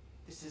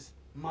 This is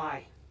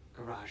my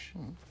garage.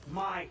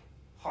 My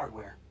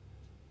hardware.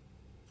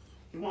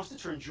 He wants to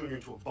turn Junior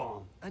into a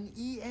bomb. An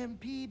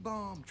EMP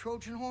bomb,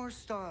 Trojan horse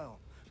style.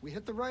 We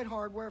hit the right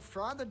hardware,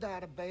 fry the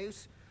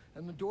database,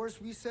 and the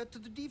doors reset to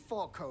the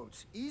default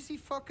codes. Easy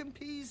fucking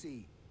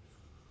peasy.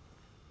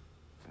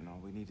 And all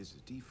we need is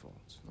the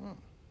defaults.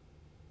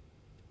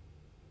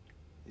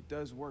 It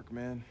does work,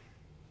 man.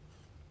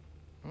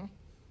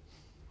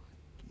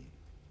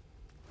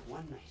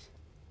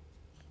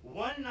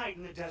 One night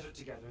in the desert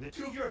together, and the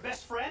two of you are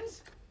best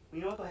friends? Well,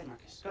 you know what? Go ahead,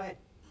 Marcus. Go ahead.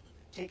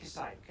 Take his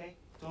side, okay?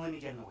 Don't let me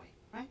get in the way,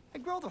 right? Hey,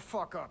 grow the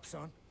fuck up,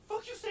 son.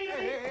 Fuck you say to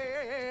me?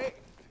 Hey.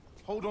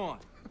 Hold on.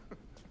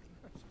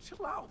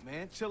 Chill out,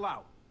 man. Chill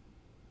out.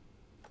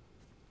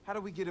 How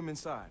do we get him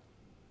inside?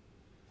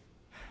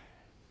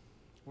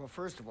 Well,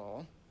 first of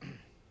all,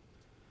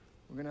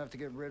 we're gonna have to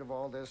get rid of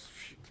all this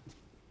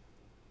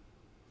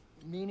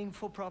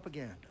meaningful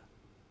propaganda.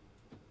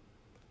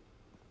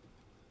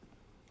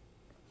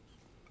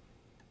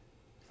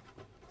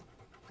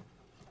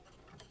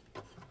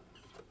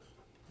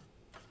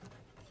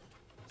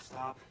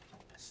 Stop.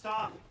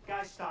 Stop.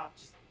 Guys, stop.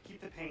 Just keep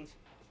the paint.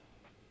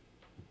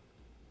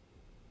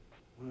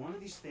 When one of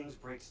these things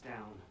breaks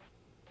down,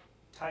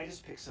 Titus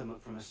picks them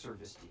up from a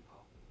service depot.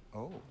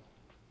 Oh.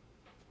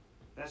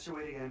 That's your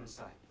way to get him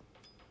inside.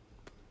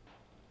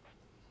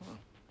 Huh.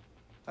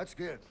 That's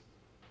good.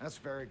 That's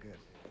very good.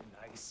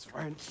 Nice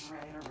French.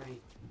 All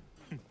right.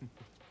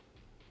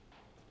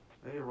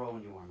 Ready to roll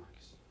when you are,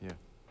 Marcus. Yeah.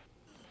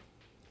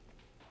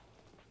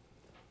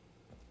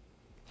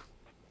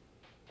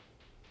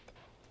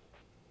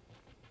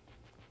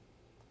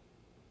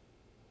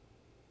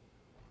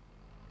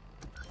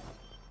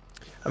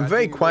 I'm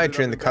very quiet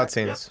during the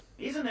cutscenes. Yep,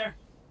 he's in there.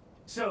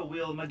 So,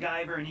 we'll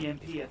MacGyver an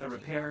EMP at the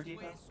repair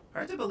depot?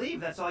 Hard to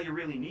believe that's all you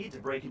really need to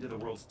break into the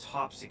world's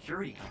top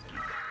security company.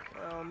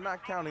 Well,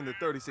 not counting the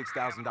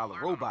 $36,000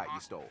 robot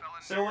you stole.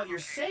 So what you're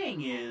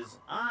saying is,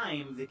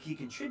 I'm the key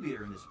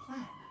contributor in this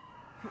plan.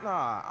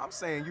 Nah, I'm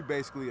saying you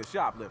basically a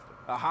shoplifter,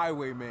 a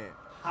highwayman.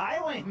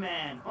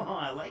 Highwayman? Oh,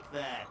 I like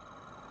that.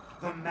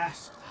 The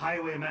masked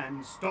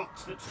highwayman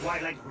stalks the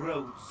twilight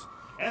roads,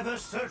 ever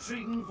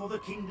searching for the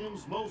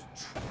kingdom's most...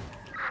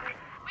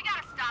 We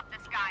gotta stop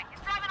this guy. He's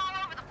driving all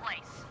over the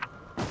place.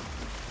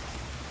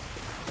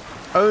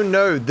 Oh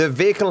no, the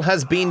vehicle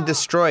has been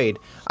destroyed.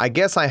 I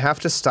guess I have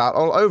to start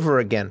all over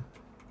again.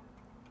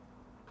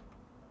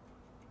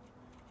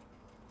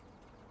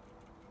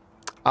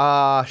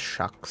 Ah,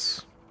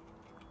 shucks.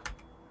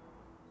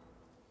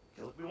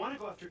 Look, we want want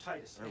to go after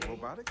Titus. Okay?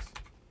 Robotics?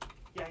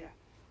 Yeah.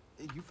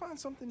 You find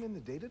something in the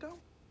data, though?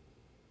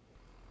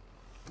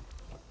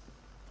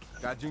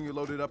 Got Junior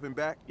loaded up and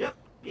back? Yep,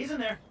 he's in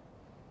there.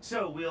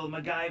 So, we'll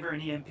MacGyver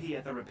an EMP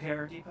at the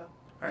repair depot?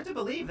 Hard to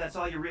believe that's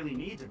all you really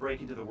need to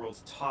break into the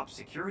world's top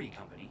security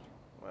company.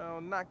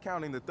 Well, not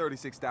counting the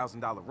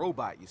 $36,000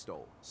 robot you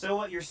stole. So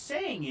what you're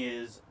saying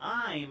is,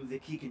 I'm the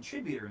key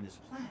contributor in this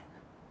plan.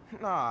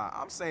 Nah,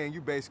 I'm saying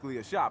you basically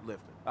a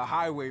shoplifter, a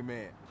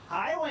highwayman.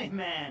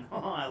 Highwayman?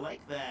 Oh, I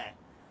like that.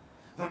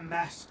 The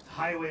masked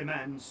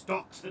highwayman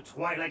stalks the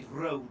twilight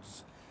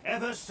roads,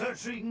 ever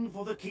searching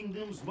for the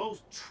kingdom's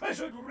most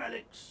treasured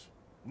relics.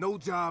 No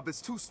job is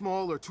too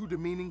small or too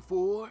demeaning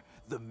for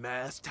the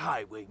masked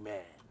highwayman.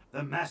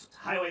 The masked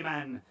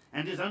highwayman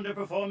and his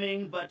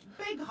underperforming but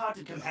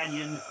big-hearted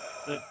companion,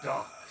 the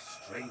Dark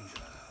Stranger.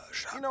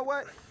 You know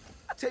what?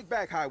 I take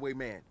back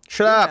highwayman.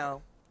 Shut up.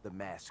 Now, the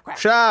masked cracker.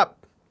 Shut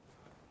up.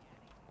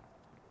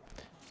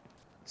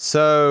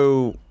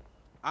 So...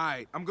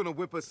 Alright, I'm gonna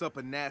whip us up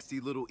a nasty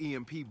little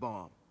EMP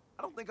bomb.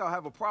 I don't think I'll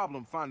have a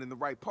problem finding the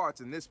right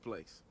parts in this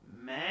place.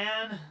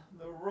 Man,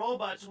 the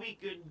robots we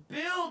could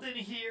build in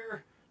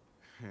here.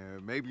 Yeah,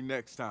 maybe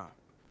next time.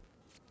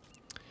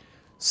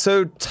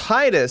 So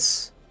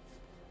Titus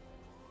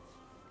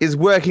is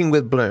working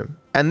with Bloom,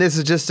 and this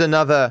is just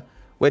another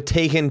we're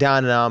taking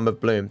down an arm of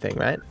Bloom thing,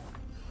 right?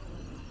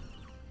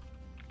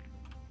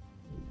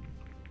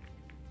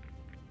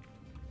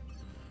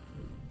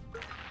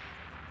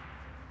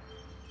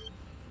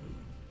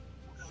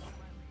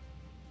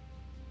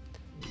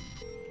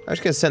 I'm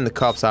just gonna send the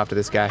cops after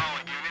this guy.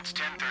 Units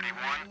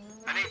 1031.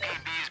 An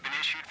APB has been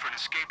issued for an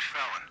escaped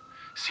felon.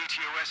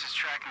 CTOS is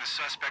tracking the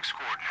suspect's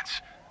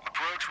coordinates.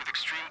 Approach with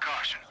extreme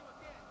caution.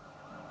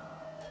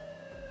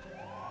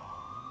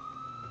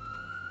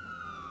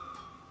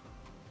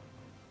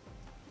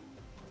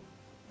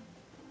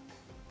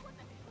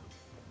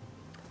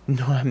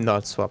 No, I'm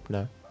not Swap,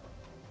 no.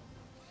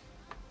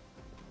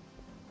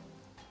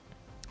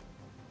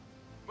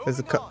 There's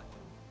a What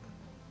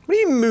are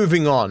you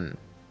moving on?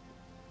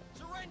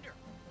 Surrender.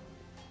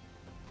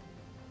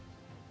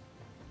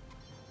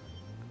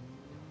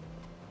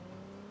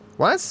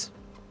 What?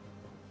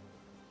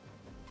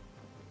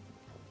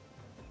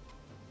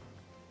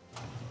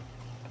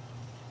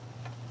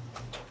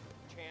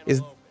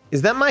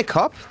 Is that my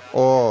cop?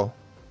 Or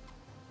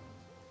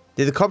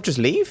did the cop just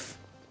leave?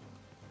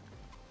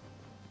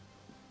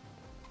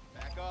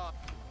 Back off.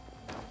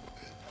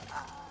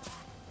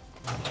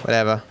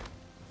 Whatever.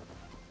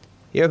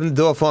 He opened the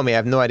door for me. I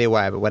have no idea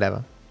why, but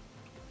whatever.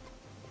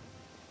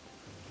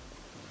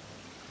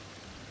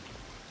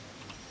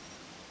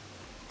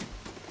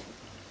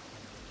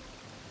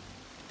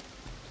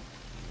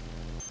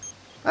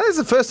 That is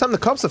the first time the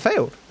cops have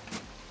failed.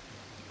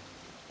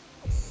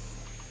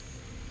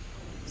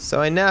 So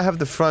I now have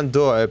the front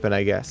door open,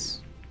 I guess.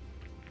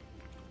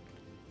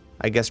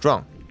 I guessed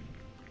wrong.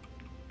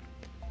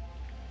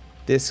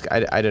 This,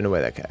 I don't know where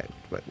that guy,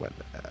 what,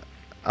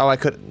 oh, I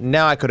could,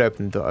 now I could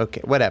open the door.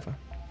 Okay, whatever.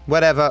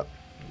 Whatever.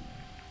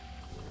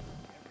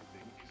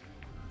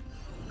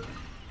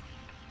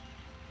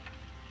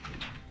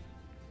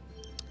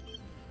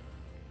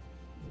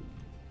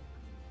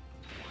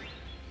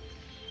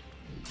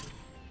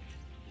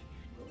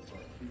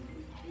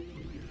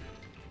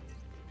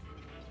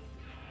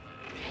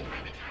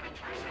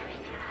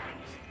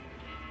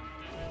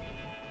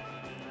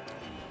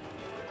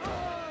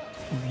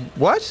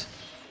 What?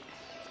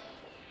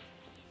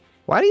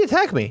 Why do you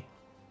attack me?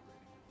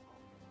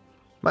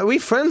 Are we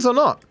friends or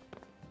not?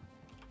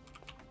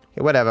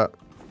 Okay, whatever.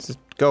 Just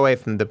go away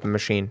from the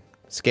machine.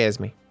 It scares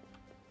me.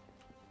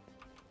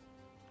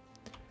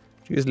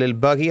 Use a little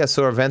buggy. I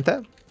saw a vent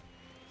there.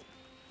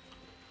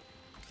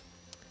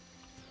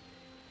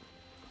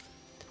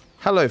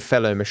 Hello,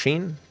 fellow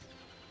machine.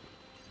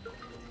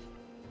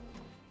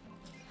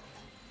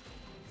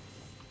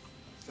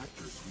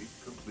 Sector sweep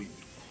complete.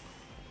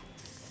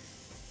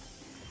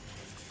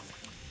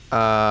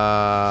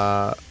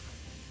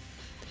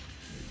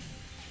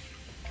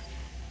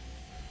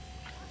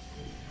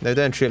 No,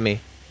 don't shoot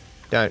me.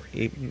 Don't.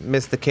 You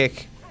missed the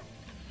kick.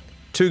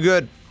 Too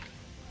good.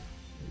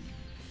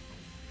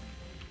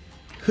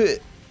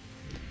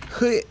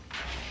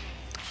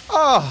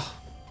 Oh,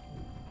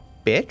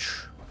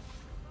 bitch.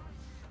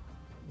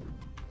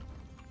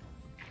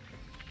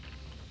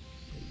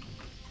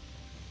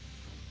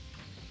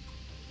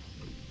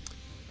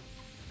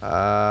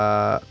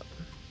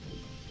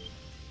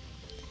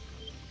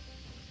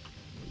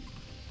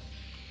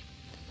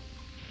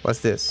 What's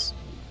this?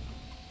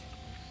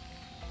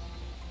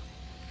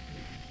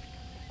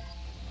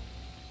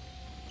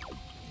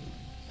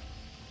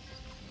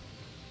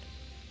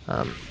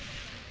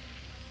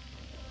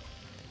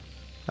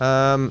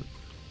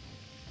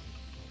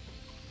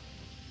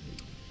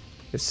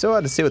 It's so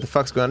hard to see what the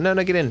fuck's going on. No,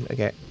 no, get in.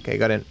 Okay, okay,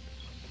 got in.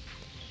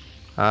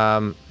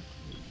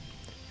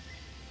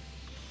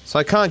 So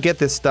I can't get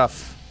this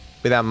stuff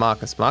without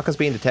Marcus. Marcus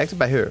being detected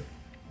by who?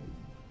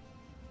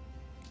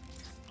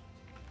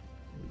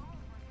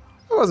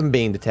 I wasn't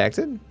being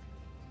detected.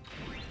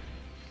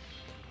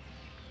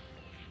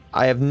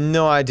 I have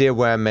no idea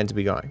where I'm meant to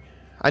be going.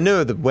 I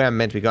know where I'm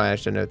meant to be going, I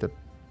just don't know the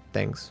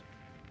things.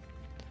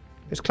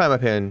 Let's climb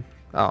up here and...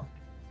 Oh.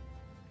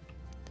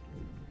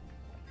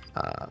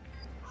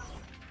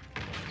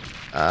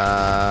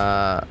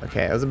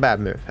 Okay, it was a bad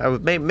move.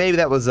 Maybe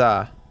that was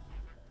a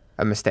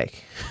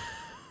mistake.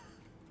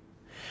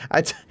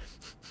 I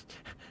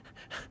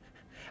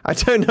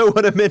don't know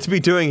what I'm meant to be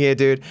doing here,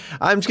 dude.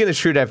 I'm just gonna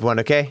shoot everyone,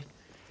 okay?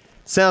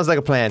 Sounds like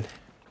a plan.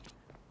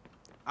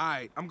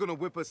 Alright, I'm gonna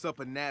whip us up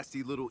a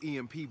nasty little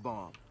EMP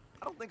bomb.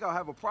 I don't think I'll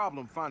have a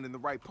problem finding the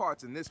right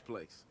parts in this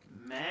place.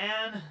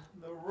 Man,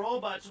 the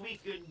robots we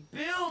could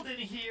build in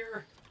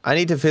here. I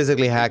need to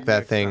physically hack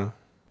that thing.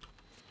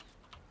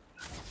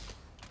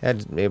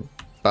 Had a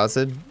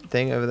buzzard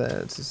thing over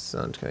there. It's just,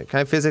 can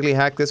I physically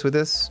hack this with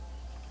this?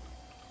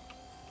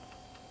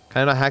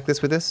 Can I not hack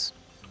this with this?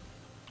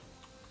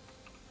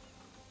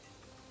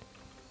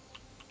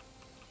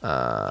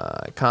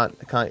 I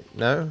can't,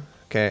 no?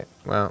 Okay,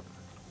 well.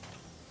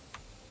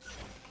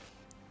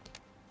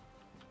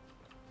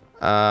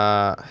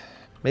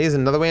 Maybe there's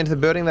another way into the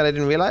building that I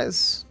didn't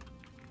realize?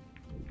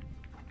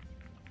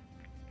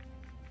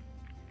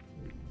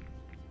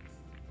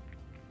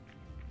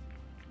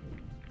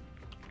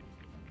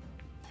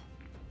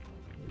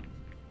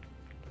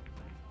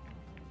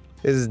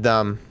 This is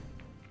dumb.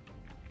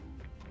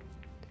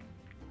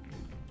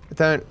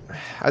 I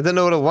don't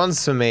know what it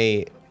wants from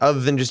me, other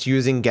than just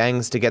using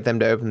gangs to get them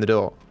to open the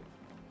door.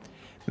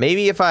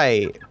 Maybe if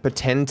I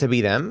pretend to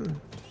be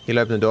them, he'll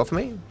open the door for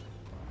me?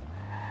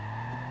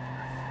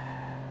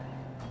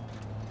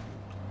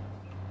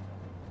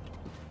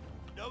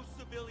 No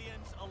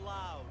civilians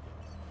allowed.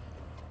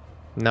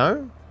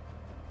 No?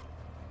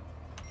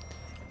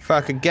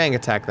 Fuck, a gang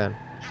attack then.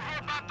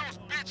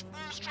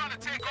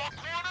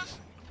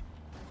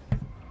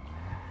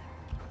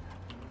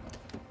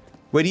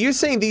 Wait, are you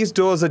saying these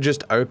doors are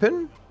just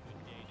open?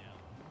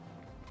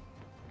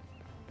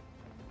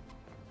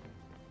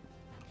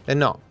 They're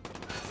not.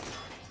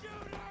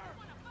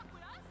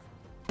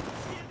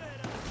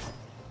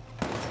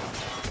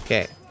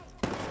 Okay.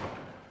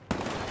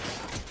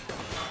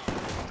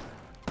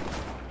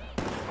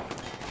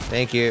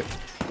 Thank you.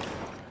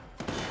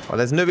 Well,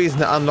 there's no reason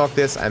to unlock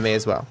this. I may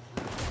as well.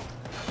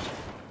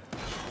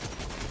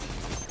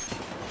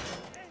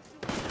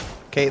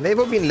 Okay, they've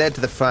all been led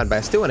to the front, but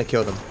I still want to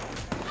kill them.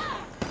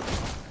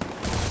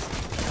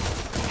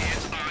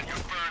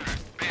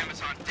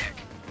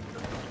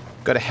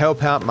 Gotta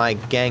help out my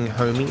gang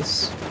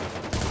homies.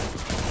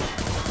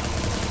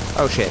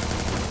 Oh shit.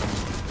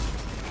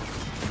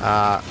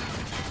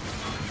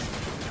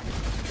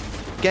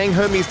 Gang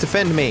homies,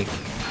 defend me.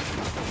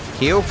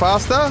 Heal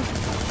faster?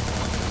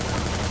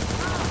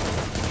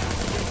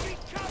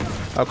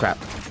 Oh crap.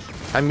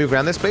 Can I move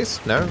around this place?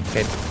 No?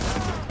 Okay.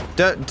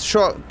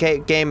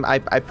 Game, I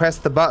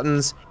pressed the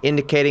buttons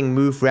indicating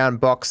move round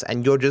box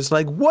and you're just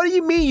like, what do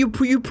you mean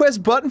you press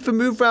button for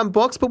move round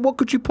box, but what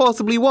could you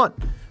possibly want?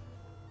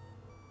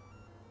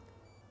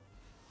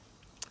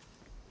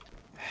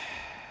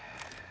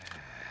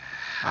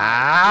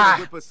 Ah!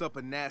 Whip us up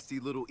a nasty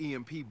little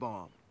EMP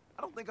bomb.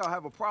 I don't think I'll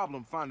have a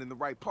problem finding the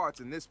right parts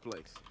in this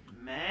place.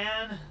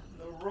 Man,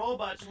 the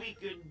robots we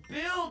could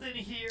build in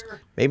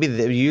here. Maybe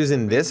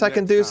using this I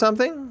can do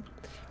something?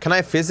 Can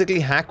I physically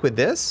hack with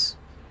this?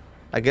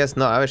 I guess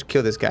not. I should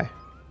kill this guy.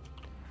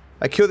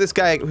 I kill this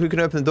guy who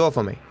can open the door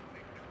for me.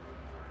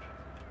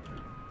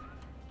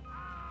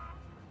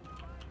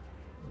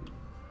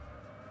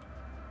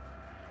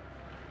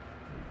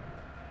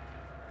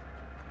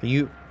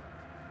 You...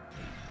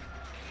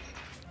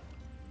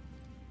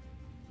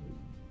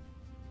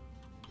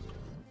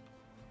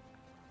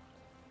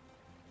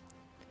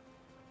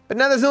 But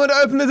now there's no one to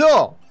open the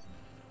door.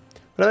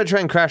 What if I try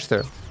and crash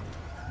through?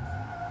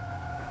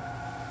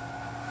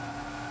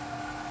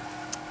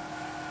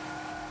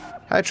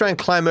 I try and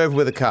climb over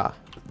with a car.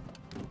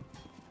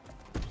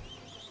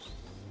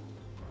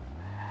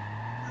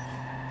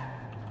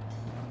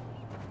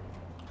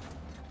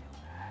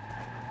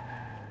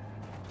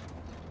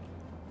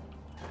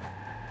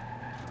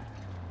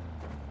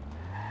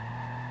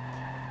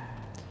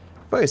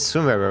 Probably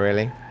swim over,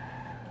 really.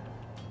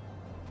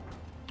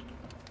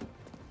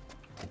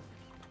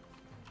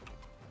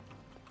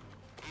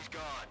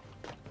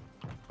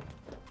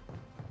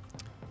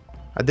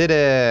 I did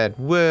it!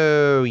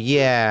 Whoa,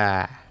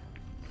 yeah!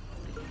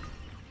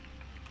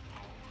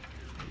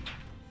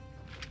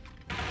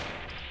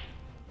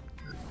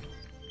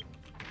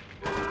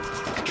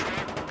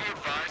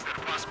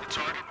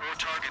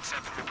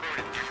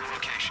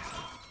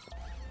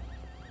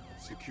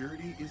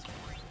 Security is...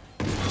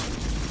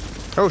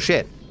 Oh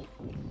shit!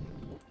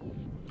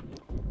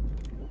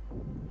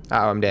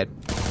 Uh-oh, I'm dead.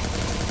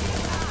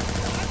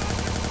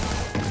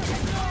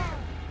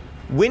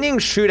 Winning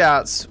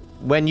shootouts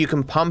when you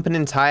can pump an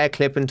entire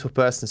clip into a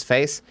person's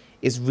face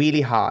is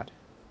really hard.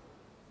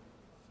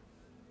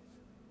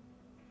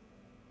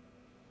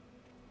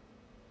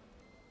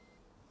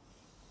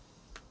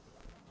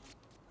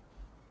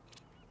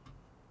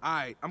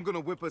 Alright, I'm gonna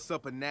whip us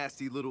up a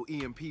nasty little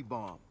EMP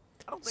bomb.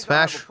 don't think I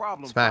Smash. have a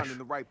problem Smash. finding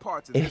the right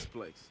parts in this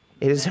place.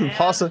 It is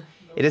impossible.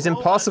 It is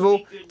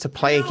impossible to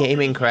play a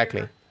game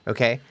incorrectly.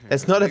 Okay,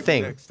 that's not a Maybe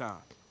thing. next time.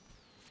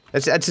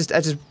 That's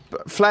just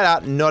flat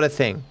out not a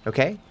thing.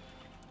 Okay.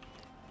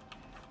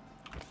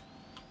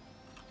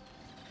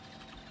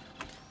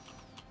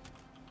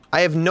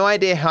 I have no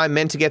idea how I'm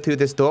meant to get through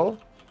this door,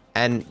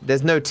 and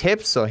there's no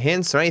tips or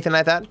hints or anything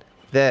like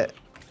that.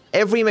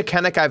 Every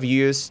mechanic I've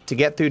used to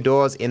get through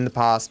doors in the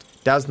past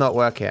does not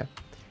work here.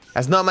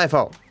 That's not my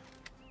fault.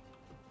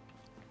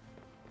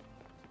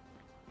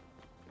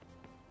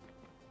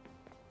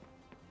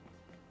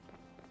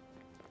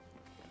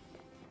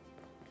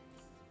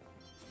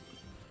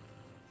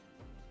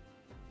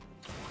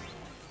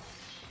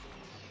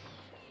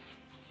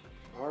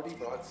 Party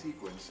bot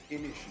sequence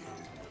initiated.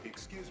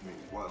 Excuse me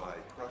while I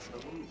crush a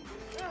move.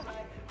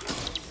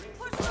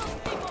 Control,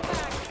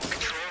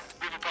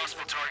 we have a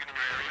possible target in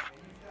your area.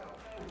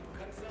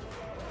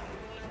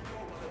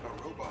 A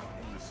robot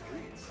in the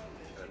streets.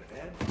 An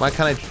ant. Why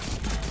can't I?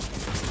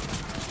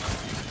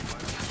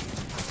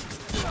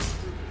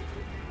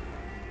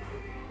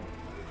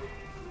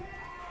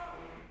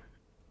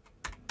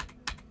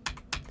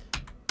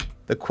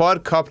 The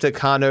quadcopter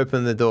can't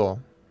open the door.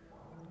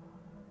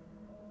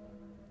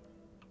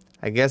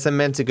 I guess I'm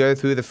meant to go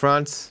through the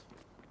front.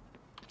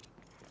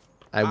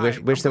 I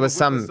wish there was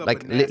some,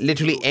 like,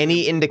 literally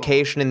any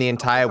indication in the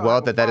entire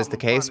world that that is the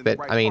case, but,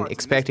 I mean,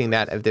 expecting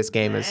that of this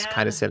game is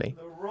kind of silly.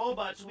 The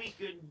robots we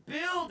could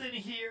build in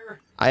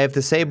here. I have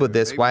disabled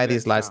this. Why are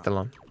these lights still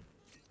on?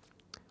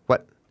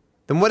 What?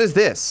 Then what is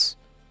this?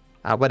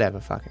 Ah,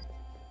 whatever, fuck it.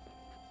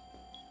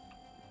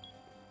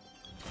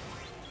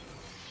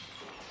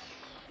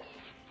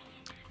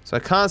 So I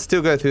can't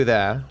still go through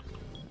there.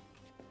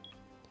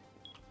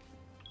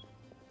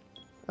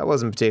 That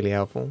wasn't particularly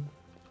helpful.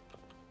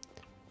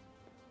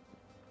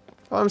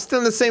 Oh, I'm still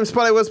in the same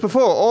spot I was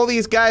before. All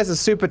these guys are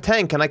super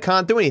tank and I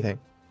can't do anything.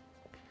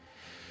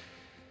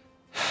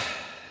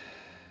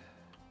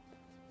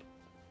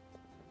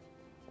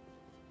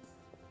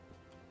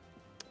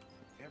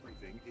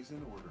 Everything is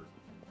in order.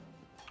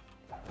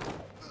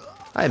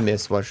 I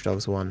miss Watch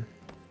Dogs 1.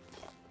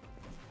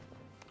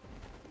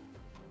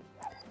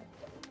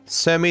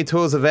 So many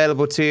tools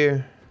available to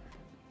you.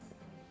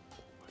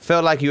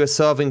 Felt like you were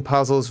solving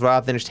puzzles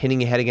rather than just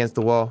hitting your head against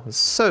the wall. It was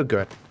so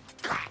good.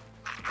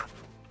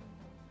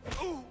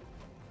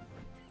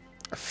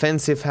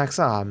 Offensive hacks.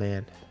 Ah,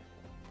 man.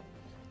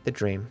 The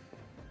dream.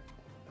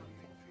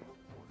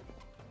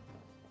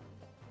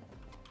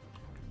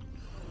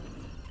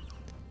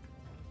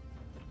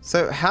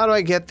 So how do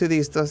I get through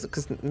these?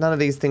 Because none of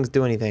these things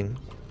do anything.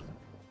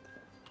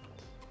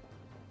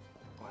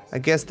 I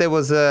guess there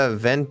was a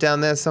vent down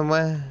there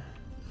somewhere.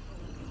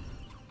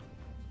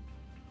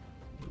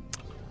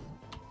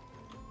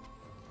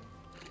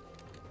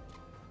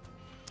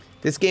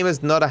 This game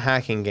is not a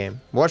hacking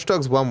game. Watch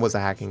Dogs 1 was a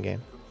hacking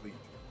game.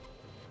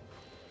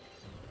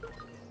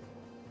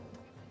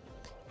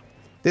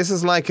 This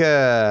is like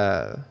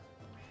a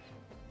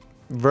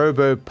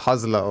robo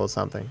puzzler or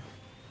something.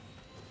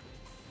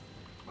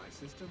 My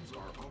systems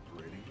are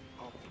operating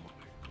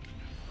optimally.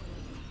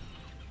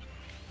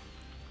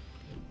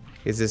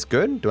 Is this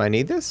good? Do I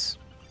need this?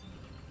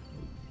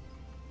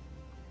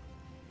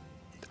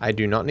 I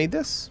do not need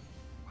this.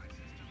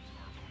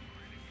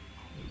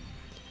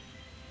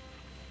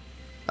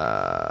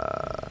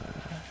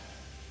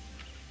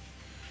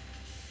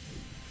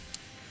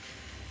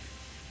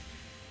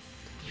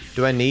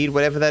 Do I need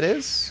whatever that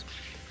is?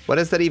 What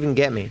does that even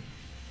get me?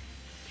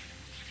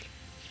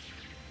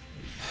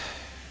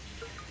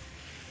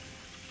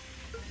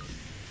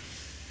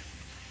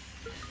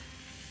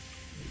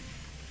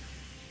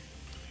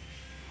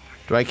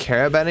 Do I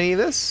care about any of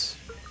this?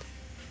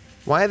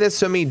 Why are there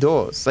so many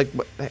doors? Like,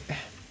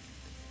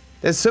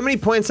 there's so many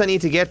points I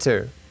need to get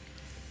to.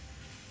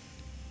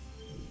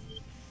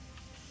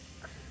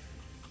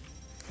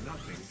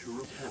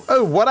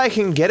 Oh, what, I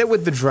can get it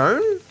with the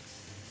drone?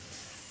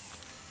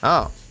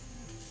 Oh.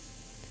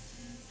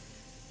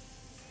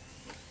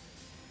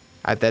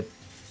 That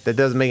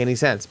doesn't make any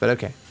sense, but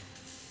okay.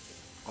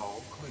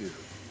 All clear.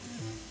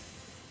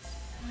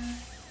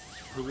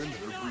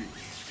 Perimeter breach.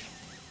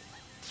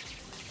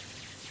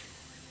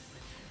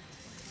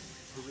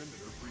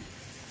 Perimeter breach.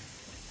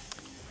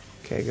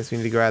 Okay, I guess we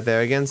need to go out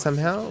there again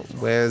somehow.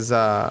 Where's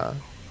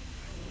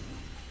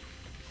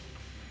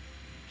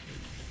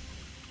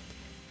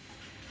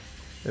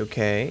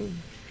okay.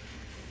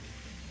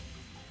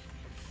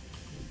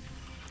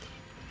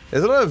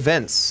 There's a lot of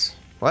vents.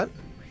 What?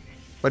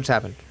 What's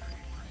happened?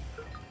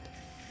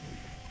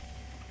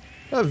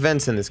 A lot of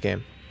vents in this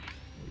game.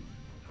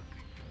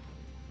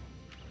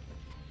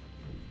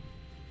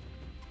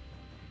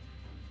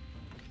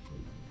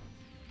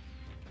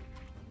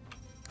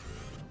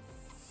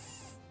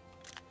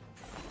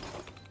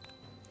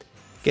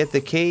 Get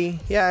the key.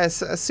 Yeah, I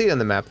see it on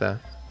the map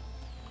there.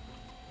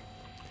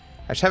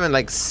 I just haven't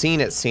like seen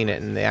it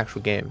in the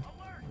actual game.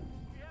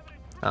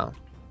 Oh.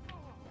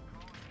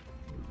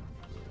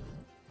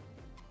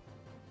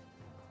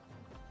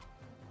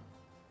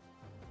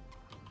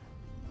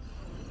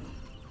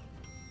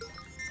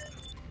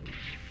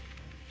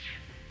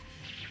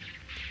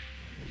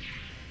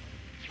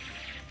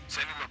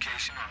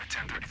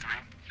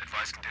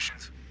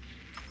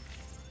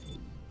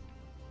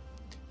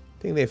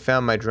 think they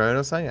found my drone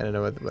or something. I don't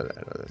know what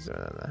that's doing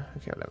there.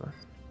 Okay, whatever.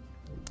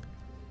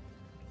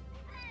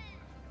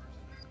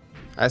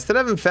 I still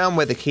haven't found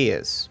where the key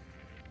is.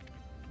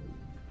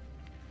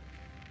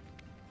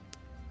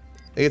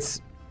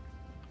 It's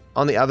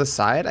on the other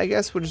side, I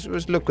guess. We'll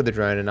just look with the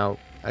drone and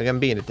I'm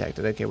being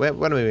detected. Okay, what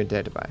am I being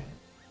detected by?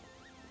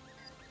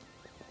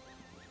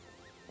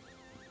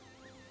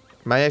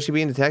 Am I actually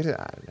being detected?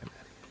 I don't know, man.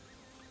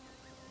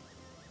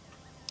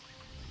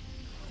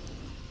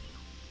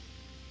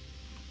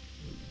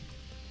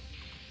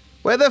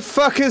 Where the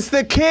fuck is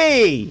the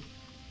key?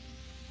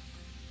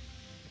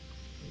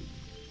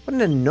 What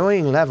an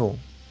annoying level.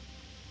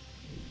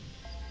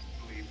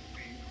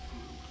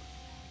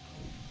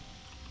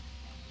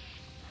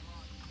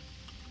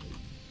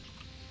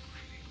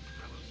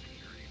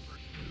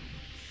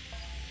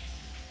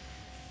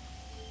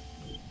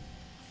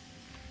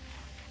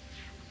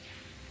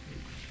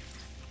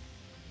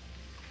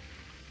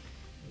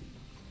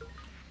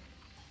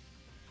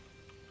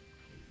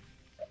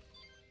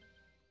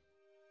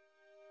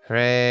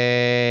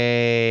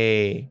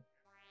 Hooray!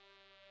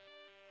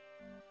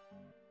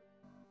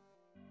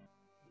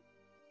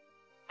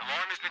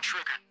 Alarm has been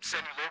triggered.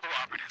 Send local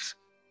operatives.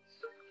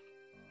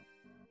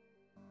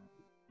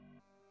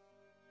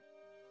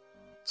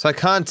 So I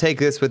can't take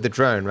this with the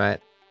drone, right?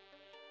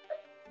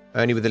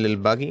 Only with the little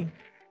buggy?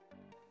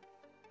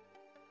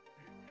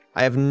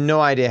 I have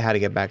no idea how to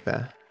get back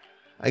there.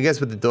 I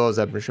guess with the doors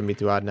open it shouldn't be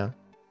too hard now.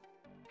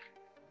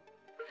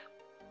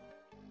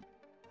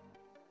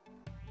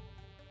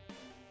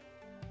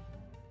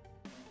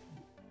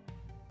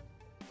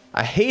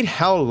 I hate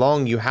how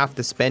long you have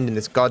to spend in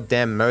this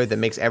goddamn mode that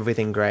makes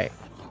everything great.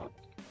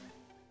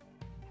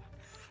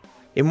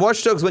 In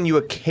Watch Dogs, when you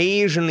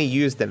occasionally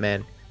used it,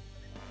 man.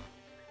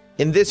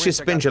 In this, you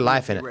spend your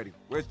life in it. Ready.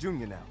 Where's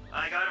Junior now?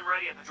 I got him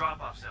ready at the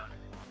drop-off zone.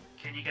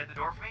 Can you get the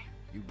door for me?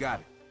 You got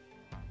it.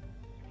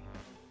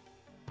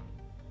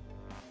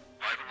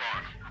 Live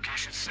alarm.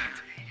 Location set.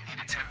 Needed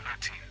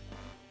 1013.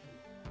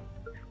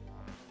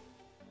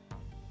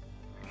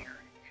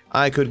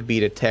 I could be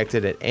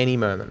detected at any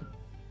moment.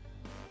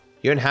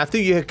 You don't have to,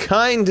 you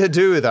kinda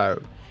do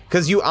though.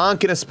 Because you aren't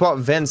gonna spot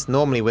vents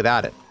normally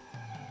without it.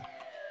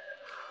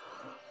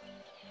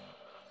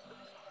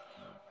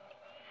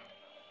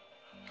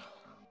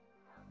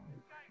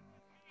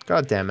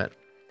 God damn it.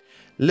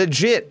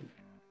 Legit,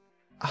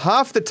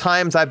 half the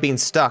times I've been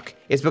stuck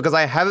is because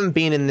I haven't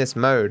been in this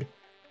mode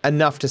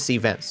enough to see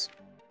vents.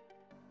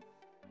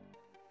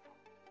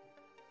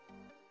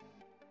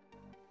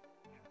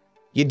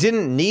 You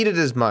didn't need it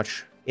as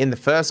much in the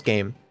first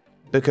game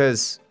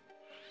because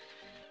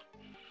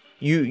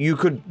you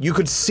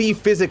could see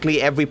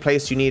physically every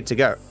place you needed to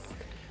go.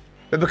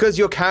 But because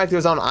your character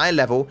is on eye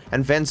level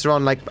and vents are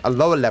on like a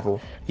lower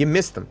level, you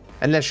miss them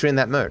unless you're in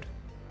that mode.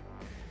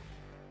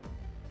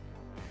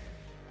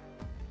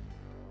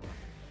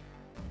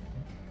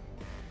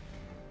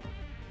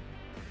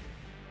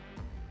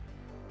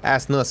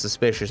 That's not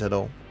suspicious at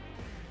all.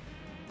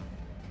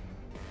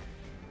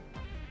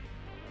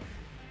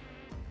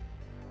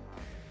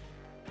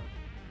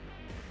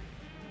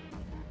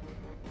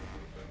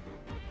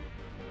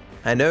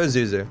 I know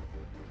Zuzu.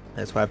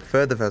 That's why I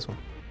preferred the first one.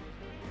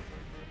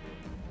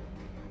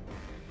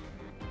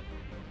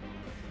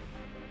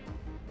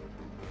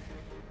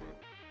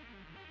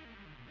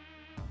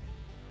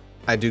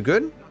 I do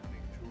good?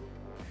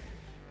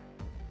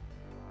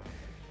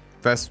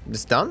 First,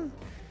 it's done?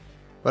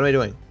 What am I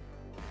doing?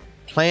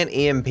 Plant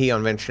EMP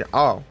on venture.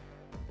 Oh.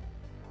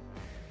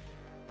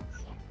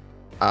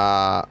 Be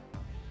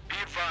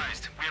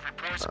advised, we have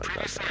reports of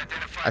previously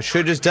identified. I should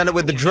have just done it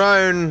with the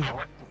drone.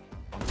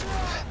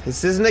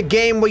 This isn't a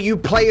game where you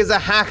play as a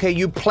hacker,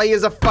 you play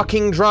as a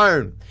fucking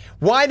drone.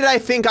 Why did I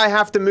think I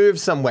have to move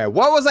somewhere?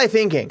 What was I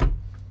thinking?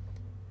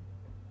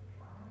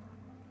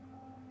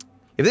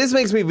 If this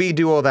makes me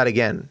redo all that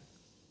again.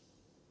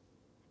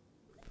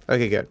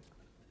 Okay, good.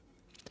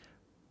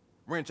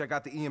 Wrench, I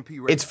got the EMP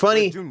ready. It's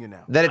funny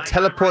that it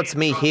teleports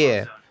me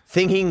here,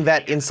 thinking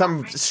that in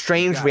some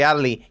strange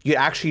reality, you'd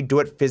actually do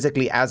it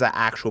physically as an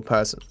actual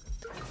person.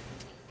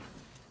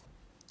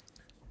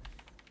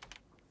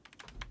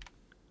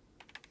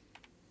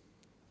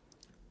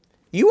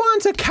 You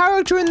aren't a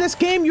character in this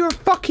game, you're a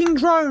fucking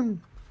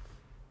drone.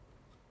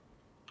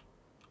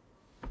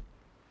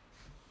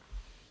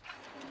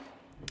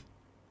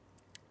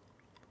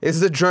 This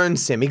is a drone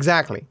sim,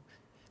 exactly.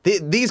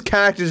 These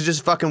characters are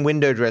just fucking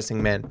window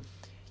dressing, man.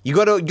 You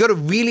gotta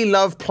really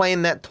love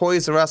playing that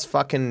Toys R Us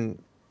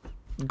fucking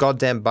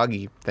goddamn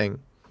buggy thing.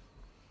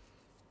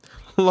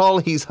 Lol,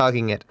 he's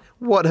hugging it.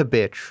 What a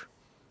bitch.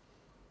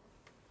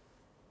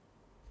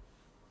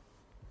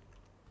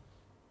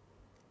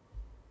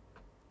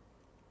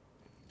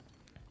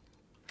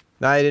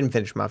 No, I didn't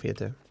finish Mafia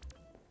 2.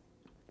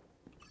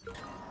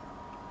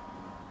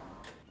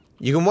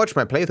 You can watch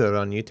my playthrough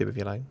on YouTube if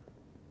you like.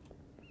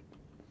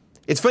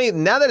 It's funny,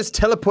 now that it's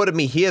teleported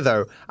me here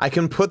though, I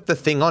can put the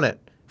thing on it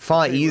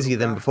far easier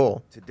than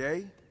before.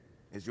 Today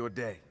is your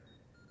day.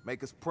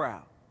 Make us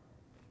proud.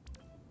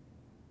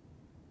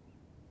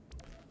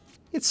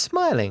 It's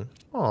smiling.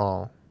 Aw.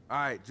 All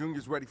right,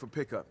 Junior's ready for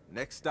pickup.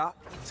 Next stop,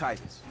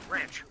 Titus.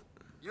 Wrench,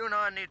 you and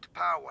I need to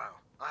powwow.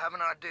 I have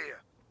an idea.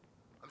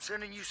 I'm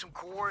sending you some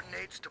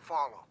coordinates to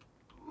follow.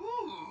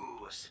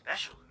 Ooh, a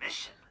special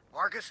mission.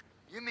 Marcus,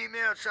 you meet me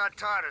outside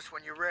Titus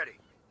when you're ready.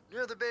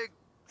 Near the big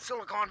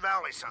Silicon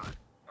Valley sign.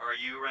 Are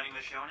you running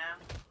the show now?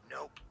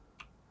 Nope.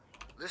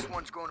 This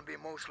one's going to be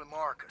mostly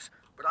Marcus,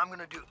 but I'm going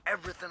to do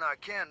everything I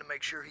can to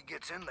make sure he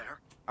gets in there.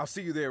 I'll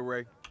see you there,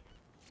 Ray.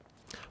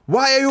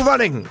 Why are you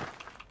running?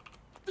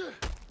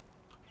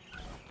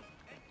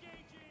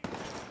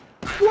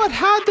 What?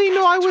 How'd they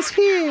know I was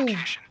here?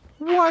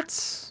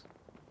 What?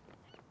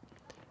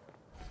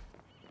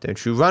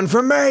 Don't you run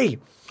from me!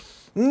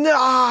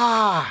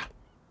 Nah!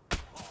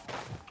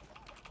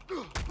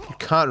 You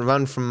can't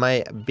run from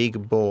my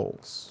big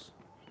balls.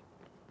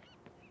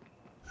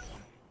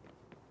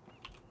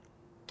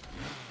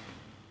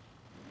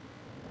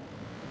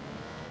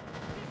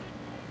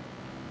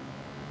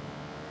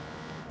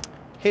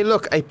 Hey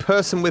look, a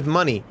person with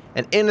money.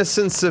 An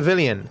innocent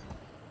civilian.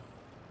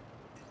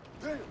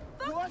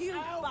 Fuck you,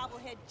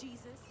 bobblehead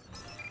Jesus.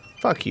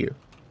 Fuck you.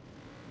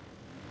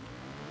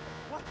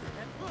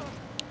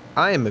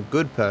 I am a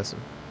good person.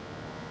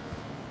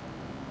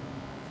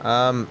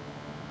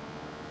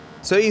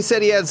 So he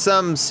said he had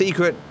some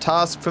secret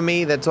task for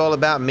me that's all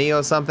about me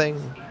or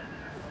something?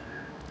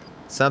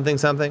 Something?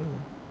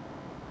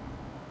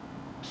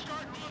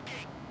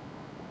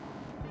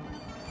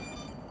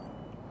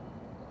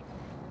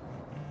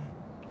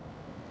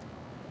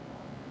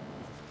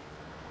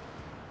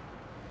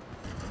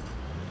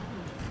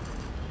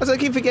 I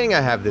keep forgetting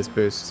I have this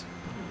boost.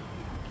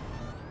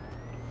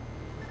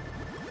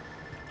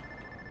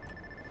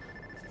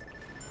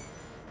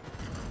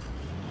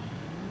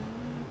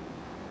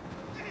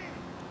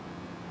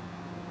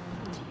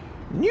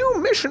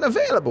 New mission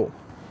available.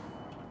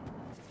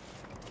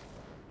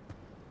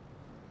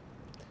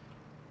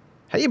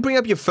 How do you bring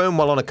up your phone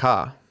while on a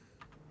car?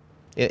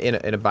 In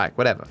a bike,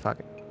 whatever, fuck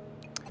it.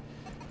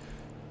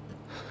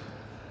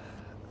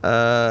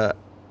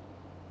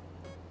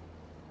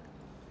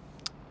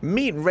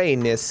 Meet Ray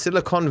near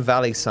Silicon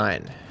Valley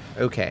sign.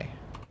 Okay.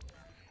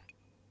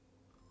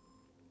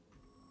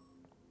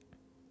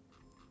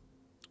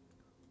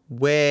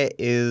 Where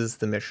is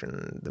the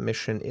mission? The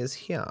mission is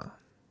here.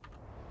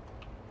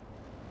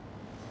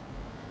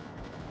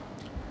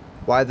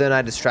 Why don't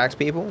I distract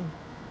people?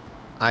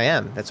 I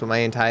am. That's what my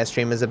entire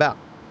stream is about.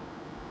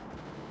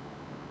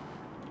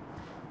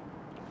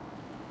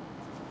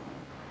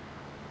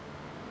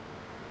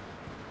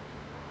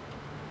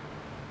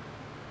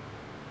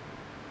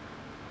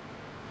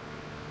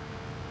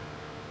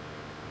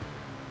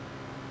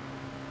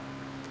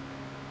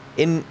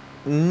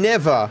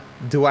 Never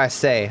do I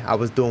say I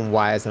was doing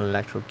wires and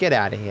electrical. Get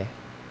out of here.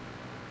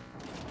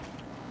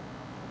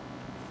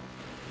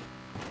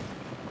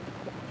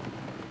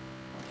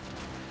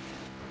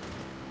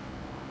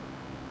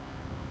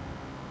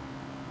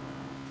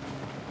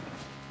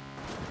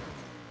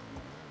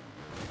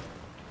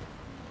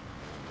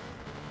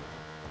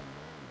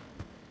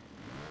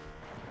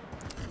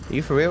 Are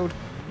you for real?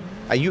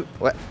 Are you...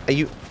 What? Are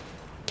you...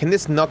 Can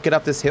this not get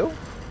up this hill?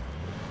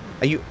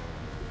 Are you...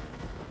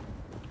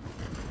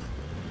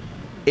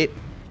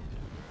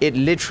 It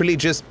literally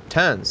just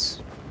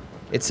turns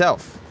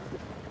itself.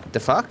 The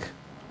fuck?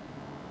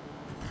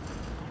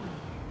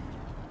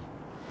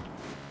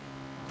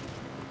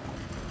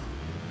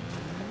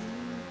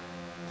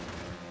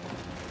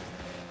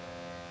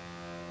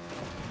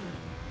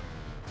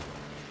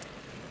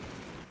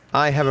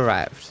 I have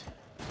arrived.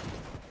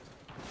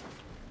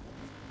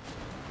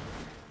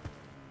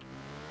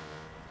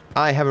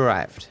 I have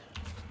arrived.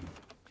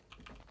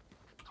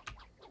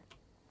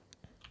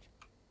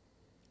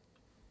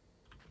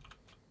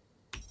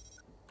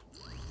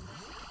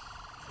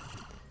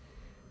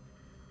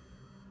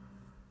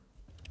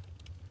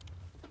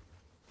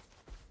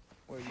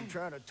 Were you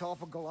trying to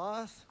topple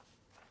Goliath?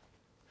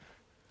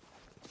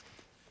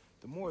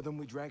 The more of them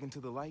we drag into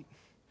the light,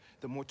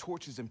 the more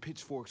torches and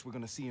pitchforks we're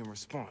gonna see in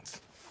response.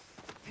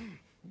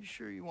 You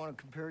sure you want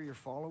to compare your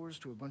followers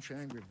to a bunch of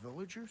angry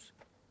villagers?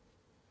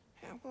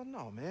 Yeah, well,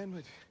 no, man,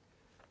 but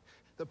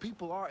the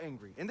people are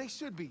angry, and they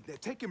should be. They're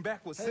taking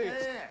back what's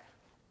theirs. Hey.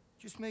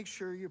 Just make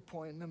sure you're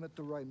pointing them at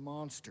the right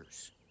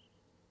monsters.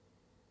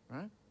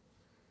 Right?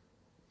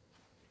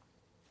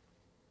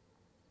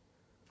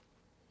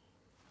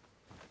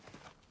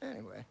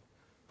 Anyway,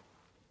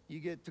 you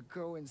get to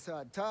go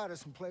inside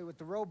Titus and play with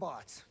the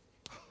robots.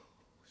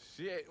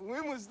 Shit,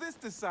 when was this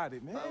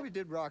decided, man? Well, we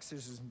did rock,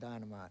 scissors, and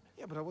dynamite.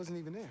 Yeah, but I wasn't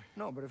even there.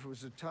 No, but if it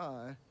was a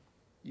tie,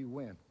 you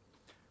win.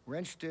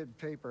 Wrench did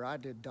paper, I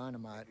did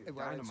dynamite.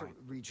 Well, it's a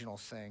regional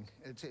thing.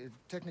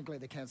 Technically,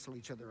 they cancel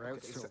each other out.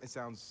 Okay, so. it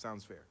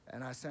sounds fair.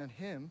 And I sent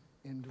him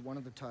into one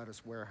of the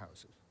Titus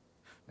warehouses.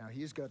 Now,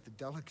 he's got the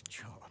delicate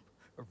job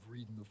of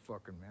reading the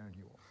fucking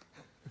manual.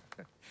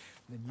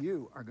 Then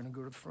you are going to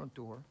go to the front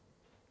door,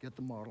 get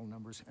the model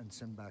numbers, and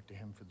send back to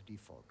him for the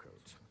default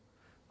codes.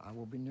 I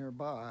will be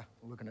nearby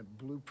looking at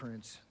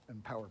blueprints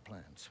and power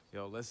plans.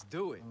 Yo, let's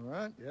do it. All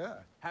right, yeah.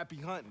 Happy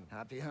hunting.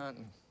 Happy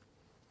hunting.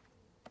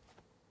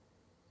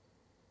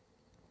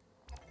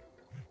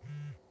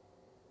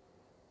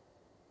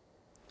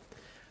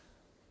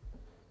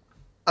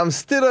 I'm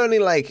still only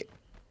like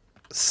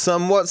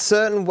somewhat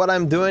certain what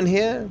I'm doing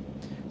here.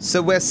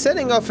 So we're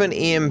setting off an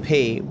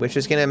EMP, which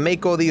is going to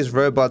make all these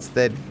robots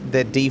their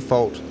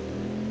default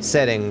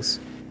settings.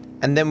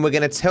 And then we're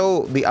going to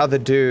tell the other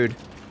dude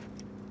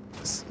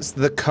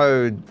the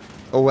code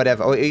or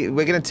whatever. Or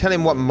we're going to tell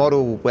him what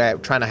model we're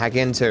trying to hack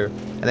into.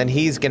 And then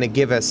he's going to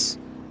give us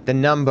the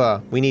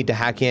number we need to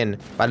hack in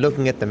by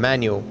looking at the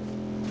manual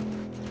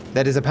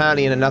that is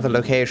apparently in another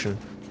location.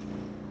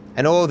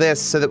 And all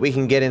this so that we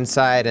can get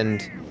inside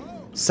and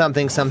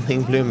something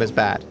Bloom is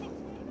bad.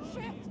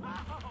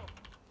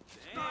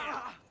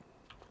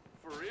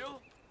 For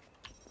real?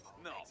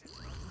 No.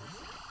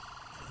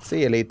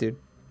 See you later, dude.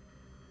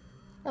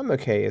 I'm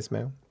okay,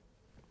 Ismail.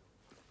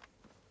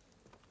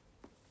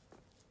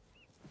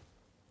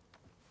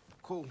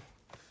 Cool.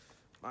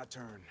 My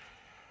turn.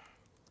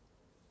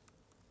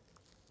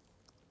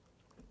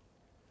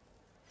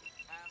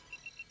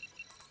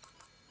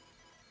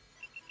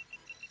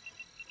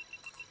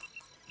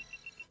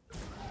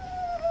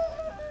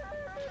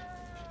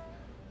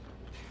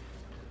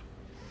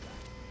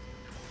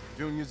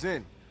 Junior's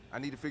in. I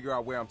need to figure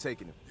out where I'm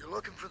taking him. You're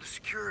looking for the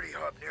security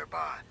hub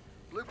nearby.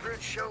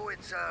 Blueprints show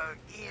it's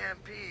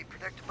EMP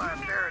protected by a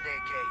Faraday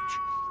cage.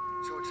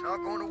 So it's not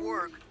going to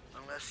work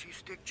unless you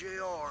stick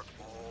JR all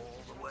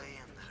the way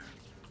in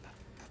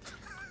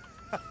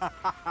there.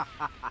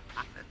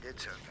 That did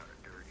sound kind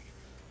of dirty.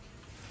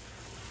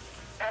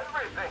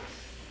 Everything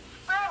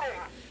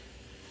spinning.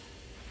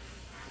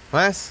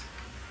 What?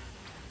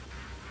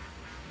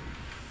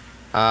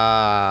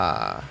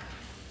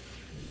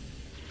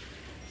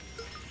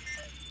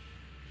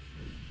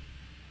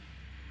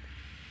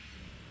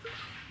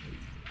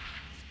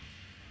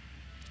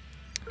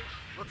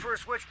 Look for a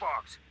switch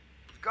box.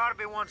 There's gotta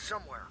be one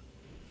somewhere.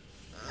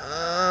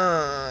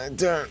 I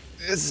don't.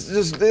 This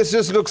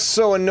just looks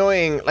so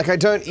annoying. Like I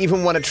don't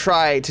even want to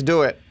try to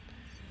do it.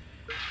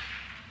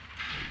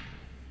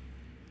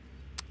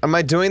 Am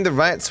I doing the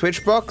right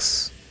switch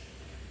box?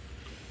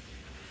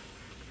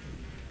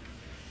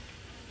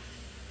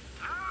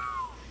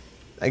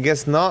 I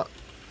guess not.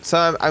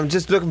 So I'm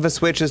just looking for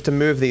switches to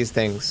move these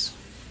things.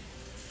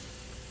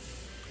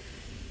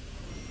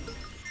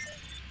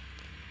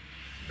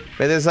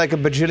 But there's like a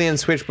bajillion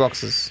switch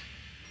boxes.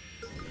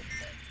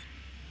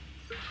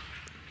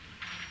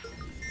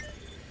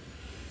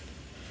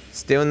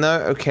 Still no?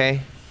 Okay.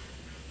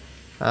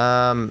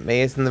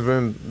 Maybe it's in the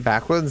room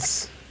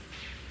backwards.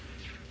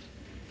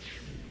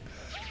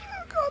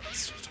 Oh god,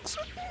 this just looks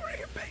so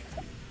boring and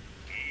painful.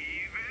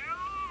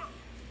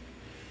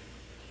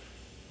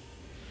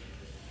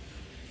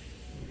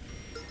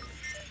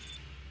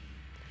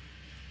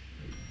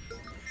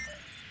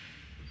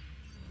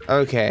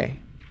 Okay.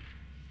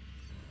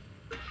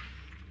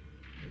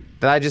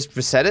 Did I just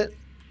reset it?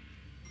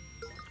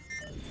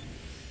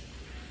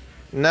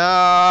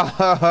 No.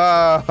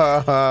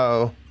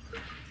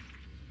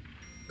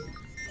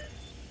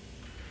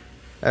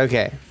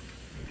 Okay.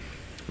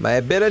 My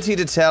ability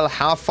to tell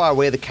how far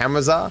away the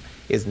cameras are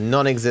is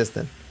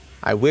non-existent.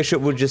 I wish it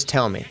would just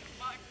tell me.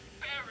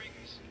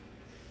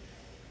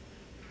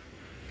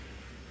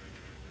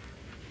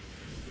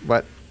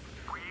 What?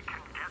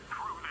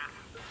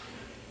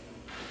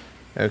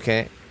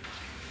 Okay.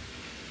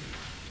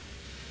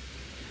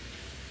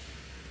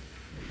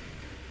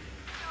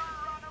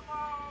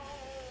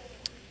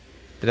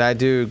 Did I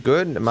do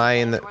good? Am I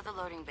in the... Toward the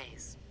loading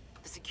base.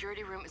 The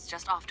security room is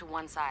just off to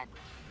one side.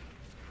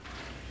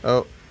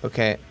 Oh,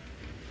 okay.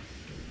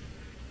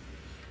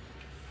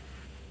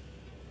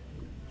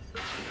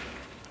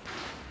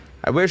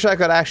 I wish I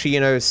could actually, you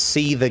know,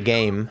 see the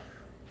game.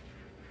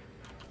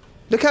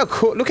 Look how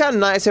cool, look how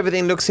nice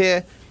everything looks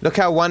here. Look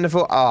how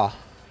wonderful. Ah. Oh,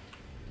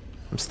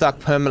 I'm stuck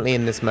permanently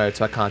in this mode,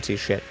 so I can't see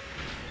shit.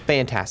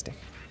 Fantastic.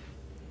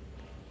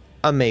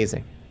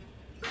 Amazing.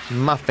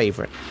 My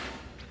favorite.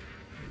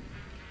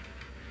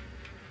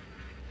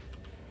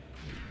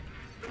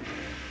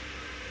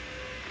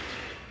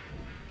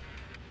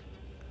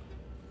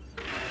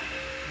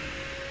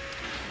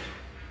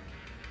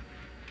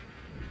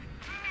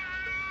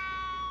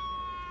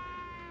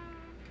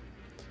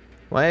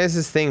 Why is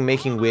this thing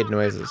making weird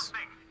noises?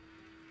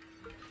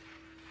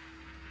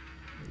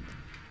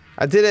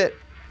 I did it!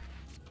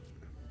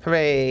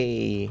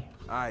 Hooray!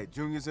 Alright,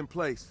 Junior's in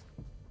place.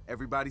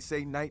 Everybody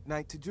say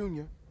night-night to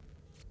Junior.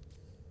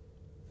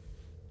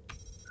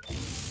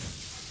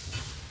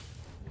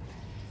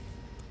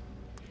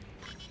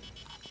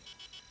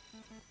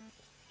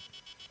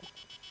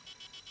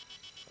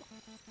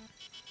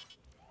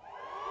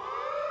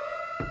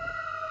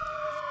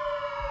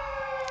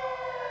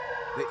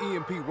 The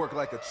EMP worked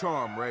like a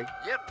charm, Ray.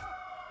 Yep.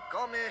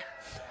 Call me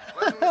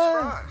pleasantly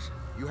surprised.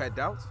 You had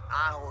doubts?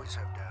 I always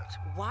have doubts.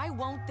 Why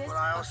won't this But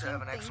I also have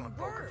fucking an excellent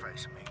thing poker work?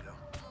 face, amigo.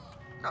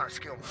 Not a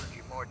skill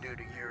monkey, more due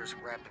to years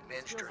of rapid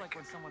binge Feels like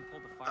drinking. when someone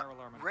pulled the fire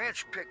alarm in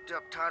Ranch picked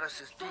up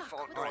Titus's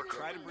default door code.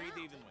 Try to breathe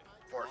evenly.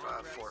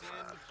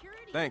 4545.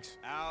 Thanks.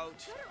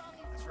 Ouch.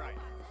 That's right.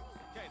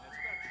 Okay, that's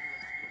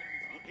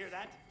about you. Hear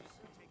that?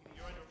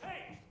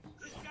 Hey,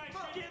 this guy's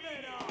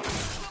giving up.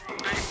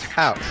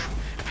 Ouch. Be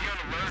on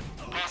alert.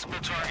 Possible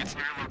targets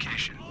near your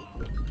location.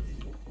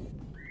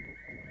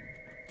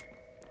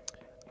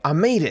 I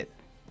made it.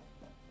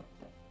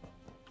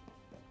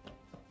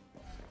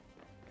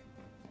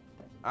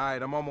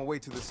 Alright, I'm on my way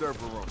to the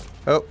server room.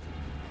 Oh.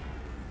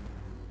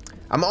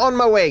 I'm on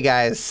my way,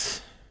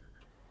 guys.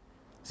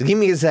 So give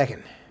me a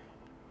second.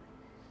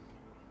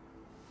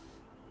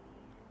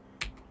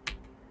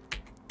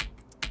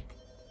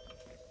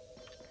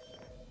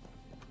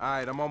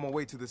 Alright, I'm on my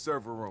way to the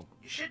server room.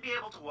 You should be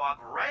able to walk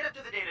right up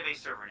to the database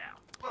server now.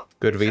 Well,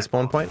 Good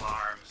respawn point.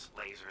 alarms,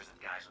 lasers, and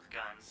guys with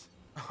guns.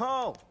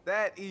 Oh,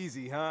 that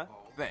easy, huh?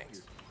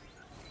 Thanks.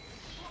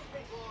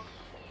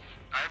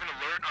 I have an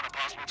alert on a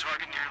possible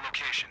target near your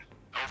location.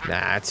 Over.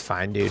 Nah, it's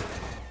fine, dude.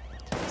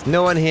 There's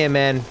no one here,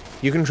 man.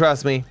 You can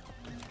trust me.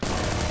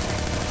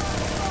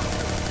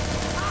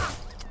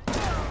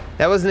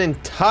 That was an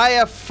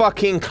entire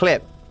fucking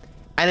clip.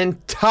 An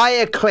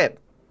entire clip.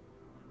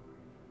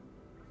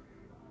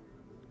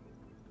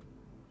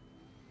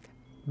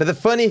 But the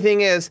funny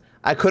thing is,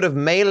 I could have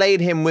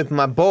meleeed him with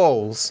my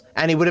balls,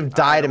 and he would have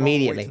died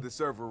immediately. To the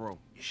server room.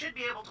 You should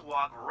be able to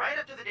walk right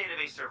up to the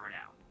database server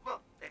now.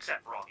 Well,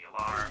 except for all the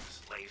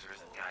alarms,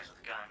 lasers, and guys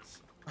with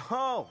guns.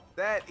 Oh,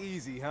 that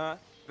easy, huh?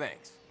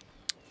 Thanks.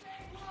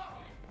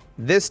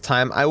 This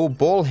time, I will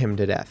ball him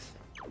to death.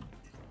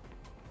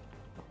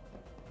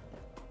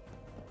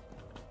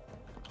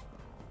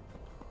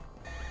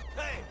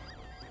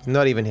 He's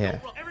not even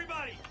here.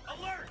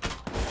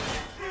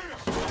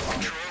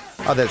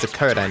 Oh, there's a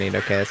code I need.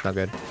 Okay, that's not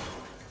good.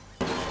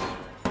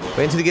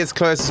 Wait until he gets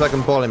closer so I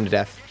can ball him to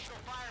death.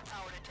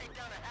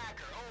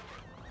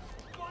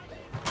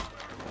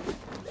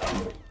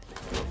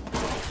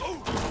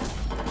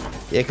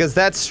 Yeah, because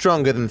that's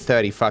stronger than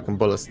 30 fucking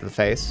bullets to the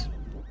face.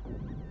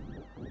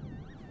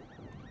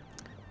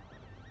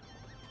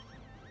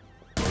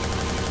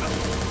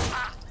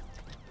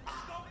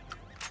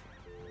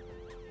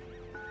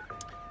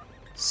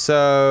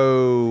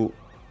 So,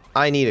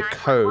 I need a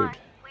code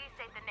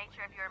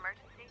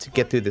to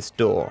get through this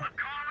door.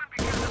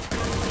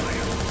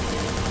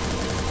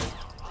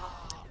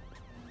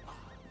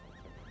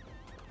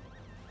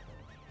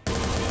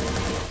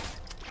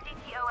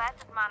 CTOS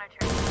is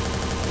monitoring.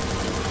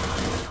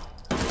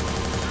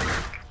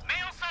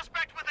 Male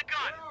suspect with a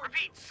gun.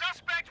 Repeat,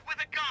 suspect with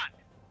a gun.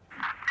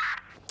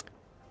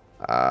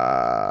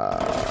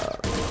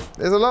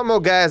 There's a lot more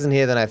guys in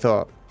here than I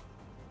thought.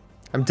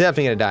 I'm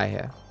definitely gonna die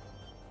here.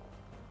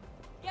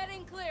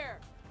 Getting clear.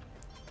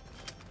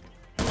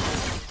 Be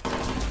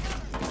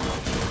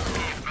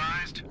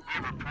advised, we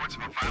have reports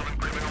of a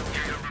violent criminal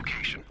near your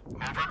location. Over.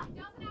 Doesn't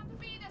have to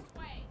be this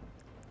way.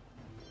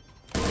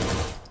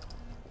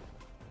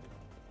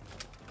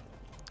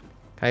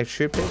 Can I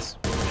shoot, please?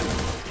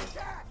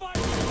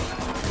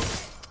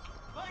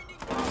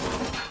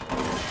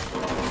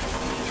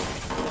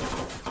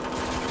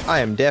 I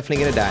am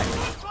definitely gonna die.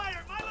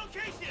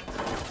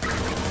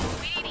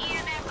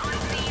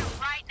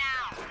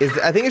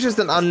 I think it's just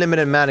an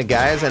unlimited amount of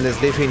guys, and there's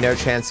literally no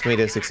chance for me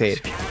to succeed.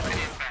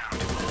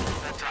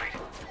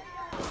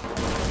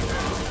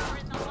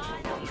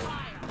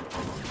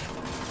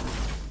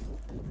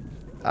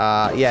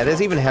 Yeah,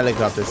 there's even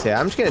helicopters here.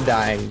 I'm just gonna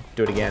die and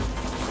do it again.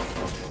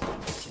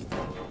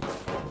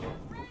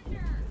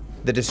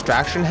 The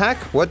distraction hack?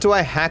 What do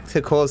I hack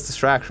to cause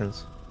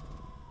distractions?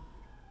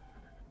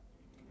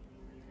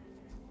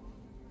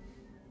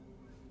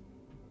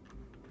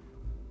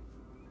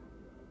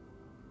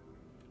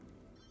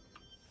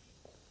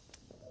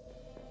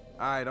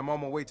 Alright, I'm on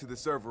my way to the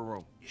server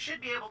room. You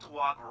should be able to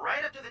walk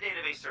right up to the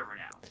database server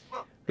now.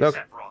 Well, Look,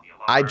 except for all the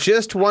alarms. I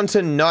just want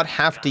to not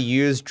have to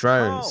use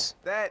drones.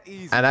 Oh, that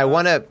easy. And I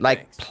want to,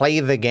 like, play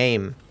the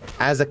game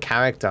as a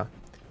character.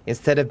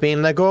 Instead of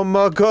being like, oh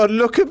my god,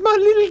 look at my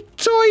little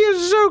toy,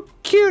 it's so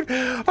cute.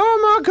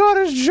 Oh my god,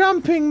 it's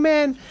jumping,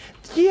 man.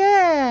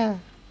 Yeah.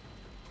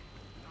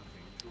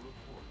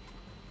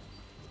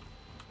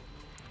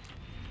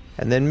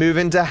 And then move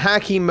into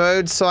hacky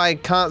mode so I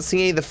can't see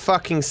any of the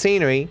fucking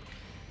scenery.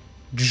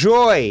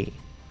 Joy.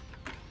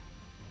 I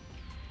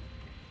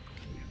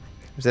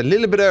was a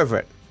little bit over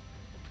it.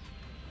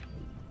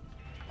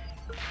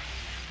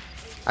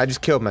 I just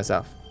killed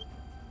myself.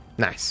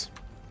 Nice.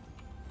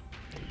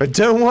 But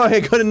don't worry, I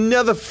got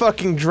another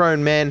fucking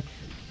drone, man.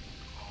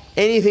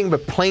 Anything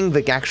but playing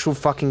the actual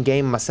fucking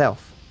game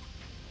myself.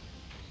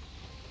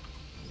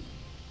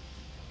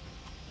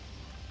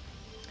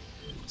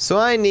 So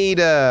I need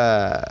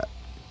a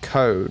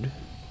code.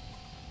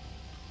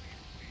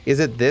 Is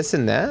it this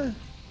in there?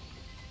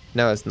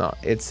 No, it's not.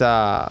 It's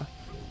I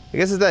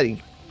guess it's that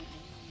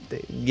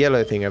the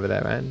yellow thing over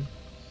there, man.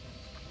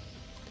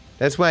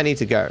 That's where I need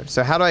to go.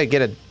 So how do I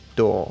get a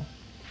door?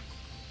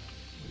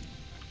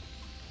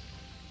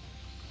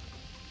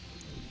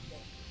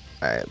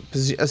 I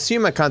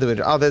assume I can't do it.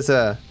 Oh, there's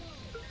a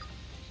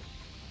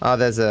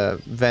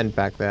vent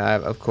back there,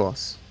 of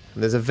course.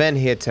 There's a vent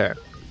here too.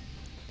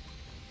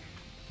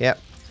 Yep.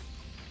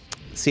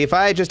 See, if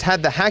I just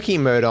had the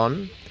hacking mode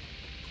on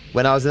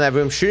when I was in that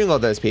room shooting all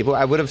those people,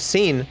 I would have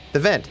seen the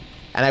vent.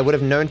 And I would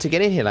have known to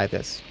get in here like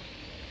this.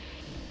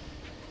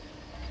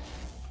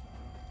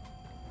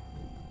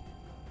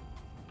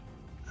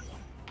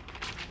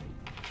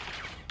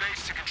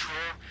 Base to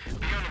control.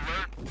 Be on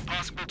alert.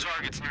 Possible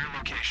targets near your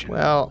location.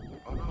 Well,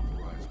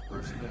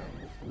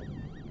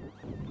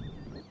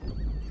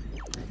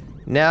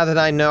 now that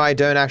I know I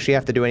don't actually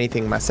have to do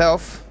anything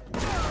myself,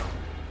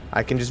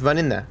 I can just run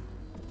in there.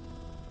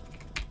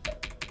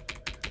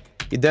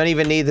 You don't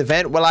even need the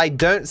vent. Well, I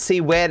don't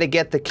see where to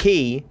get the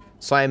key,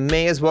 so I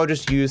may as well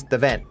just use the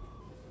vent.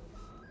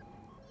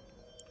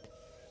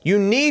 You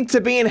need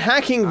to be in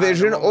hacking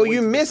vision or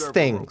you miss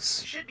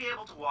things. You should be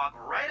able to walk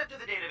right up to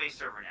the database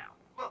server now.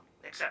 Well,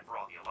 except for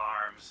all the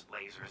alarms,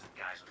 lasers, and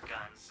guys with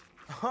guns.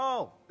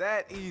 Oh,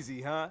 that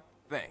easy, huh?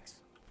 Thanks.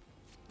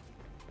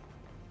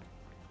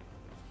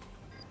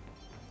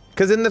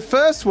 Because in the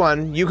first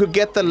one, you could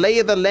get the lay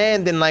of the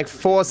land in like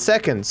 4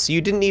 seconds. So you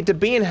didn't need to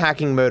be in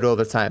hacking mode all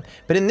the time.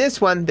 But in this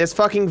one, there's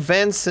fucking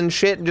vents and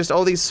shit and just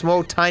all these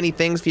small tiny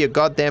things for your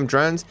goddamn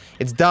drones.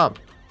 It's dumb.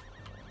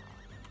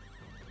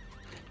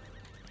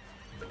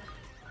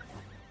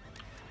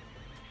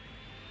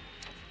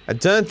 I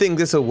don't think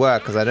this will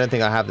work because I don't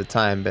think I have the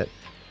time, but...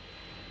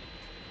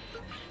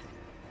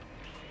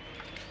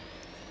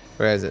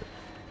 Where is it?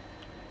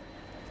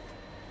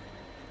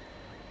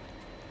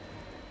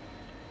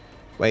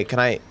 Wait, can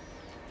I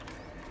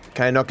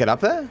not get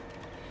up there?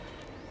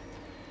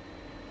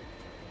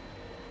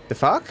 The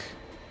fuck?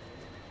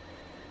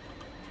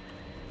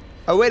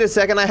 Oh, wait a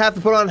second, I have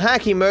to put on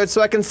hacking mode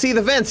so I can see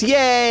the vents.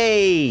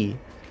 Yay!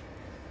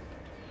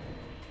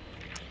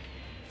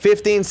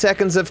 15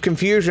 seconds of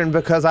confusion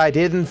because I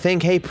didn't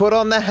think, hey, put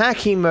on the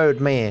hacking mode,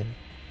 man.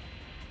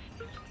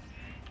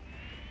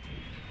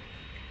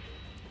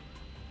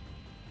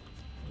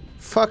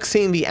 Fuck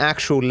seeing the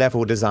actual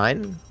level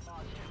design.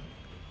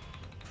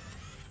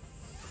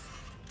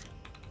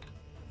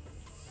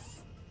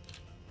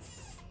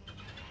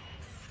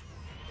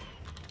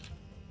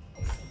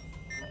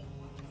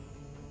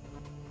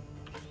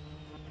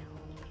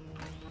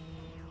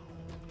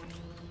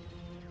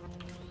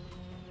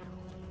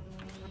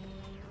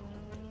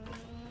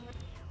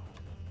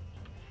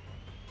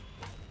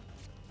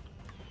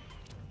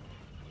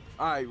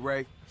 All right,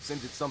 Ray.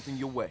 Send it something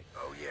your way.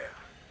 Oh, yeah.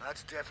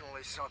 That's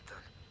definitely something.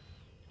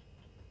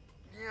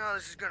 Yeah,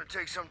 this is gonna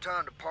take some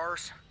time to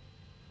parse.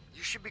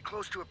 You should be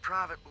close to a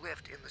private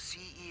lift in the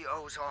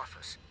CEO's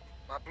office.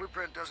 My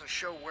blueprint doesn't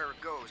show where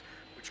it goes,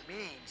 which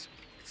means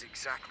it's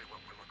exactly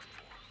what we're looking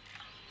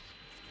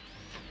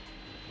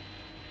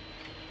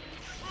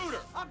for.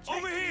 Rooter, I'm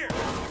over here!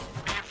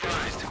 Be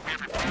advised, we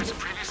have reports of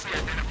previously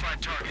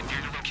identified target near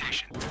your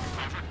location.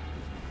 Over.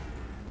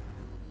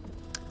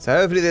 So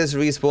hopefully this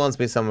respawns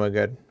me somewhere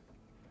good.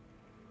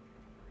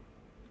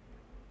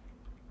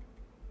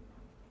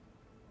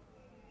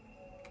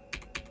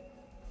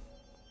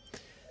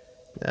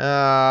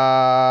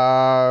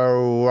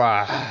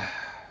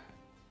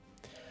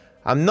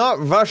 I'm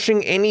not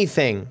rushing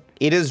anything.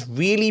 It is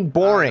really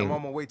boring. I'm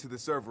on my way to the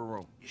server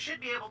room. You should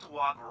be able to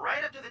walk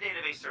right up to the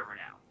database server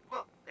now.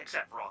 Well,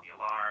 except for all the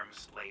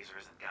alarms,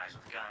 lasers, and guys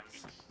with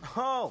guns.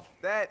 Oh,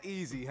 that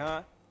easy,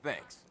 huh?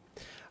 Thanks.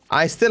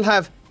 I still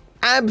have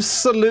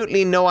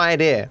absolutely no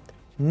idea.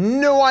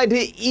 No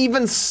idea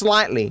even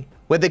slightly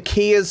where the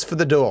key is for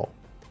the door.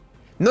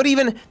 Not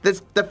even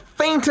the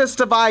faintest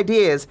of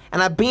ideas,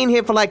 and I've been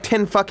here for like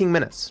 10 fucking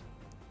minutes.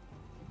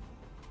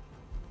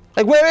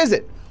 Like, where is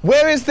it?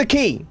 Where is the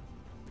key?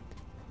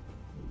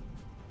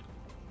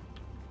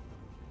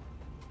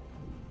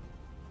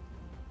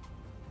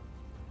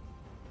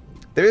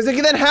 There is a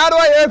key, then how do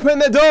I open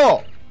the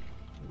door?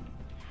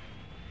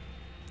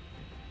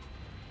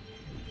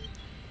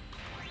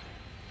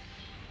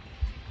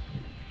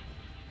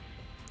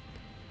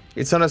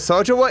 It's on a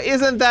soldier? Well,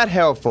 isn't that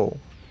helpful?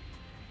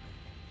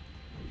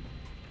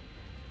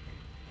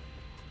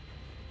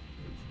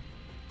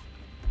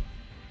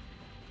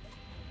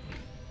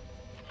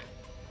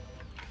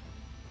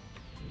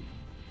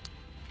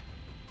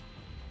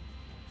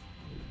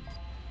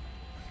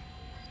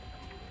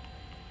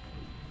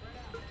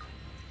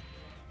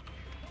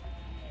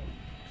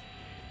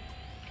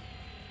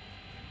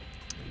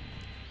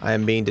 I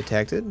am being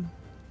detected?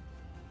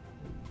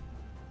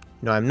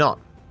 No, I'm not.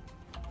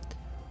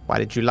 Why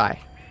did you lie?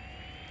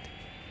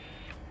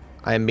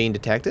 I am being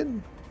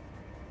detected?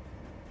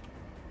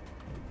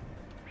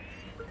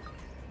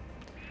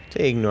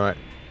 To ignore it.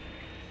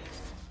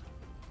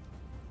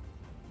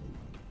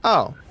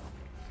 Oh.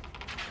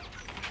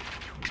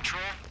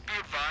 Control, be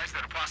advised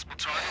that a possible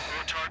target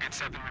or targets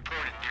have been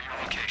reported near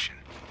your location.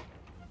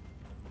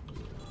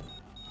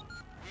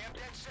 We have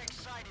DedSec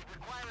sighted.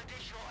 Require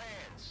additional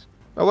hands.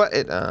 Oh, what?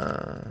 It,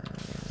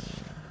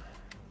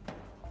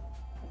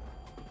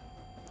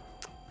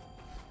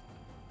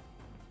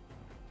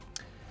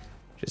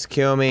 Just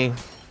kill me.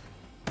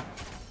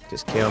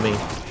 Just kill me.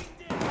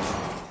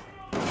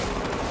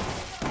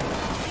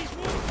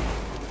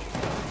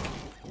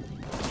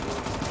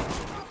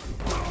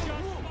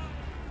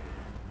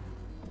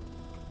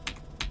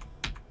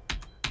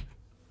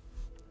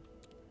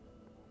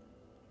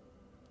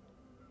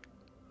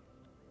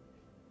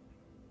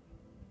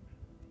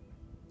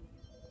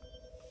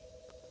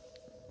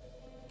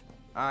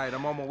 Alright,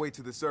 I'm on my way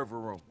to the server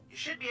room. You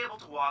should be able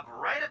to walk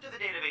right up to the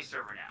database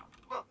server now.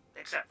 Well,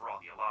 except for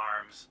all the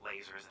alarms,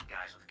 lasers, and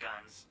guys with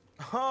guns.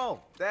 Oh,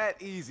 that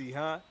easy,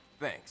 huh?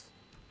 Thanks.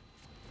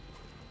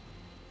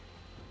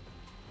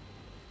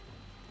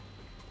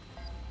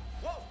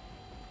 Whoa!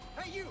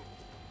 Hey, you!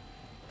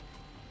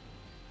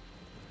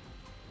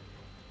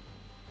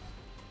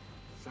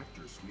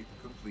 Sector sweep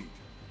complete.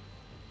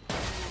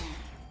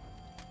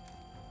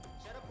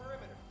 Set up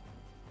perimeter.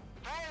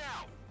 Fire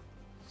out!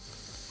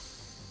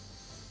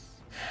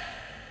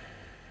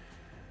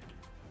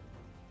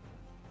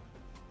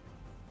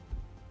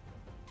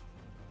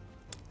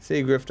 See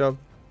you, Grifter.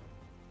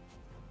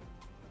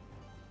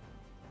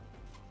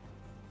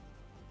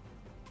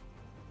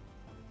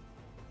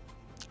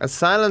 A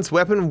silenced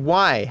weapon?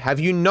 Why? Have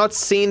you not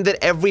seen that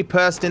every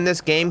person in this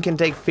game can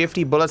take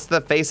 50 bullets to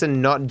the face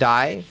and not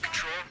die?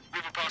 Control, we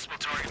have a possible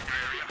target in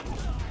your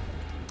area.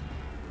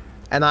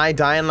 And I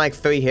die in like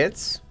 3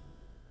 hits?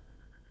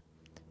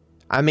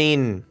 I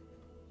mean,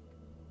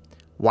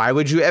 why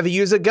would you ever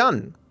use a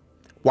gun?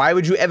 Why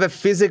would you ever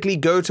physically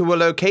go to a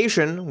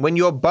location when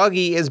your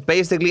buggy is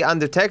basically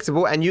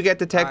undetectable and you get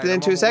detected in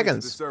 2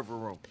 seconds?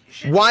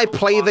 Why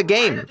play the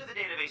game?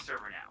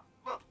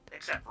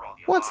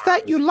 What's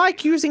that? You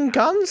like using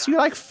guns? You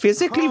like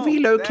physically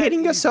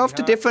relocating yourself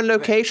to different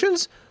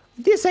locations?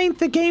 This ain't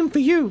the game for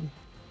you.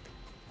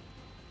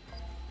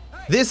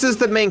 This is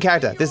the main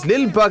character. This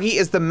little buggy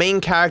is the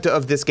main character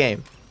of this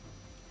game.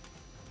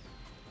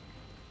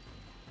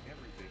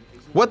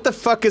 What the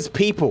fuck is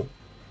people?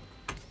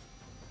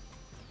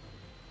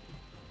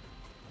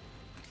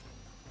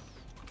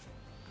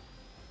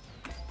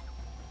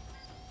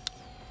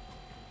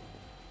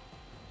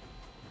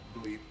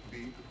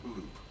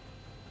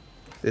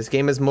 This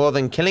game is more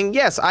than killing.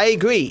 Yes, I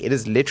agree. It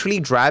is literally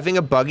driving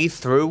a buggy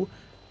through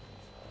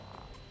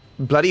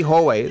bloody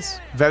hallways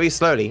very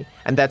slowly,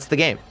 and that's the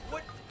game.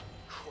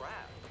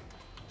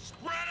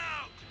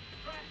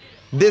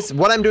 This,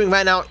 what I'm doing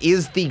right now,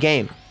 is the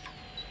game.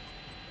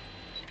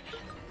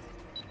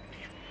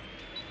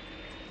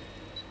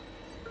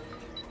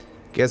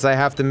 Guess I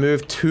have to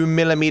move 2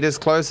 millimeters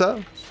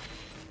closer.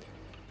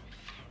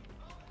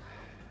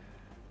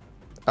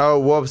 Oh,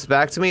 warps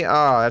back to me?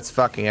 Oh, that's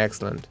fucking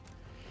excellent.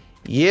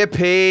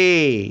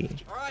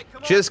 Yippee! Right,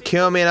 just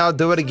kill me and I'll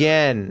do it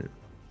again.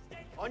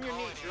 On your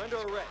knees, you're under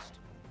arrest.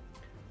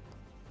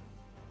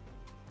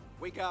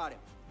 We got him.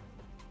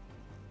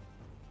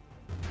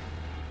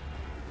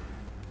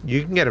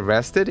 You can get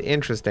arrested?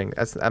 Interesting.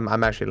 That's,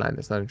 I'm actually lying.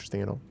 That's not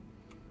interesting at all.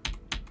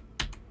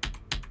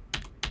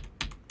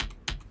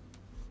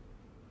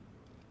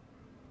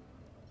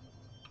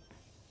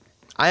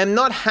 I am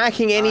not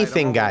hacking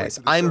anything, guys.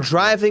 I'm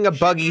driving a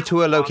buggy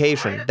to a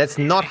location. That's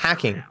not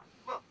hacking.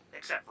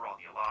 Except for all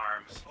the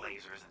alarms,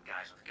 lasers, and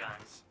guys with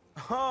guns.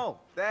 Oh,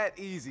 that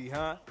easy,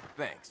 huh?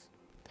 Thanks.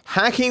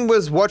 Hacking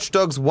was Watch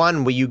Dogs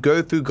 1, where you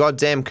go through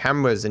goddamn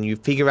cameras and you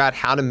figure out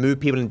how to move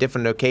people in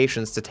different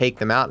locations to take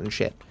them out and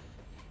shit.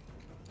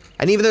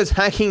 And even those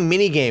hacking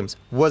minigames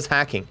was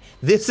hacking.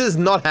 This is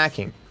not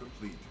hacking.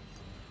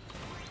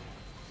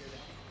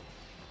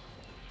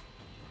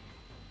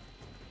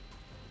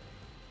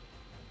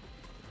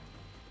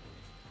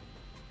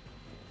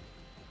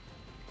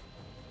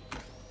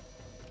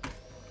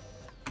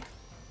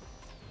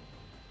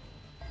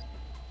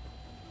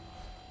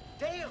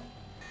 Damn!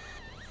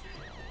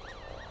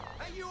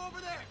 Hey, you over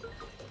there!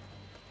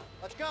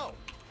 Let's go!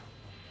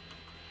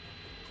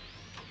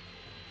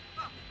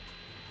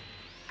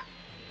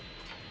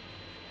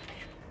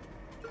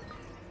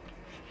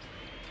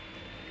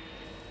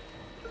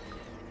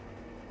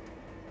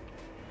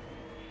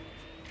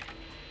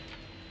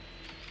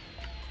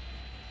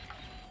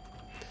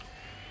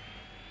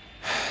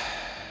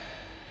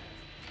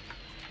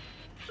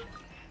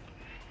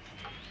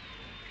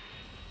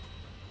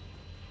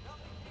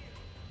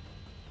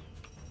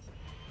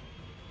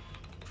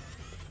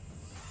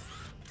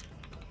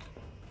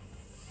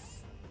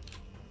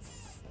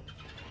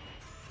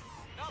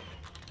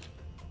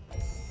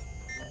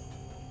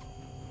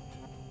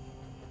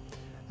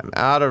 I'm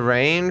out of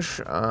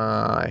range.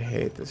 I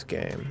hate this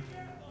game.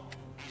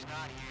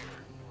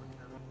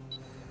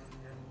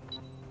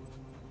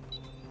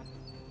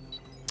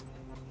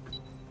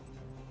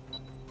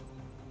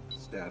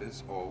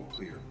 Status all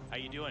clear. How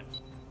you doing?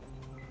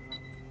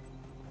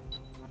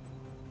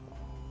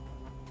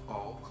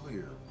 All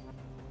clear.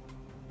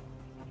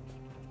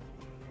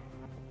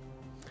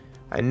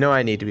 I know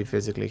I need to be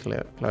physically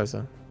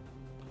closer.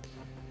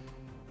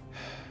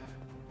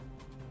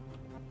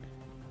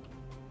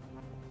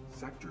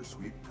 Sector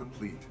sweep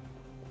complete.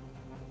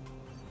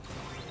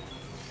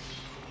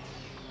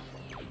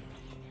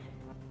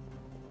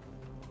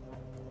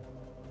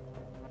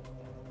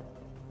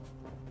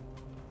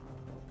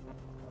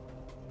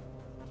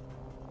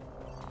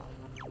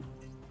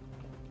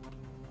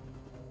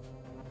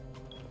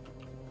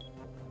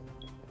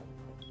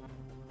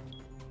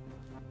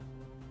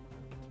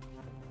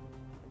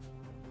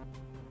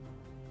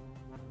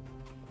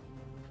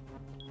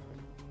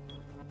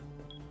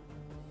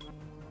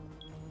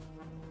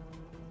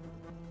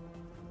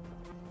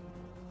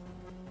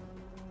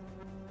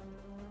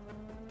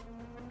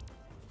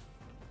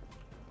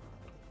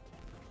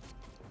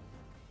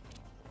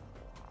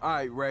 All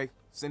right, Ray.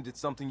 Send it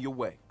something your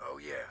way. Oh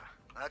yeah,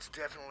 that's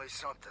definitely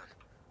something.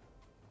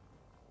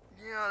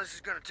 Yeah, this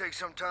is gonna take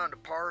some time to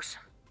parse.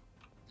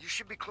 You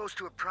should be close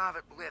to a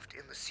private lift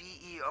in the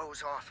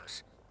CEO's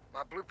office.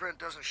 My blueprint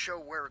doesn't show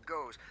where it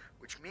goes,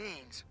 which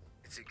means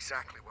it's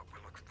exactly what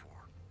we're looking for.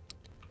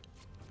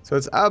 So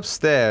it's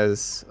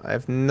upstairs. I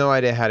have no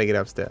idea how to get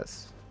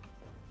upstairs.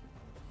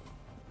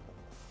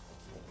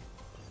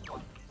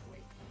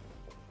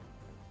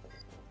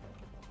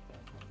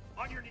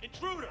 On your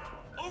intruder!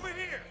 Over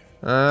here!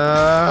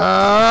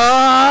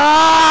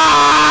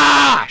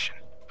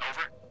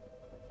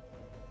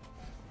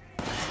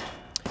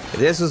 If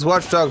this was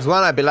Watch Dogs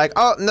 1, I'd be like,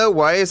 oh, no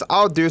worries,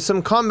 I'll do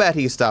some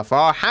combat-y stuff, or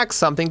I'll hack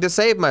something to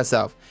save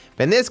myself.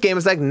 But in this game,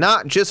 it's like,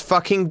 nah, just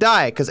fucking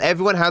die, because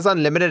everyone has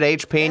unlimited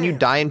HP and you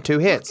die in 2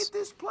 hits. Look at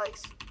this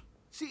place.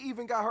 She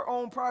even got her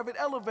own private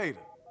elevator.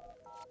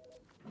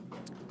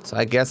 So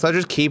I guess I'll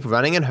just keep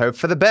running and hope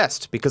for the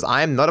best, because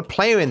I am not a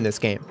player in this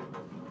game.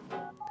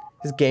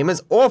 This game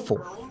is awful.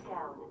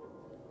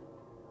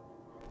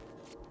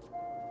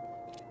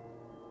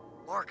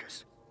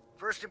 Marcus,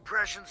 first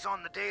impressions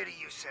on the data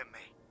you sent me.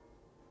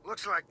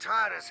 Looks like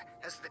Titus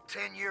has the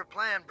 10-year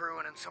plan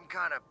brewing in some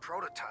kind of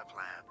prototype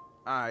lab.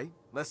 Alright,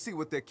 let's see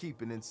what they're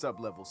keeping in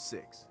sub-level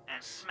 6.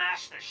 And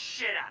smash the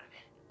shit out of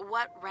it.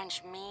 What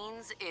wrench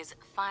means is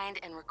find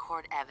and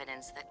record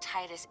evidence that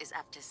Titus is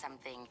up to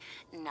something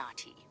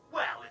naughty.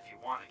 Well, if you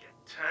want to get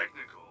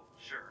technical,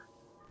 sure.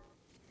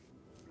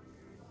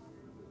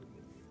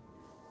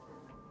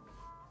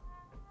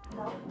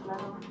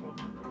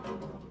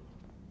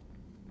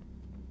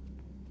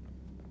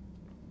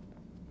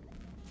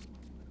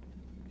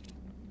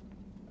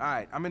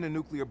 Alright, I'm in a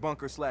nuclear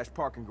bunker /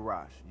 parking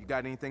garage. You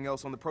got anything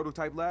else on the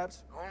prototype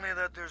labs? Only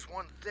that there's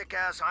one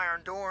thick-ass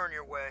iron door in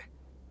your way.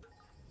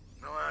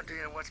 No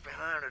idea what's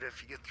behind it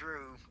if you get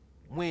through.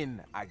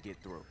 When I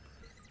get through.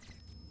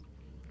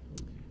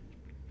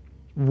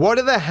 What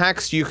are the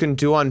hacks you can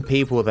do on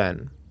people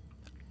then?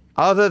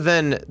 Other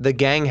than the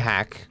gang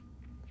hack,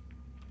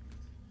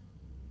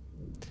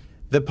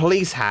 the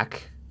police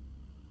hack,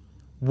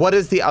 what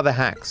is the other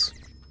hacks?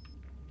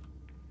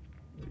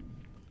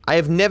 I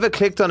have never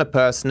clicked on a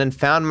person and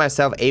found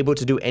myself able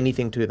to do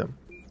anything to them.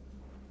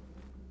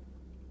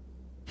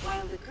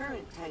 While the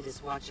current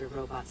Titus Watcher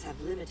robots have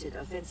limited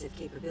offensive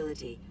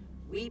capability,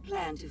 we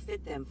plan to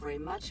fit them for a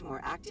much more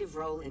active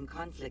role in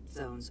conflict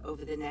zones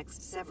over the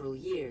next several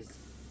years.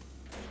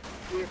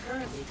 We are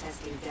currently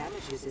testing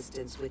damage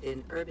resistance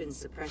within urban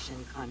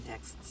suppression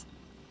contexts.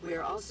 We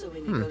are also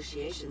in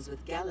negotiations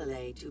with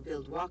Galilei to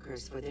build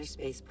walkers for their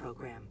space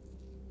program.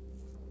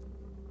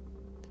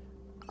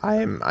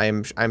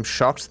 I'm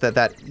shocked that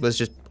that was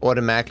just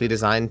automatically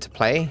designed to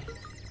play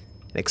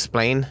and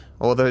explain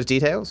all those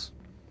details.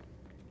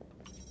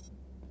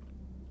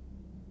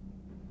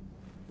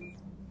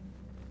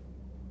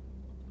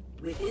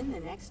 Within the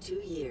next 2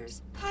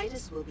 years,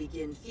 Titus will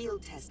begin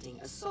field testing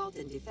assault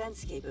and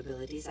defense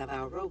capabilities of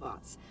our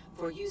robots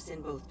for use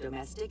in both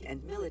domestic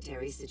and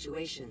military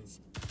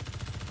situations.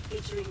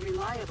 Featuring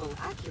reliable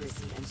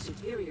accuracy and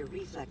superior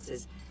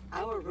reflexes,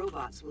 our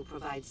robots will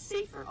provide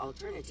safer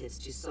alternatives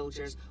to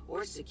soldiers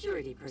or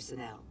security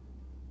personnel.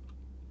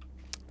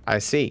 I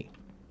see.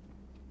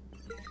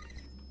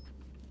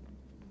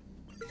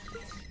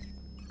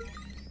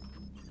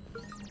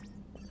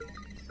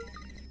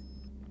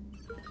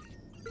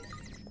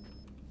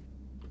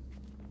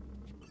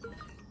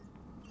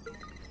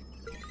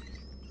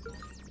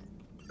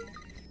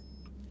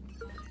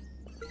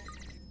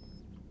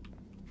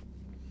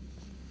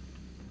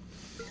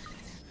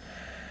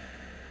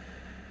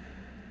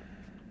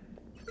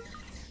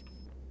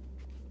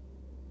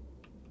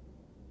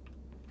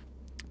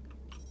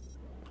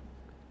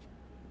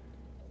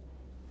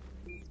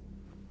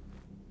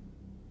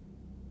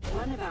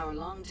 One of our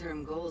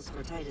long-term goals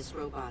for Titus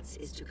robots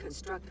is to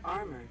construct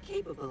armor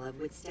capable of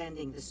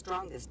withstanding the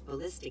strongest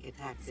ballistic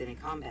attacks in a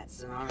combat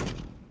scenario.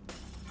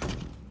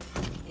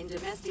 In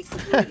domestic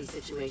security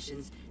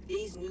situations,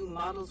 these new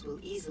models will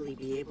easily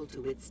be able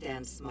to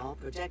withstand small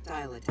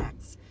projectile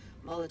attacks,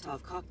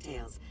 Molotov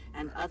cocktails,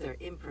 and other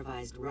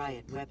improvised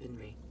riot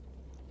weaponry.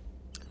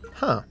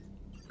 Huh.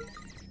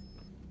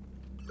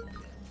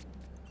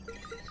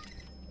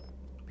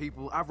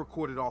 People, I've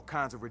recorded all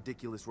kinds of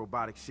ridiculous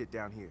robotic shit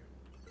down here.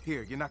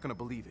 Here, you're not gonna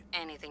believe it.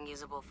 Anything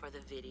usable for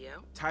the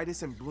video?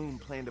 Titus and Bloom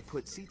plan to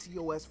put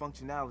CTOS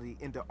functionality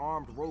into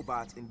armed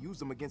robots and use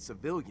them against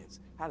civilians.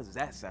 How does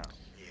that sound?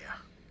 Yeah,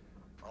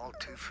 all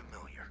too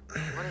familiar.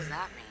 What does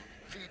that mean?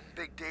 Feeding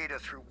big data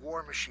through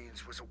war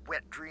machines was a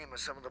wet dream of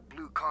some of the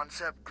blue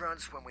concept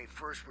grunts when we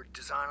first were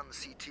designing the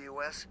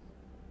CTOS.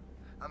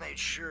 I made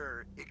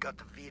sure it got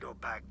the veto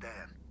back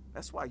then.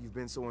 That's why you've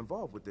been so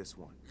involved with this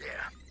one.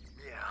 Yeah,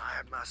 I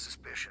had my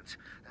suspicions.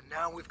 And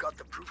now we've got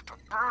the proof to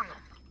burn them.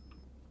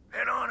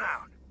 Head on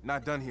out.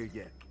 Not done here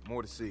yet.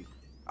 More to see.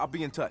 I'll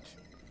be in touch.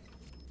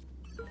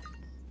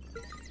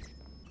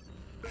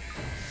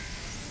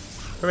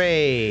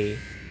 Hooray!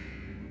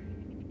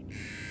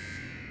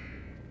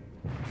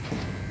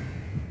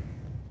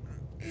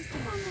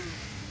 System online.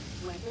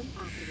 Weapon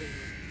activated.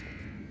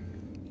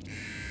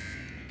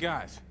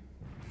 Guys,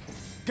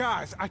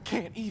 I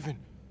can't even.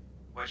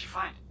 What'd you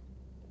find?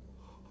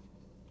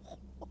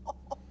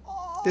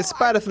 This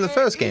spider from the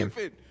first game.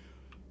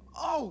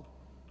 Oh!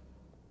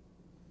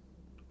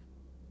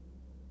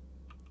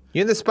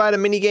 You know the spider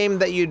minigame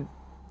that you'd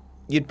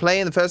play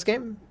in the first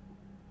game?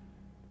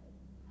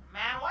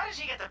 Man, why does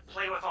he get to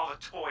play with all the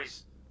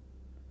toys?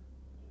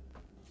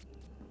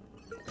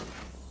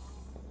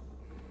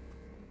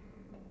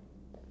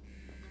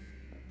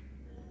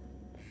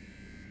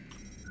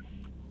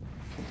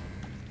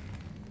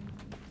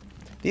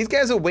 These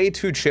guys are way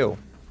too chill,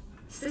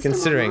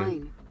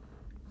 considering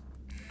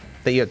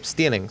that you're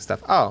stealing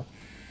stuff. Oh.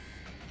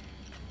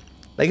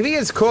 Like, if he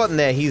gets caught in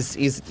there, he's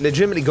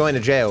legitimately going to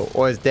jail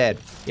or is dead,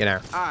 you know.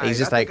 Alright, He's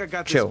just I like, think I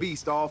got chill. this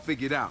beast all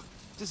figured out.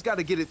 Just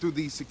gotta get it through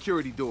these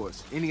security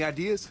doors. Any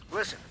ideas?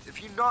 Listen,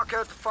 if you knock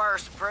out the fire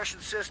suppression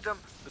system,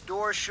 the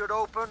doors should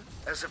open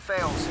as a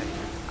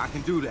failsafe. I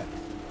can do that.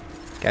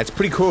 Yeah, it's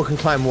pretty cool, can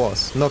climb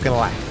walls, not gonna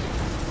lie.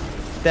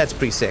 That's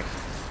pretty sick.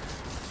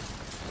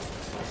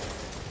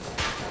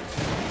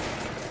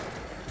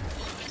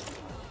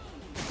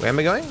 Where am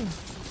I going?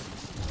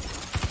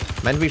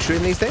 Meant to be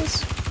shooting these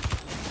days?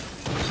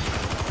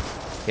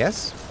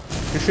 Yes?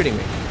 You're shooting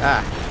me.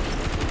 Ah.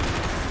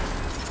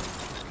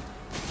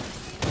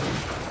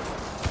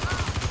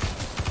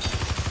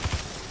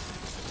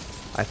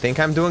 I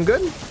think I'm doing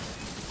good.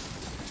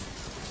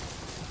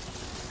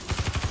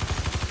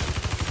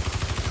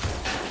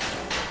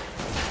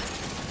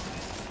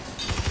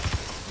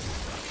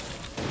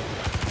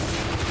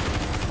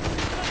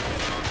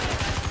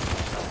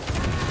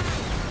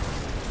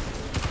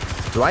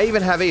 Do I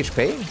even have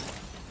HP?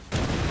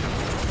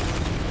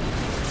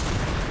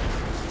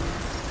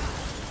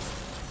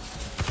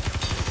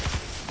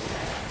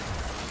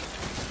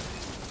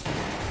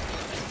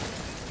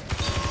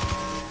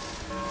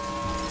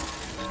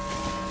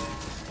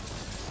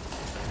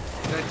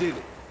 That did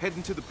it.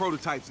 Heading to the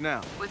prototypes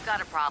now. We've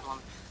got a problem.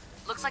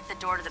 Looks like the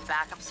door to the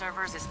backup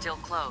servers is still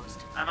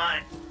closed. I'm on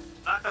it.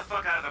 Knock the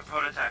fuck out of the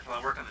prototype while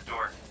I work on the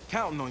door.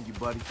 Counting on you,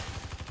 buddy.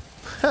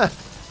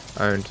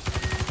 Owned.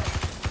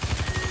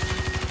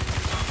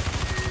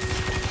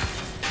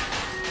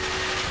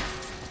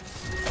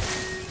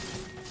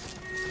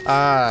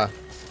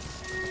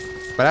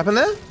 What happened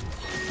there?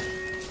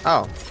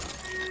 Oh.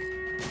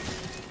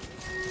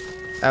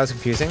 That was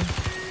confusing.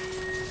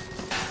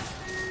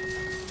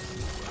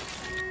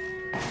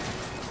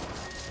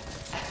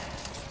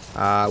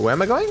 Where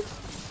am I going?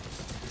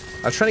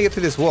 I was trying to get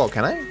through this wall,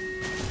 can I?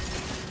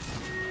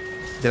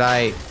 Did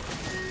I...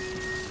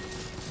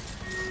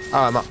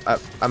 Oh,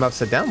 I'm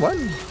upside down? What?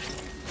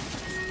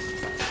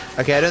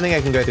 Okay, I don't think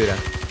I can go through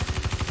that.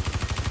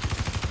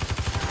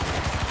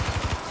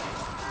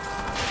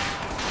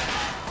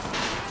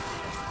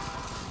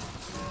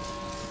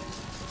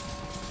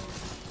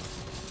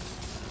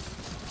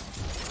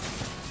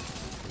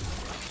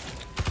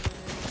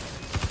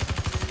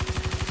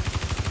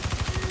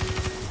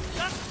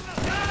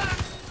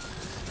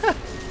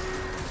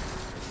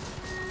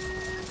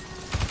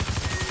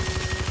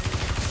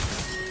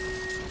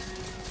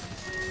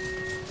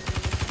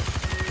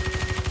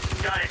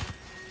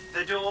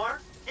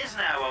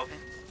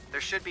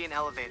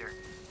 Elevator.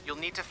 You'll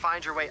need to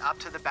find your way up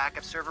to the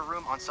backup server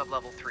room on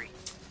sublevel 3.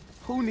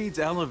 Who needs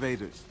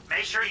elevators?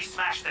 Make sure you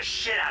smash the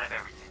shit out of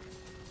everything.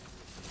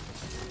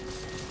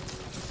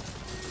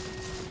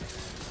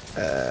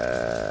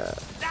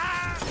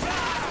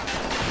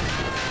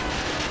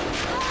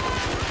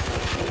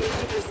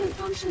 50%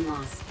 function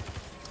loss.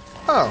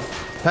 Oh,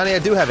 apparently I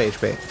do have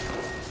HP.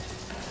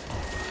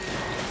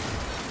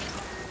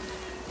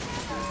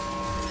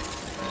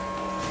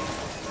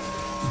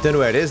 Don't know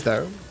where it is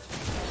though.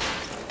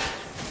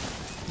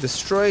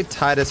 Destroy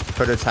Titus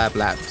Prototype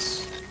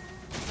Labs.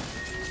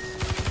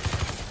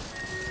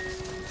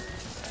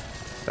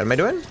 What am I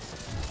doing?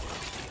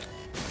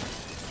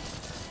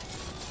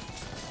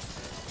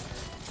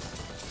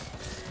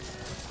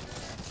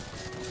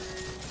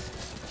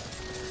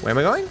 Where am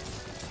I going?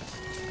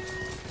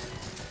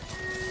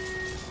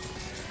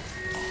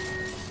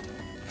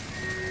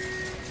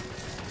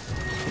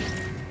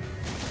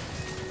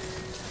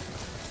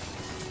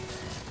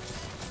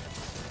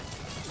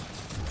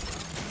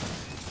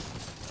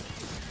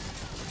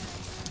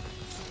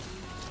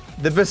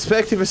 The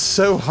perspective is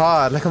so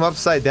hard, like I'm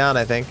upside down,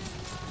 I think.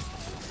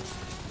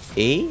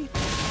 E?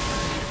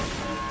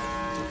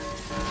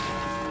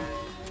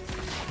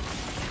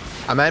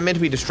 Am I meant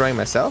to be destroying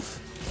myself?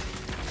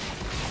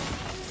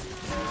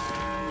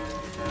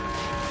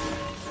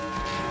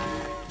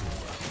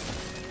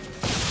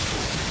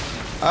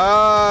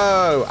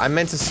 Oh, I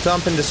meant to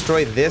stomp and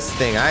destroy this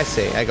thing. I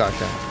see, I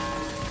gotcha.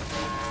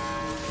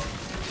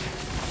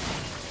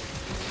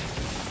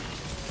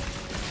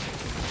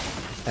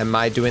 Am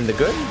I doing the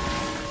good?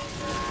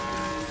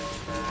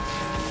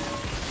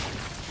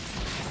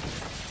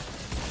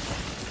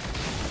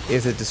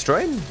 Is it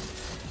destroyed?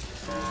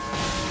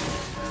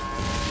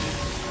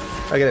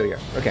 Okay, there we go.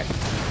 Okay.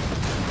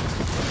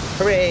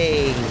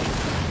 Hooray!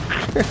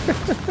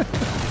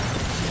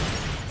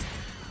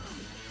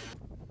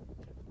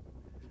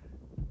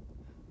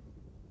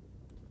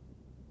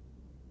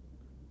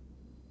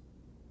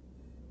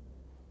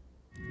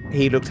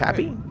 he looked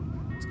happy.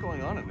 What's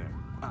going on in there?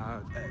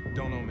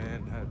 Don't know,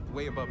 man.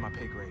 Way above my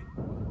pay grade.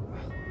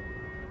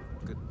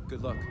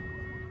 Good luck.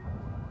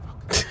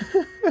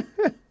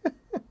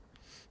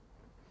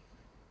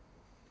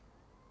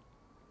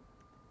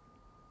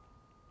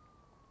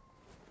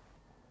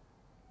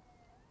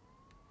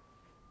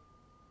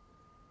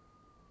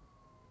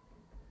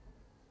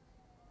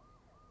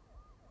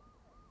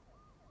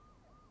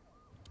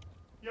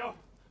 Yo,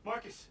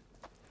 Marcus,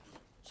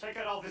 check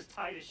out all this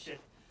Titus shit.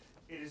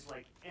 It is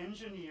like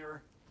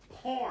engineer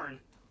porn.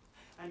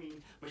 I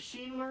mean,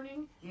 machine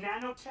learning,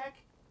 nanotech,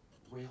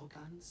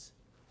 railguns.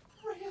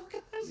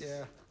 Railguns?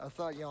 Yeah, I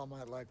thought y'all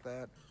might like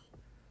that.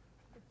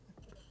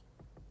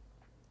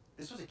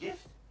 This was a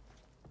gift?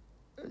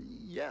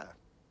 Yeah.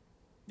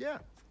 Yeah.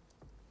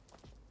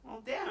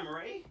 Well, damn,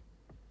 Ray.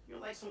 You're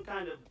like some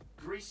kind of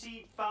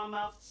greasy,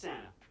 foul-mouthed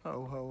Santa.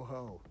 Ho, ho,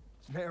 ho.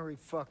 Merry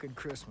fucking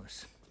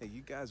Christmas. Hey,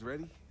 you guys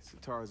ready?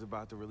 Satara's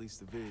about to release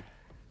the vid.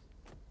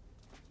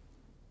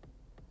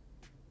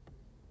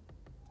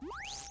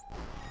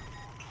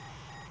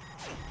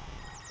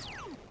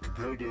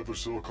 Compared to other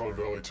Silicon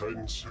Valley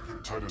titans,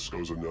 Titus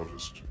goes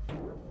unnoticed.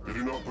 They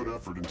do not put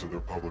effort into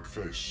their public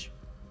face.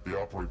 They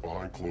operate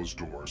behind closed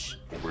doors,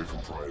 away from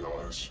prying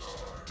eyes.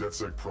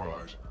 DedSec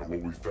pride, and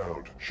what we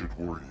found should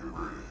worry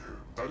you.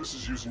 Titus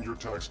is using your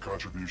tax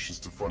contributions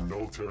to fund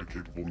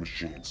military-capable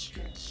machines.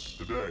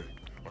 Today,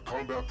 a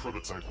combat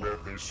prototype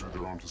rampaged through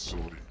their own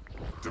facility,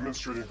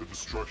 demonstrating the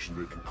destruction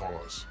they can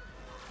cause.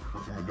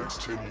 Within the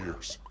next 10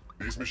 years,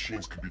 these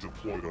machines could be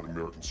deployed on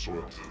American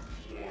soil.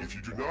 If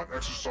you do not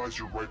exercise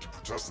your right to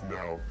protest them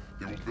now,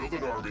 they will build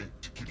an army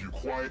to keep you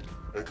quiet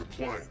and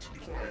compliant.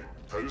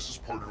 Titus has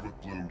partnered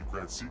with Bloom to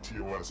grant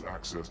CTOS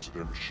access to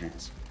their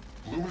machines.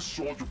 Bloom has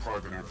sold your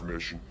private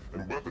information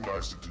and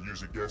weaponized it to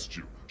use against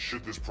you,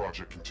 should this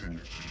project continue.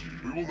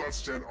 We will not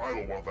stand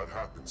idle while that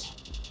happens.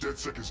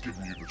 DedSec has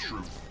given you the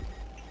truth.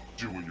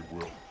 Do what you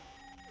will.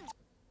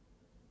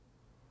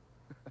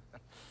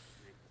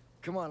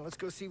 Come on, let's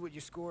go see what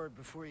you scored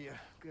before you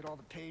get all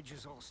the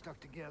pages all stuck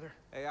together.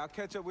 Hey, I'll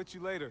catch up with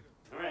you later.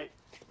 All right,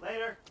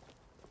 later.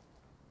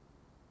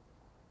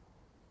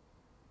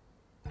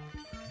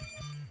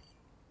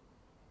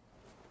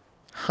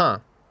 Huh.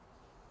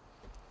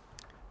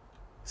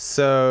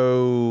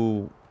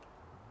 So,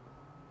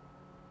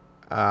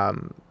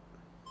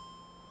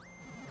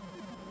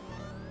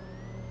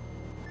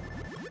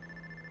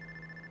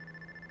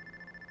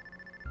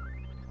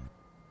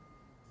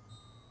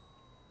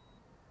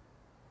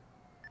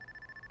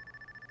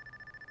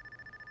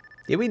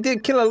 yeah, we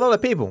did kill a lot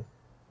of people.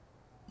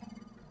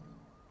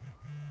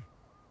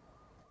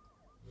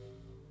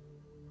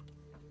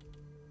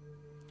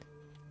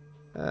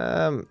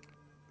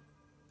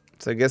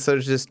 So I guess I'll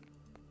just,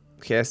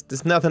 yes,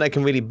 there's nothing I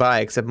can really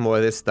buy except more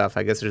of this stuff.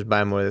 I guess I'll just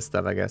buy more of this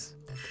stuff, I guess.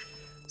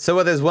 So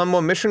well, there's one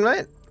more mission,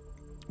 right?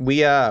 We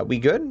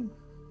good?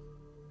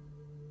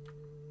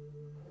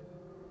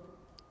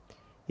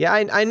 Yeah,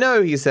 I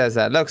know he says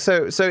that. Look,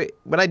 so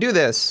when I do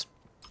this,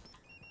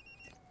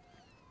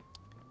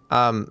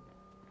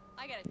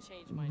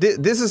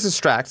 this is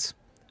distract,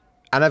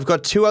 and I've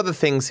got two other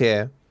things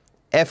here,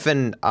 F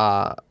and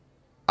R.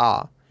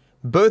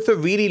 Both are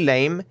really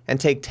lame and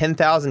take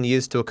 10,000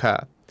 years to occur.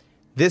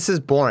 This is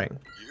boring.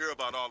 You hear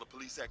about all the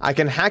police I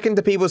can hack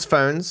into people's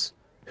phones.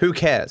 Who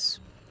cares?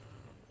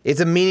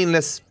 It's a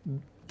meaningless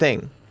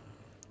thing.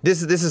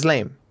 This is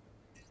lame.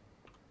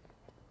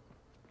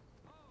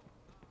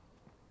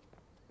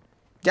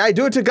 Yeah, I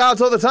do it to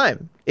guards all the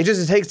time. It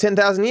takes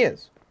 10,000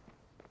 years.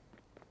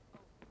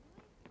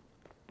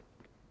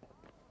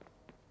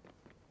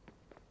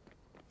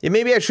 Yeah,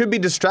 maybe I should be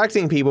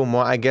distracting people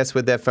more, I guess,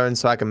 with their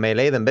phones so I can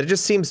melee them, but it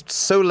just seems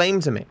so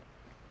lame to me.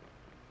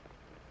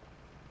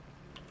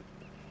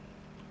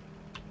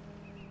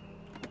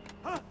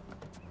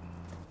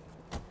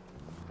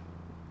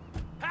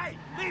 Hey,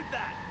 leave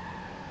that!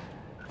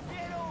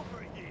 Get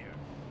over here!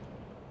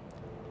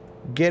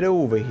 Get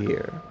over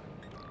here.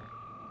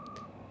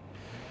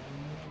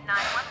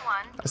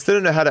 911. I still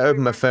don't know how to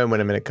open my phone when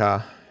I'm in a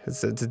car.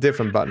 It's a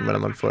different button when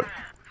I'm on foot.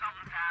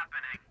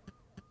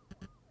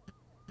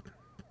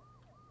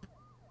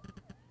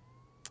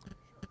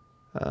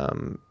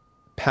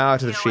 Power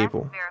to the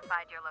sheeple.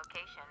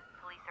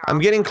 I'm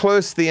getting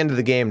close to the end of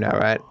the game now,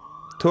 right?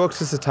 Talk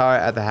to Satara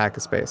at the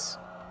hackerspace.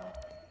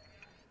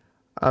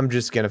 I'm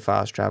just gonna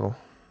fast travel.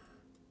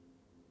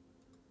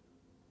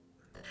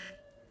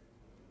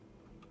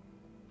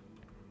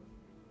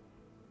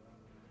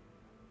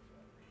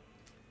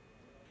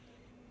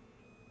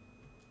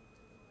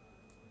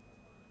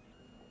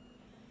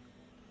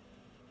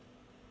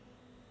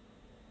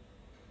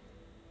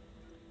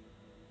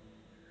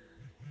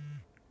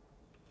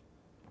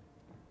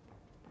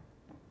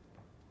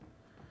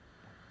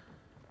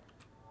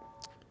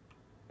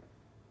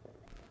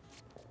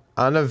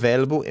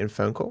 Unavailable in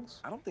phone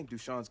calls? I don't think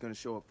Dushan's gonna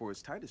show up for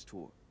his Titus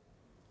tour.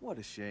 What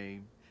a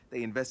shame.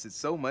 They invested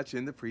so much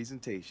in the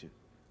presentation.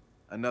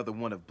 Another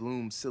one of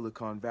Bloom's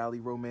Silicon Valley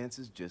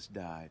romances just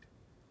died.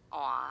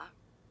 Aw.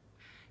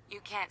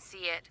 You can't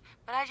see it,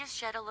 but I just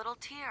shed a little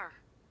tear.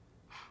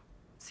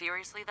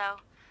 Seriously, though,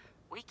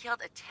 we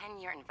killed a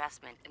 10-year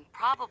investment and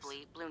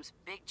probably Bloom's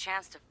big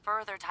chance to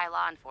further tie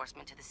law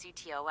enforcement to the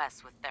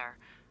CTOS with their...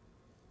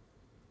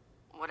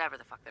 whatever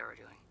the fuck they were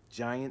doing.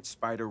 Giant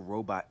spider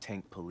robot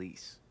tank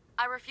police.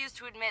 I refuse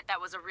to admit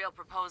that was a real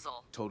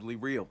proposal. Totally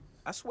real.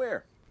 I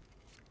swear.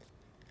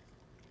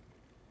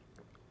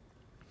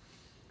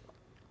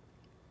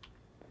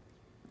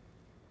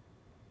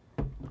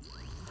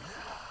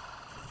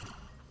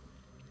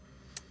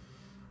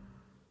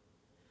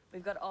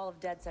 We've got all of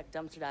DedSec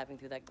dumpster diving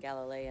through that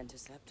Galilei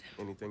intercept.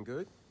 Anything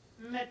good?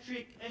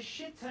 Metric a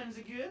shit tons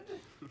of good.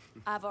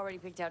 I've already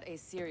picked out a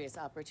serious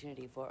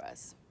opportunity for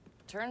us.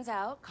 Turns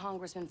out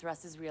Congressman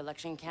Thrust's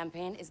re-election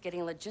campaign is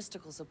getting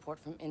logistical support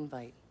from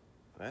Invite.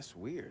 That's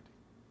weird.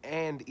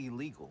 And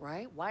illegal.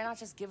 Right? Why not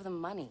just give them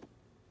money?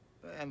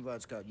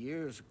 Invite's got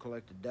years of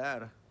collected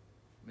data.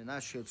 I mean,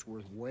 that shit's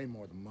worth way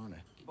more than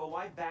money. But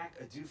why back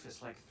a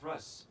doofus like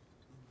Thrust?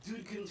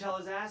 Dude couldn't tell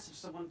his ass if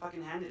someone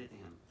fucking handed it to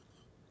him.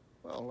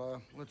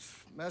 Well, let's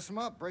mess him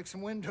up, break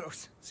some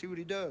windows, see what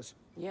he does.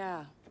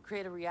 Yeah,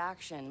 create a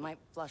reaction, might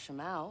flush him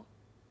out.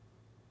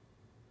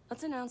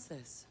 Let's announce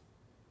this.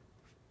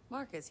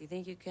 Marcus, you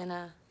think you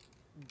can,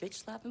 bitch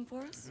slap him for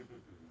us?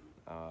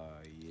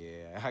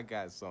 Yeah, I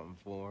got something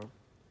for him.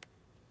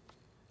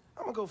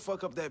 I'm gonna go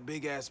fuck up that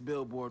big-ass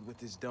billboard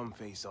with his dumb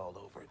face all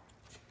over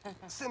it.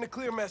 Send a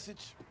clear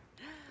message.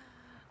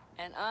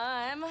 And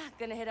I'm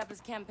gonna hit up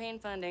his campaign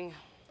funding.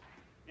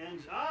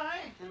 And I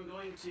am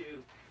going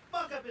to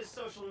fuck up his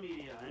social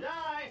media. And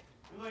I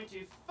am going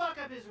to fuck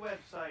up his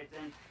website.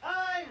 And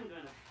I am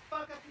going to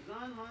fuck up his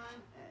online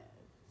ads.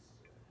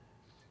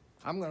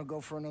 I'm gonna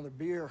go for another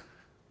beer.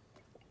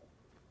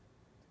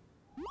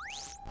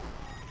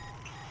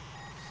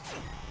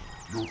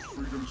 Your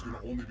freedoms can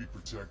only be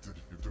protected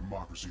if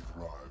democracy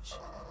thrives.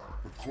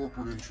 But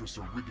corporate interests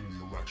are rigging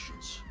the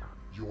elections.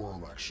 Your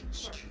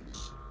elections.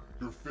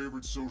 Your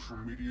favorite social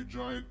media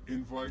giant,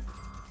 Invite,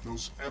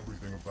 knows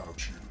everything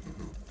about you.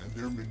 And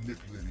they're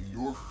manipulating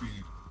your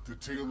feed to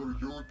tailor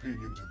your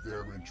opinion to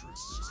their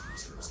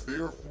interests. They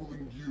are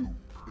fooling you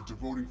into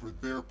voting for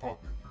their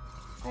puppet,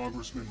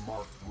 Congressman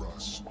Mark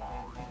Thrust.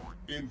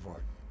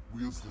 Invite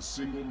wields the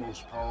single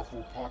most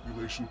powerful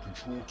population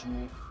control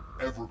tool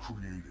ever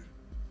created.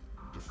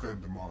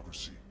 Defend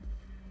democracy.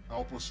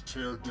 Help us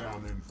tear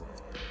down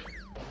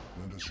Invite.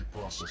 Lend us your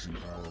processing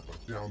power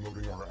by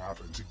downloading our app,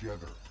 and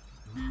together,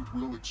 we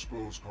will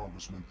expose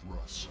Congressman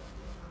Thrust.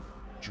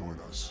 Join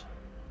us.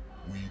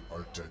 We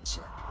are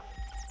DedSec.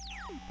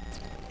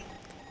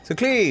 So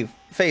clearly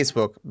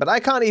Facebook, but I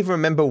can't even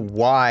remember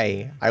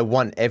why I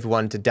want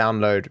everyone to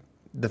download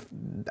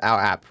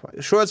our app.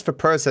 Sure, it's for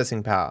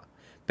processing power,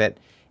 but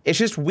it's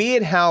just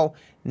weird how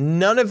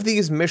none of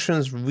these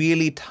missions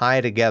really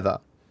tie together,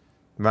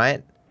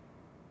 right?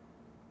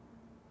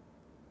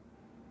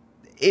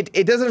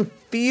 It doesn't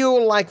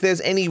feel like there's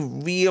any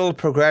real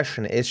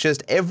progression. It's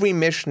just every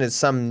mission is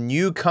some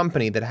new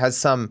company that has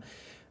some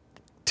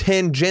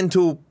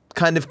tangential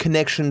kind of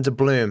connection to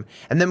Bloom,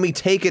 and then we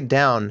take it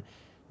down,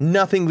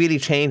 nothing really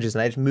changes,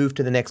 and I just move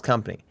to the next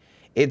company.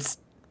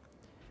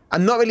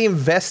 I'm not really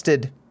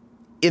invested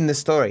in the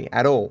story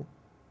at all.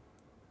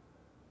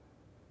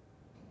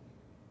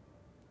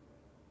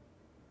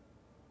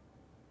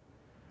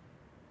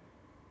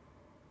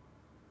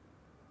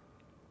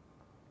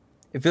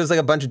 It feels like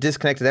a bunch of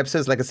disconnected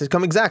episodes, like a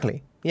sitcom.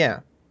 Exactly. Yeah.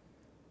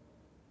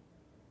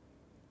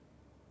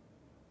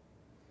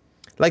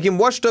 Like in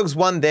Watch Dogs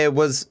 1, there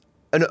was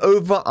an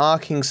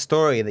overarching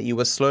story that you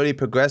were slowly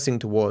progressing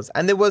towards,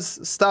 and there was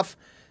stuff,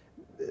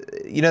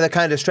 you know, that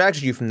kind of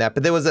distracted you from that.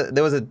 But there was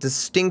a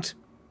distinct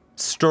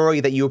story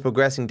that you were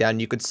progressing down.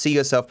 You could see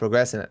yourself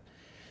progressing it.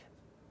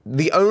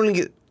 The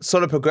only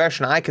sort of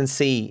progression I can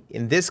see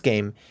in this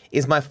game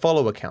is my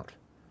follower count.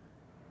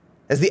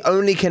 It's the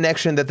only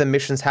connection that the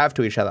missions have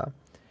to each other.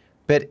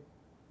 But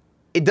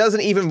it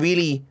doesn't even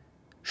really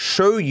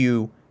show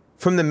you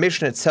from the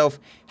mission itself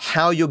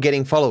how you're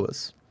getting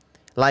followers.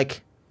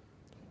 Like,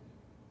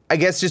 I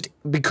guess just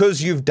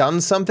because you've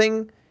done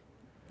something,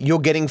 you're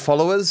getting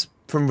followers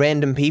from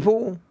random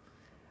people.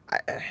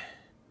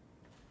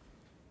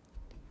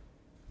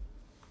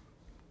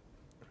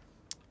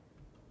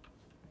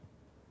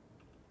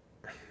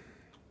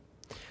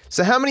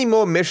 So how many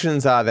more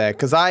missions are there?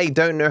 Because I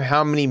don't know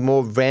how many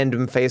more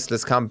random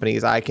faceless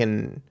companies I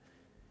can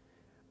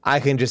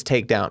just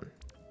take down.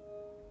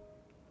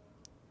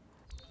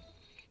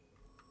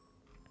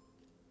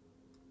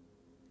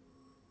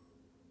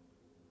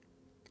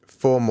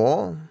 Four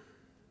more?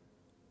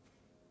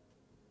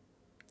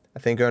 I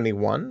think only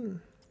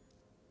one.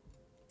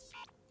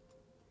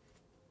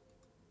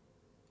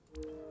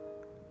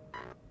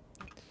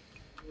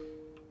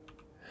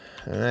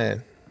 All right.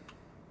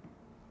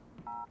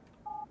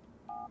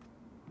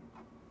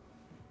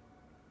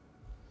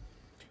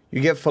 You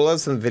get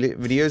followers on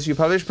videos you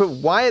publish, but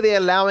why are they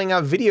allowing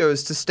our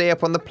videos to stay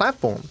up on the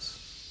platforms?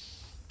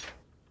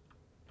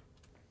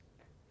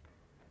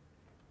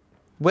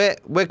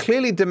 We're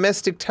clearly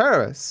domestic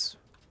terrorists.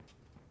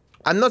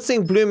 I'm not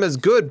saying Bloom is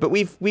good, but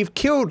we've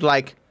killed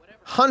like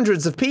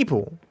hundreds of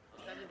people.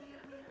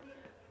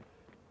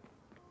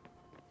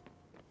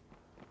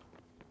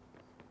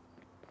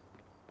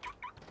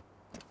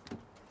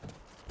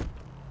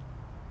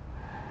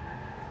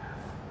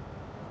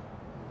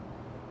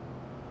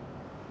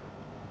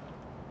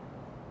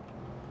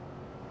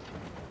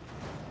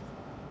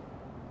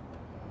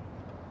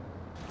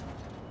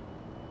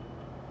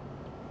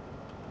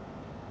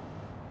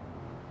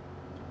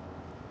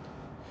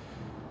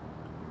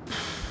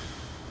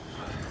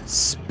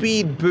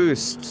 Speed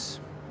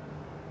boost.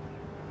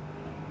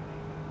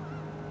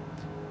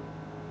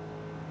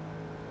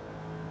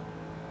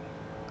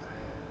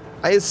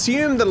 I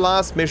assume the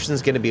last mission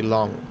is going to be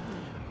long.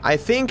 I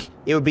think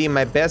it would be in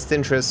my best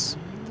interest,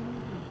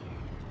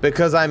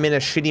 because I'm in a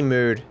shitty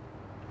mood,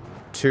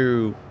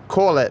 to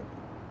call it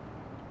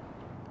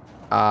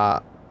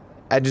and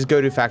just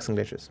go do facts and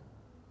glitches.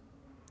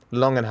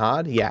 Long and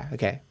hard? Yeah,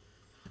 okay.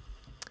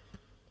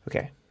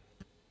 Okay.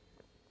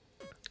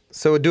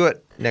 So we'll do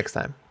it next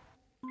time.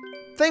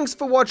 Thanks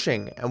for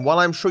watching, and while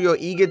I'm sure you're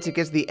eager to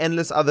get to the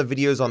endless other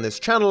videos on this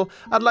channel,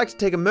 I'd like to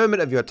take a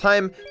moment of your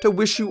time to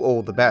wish you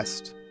all the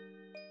best.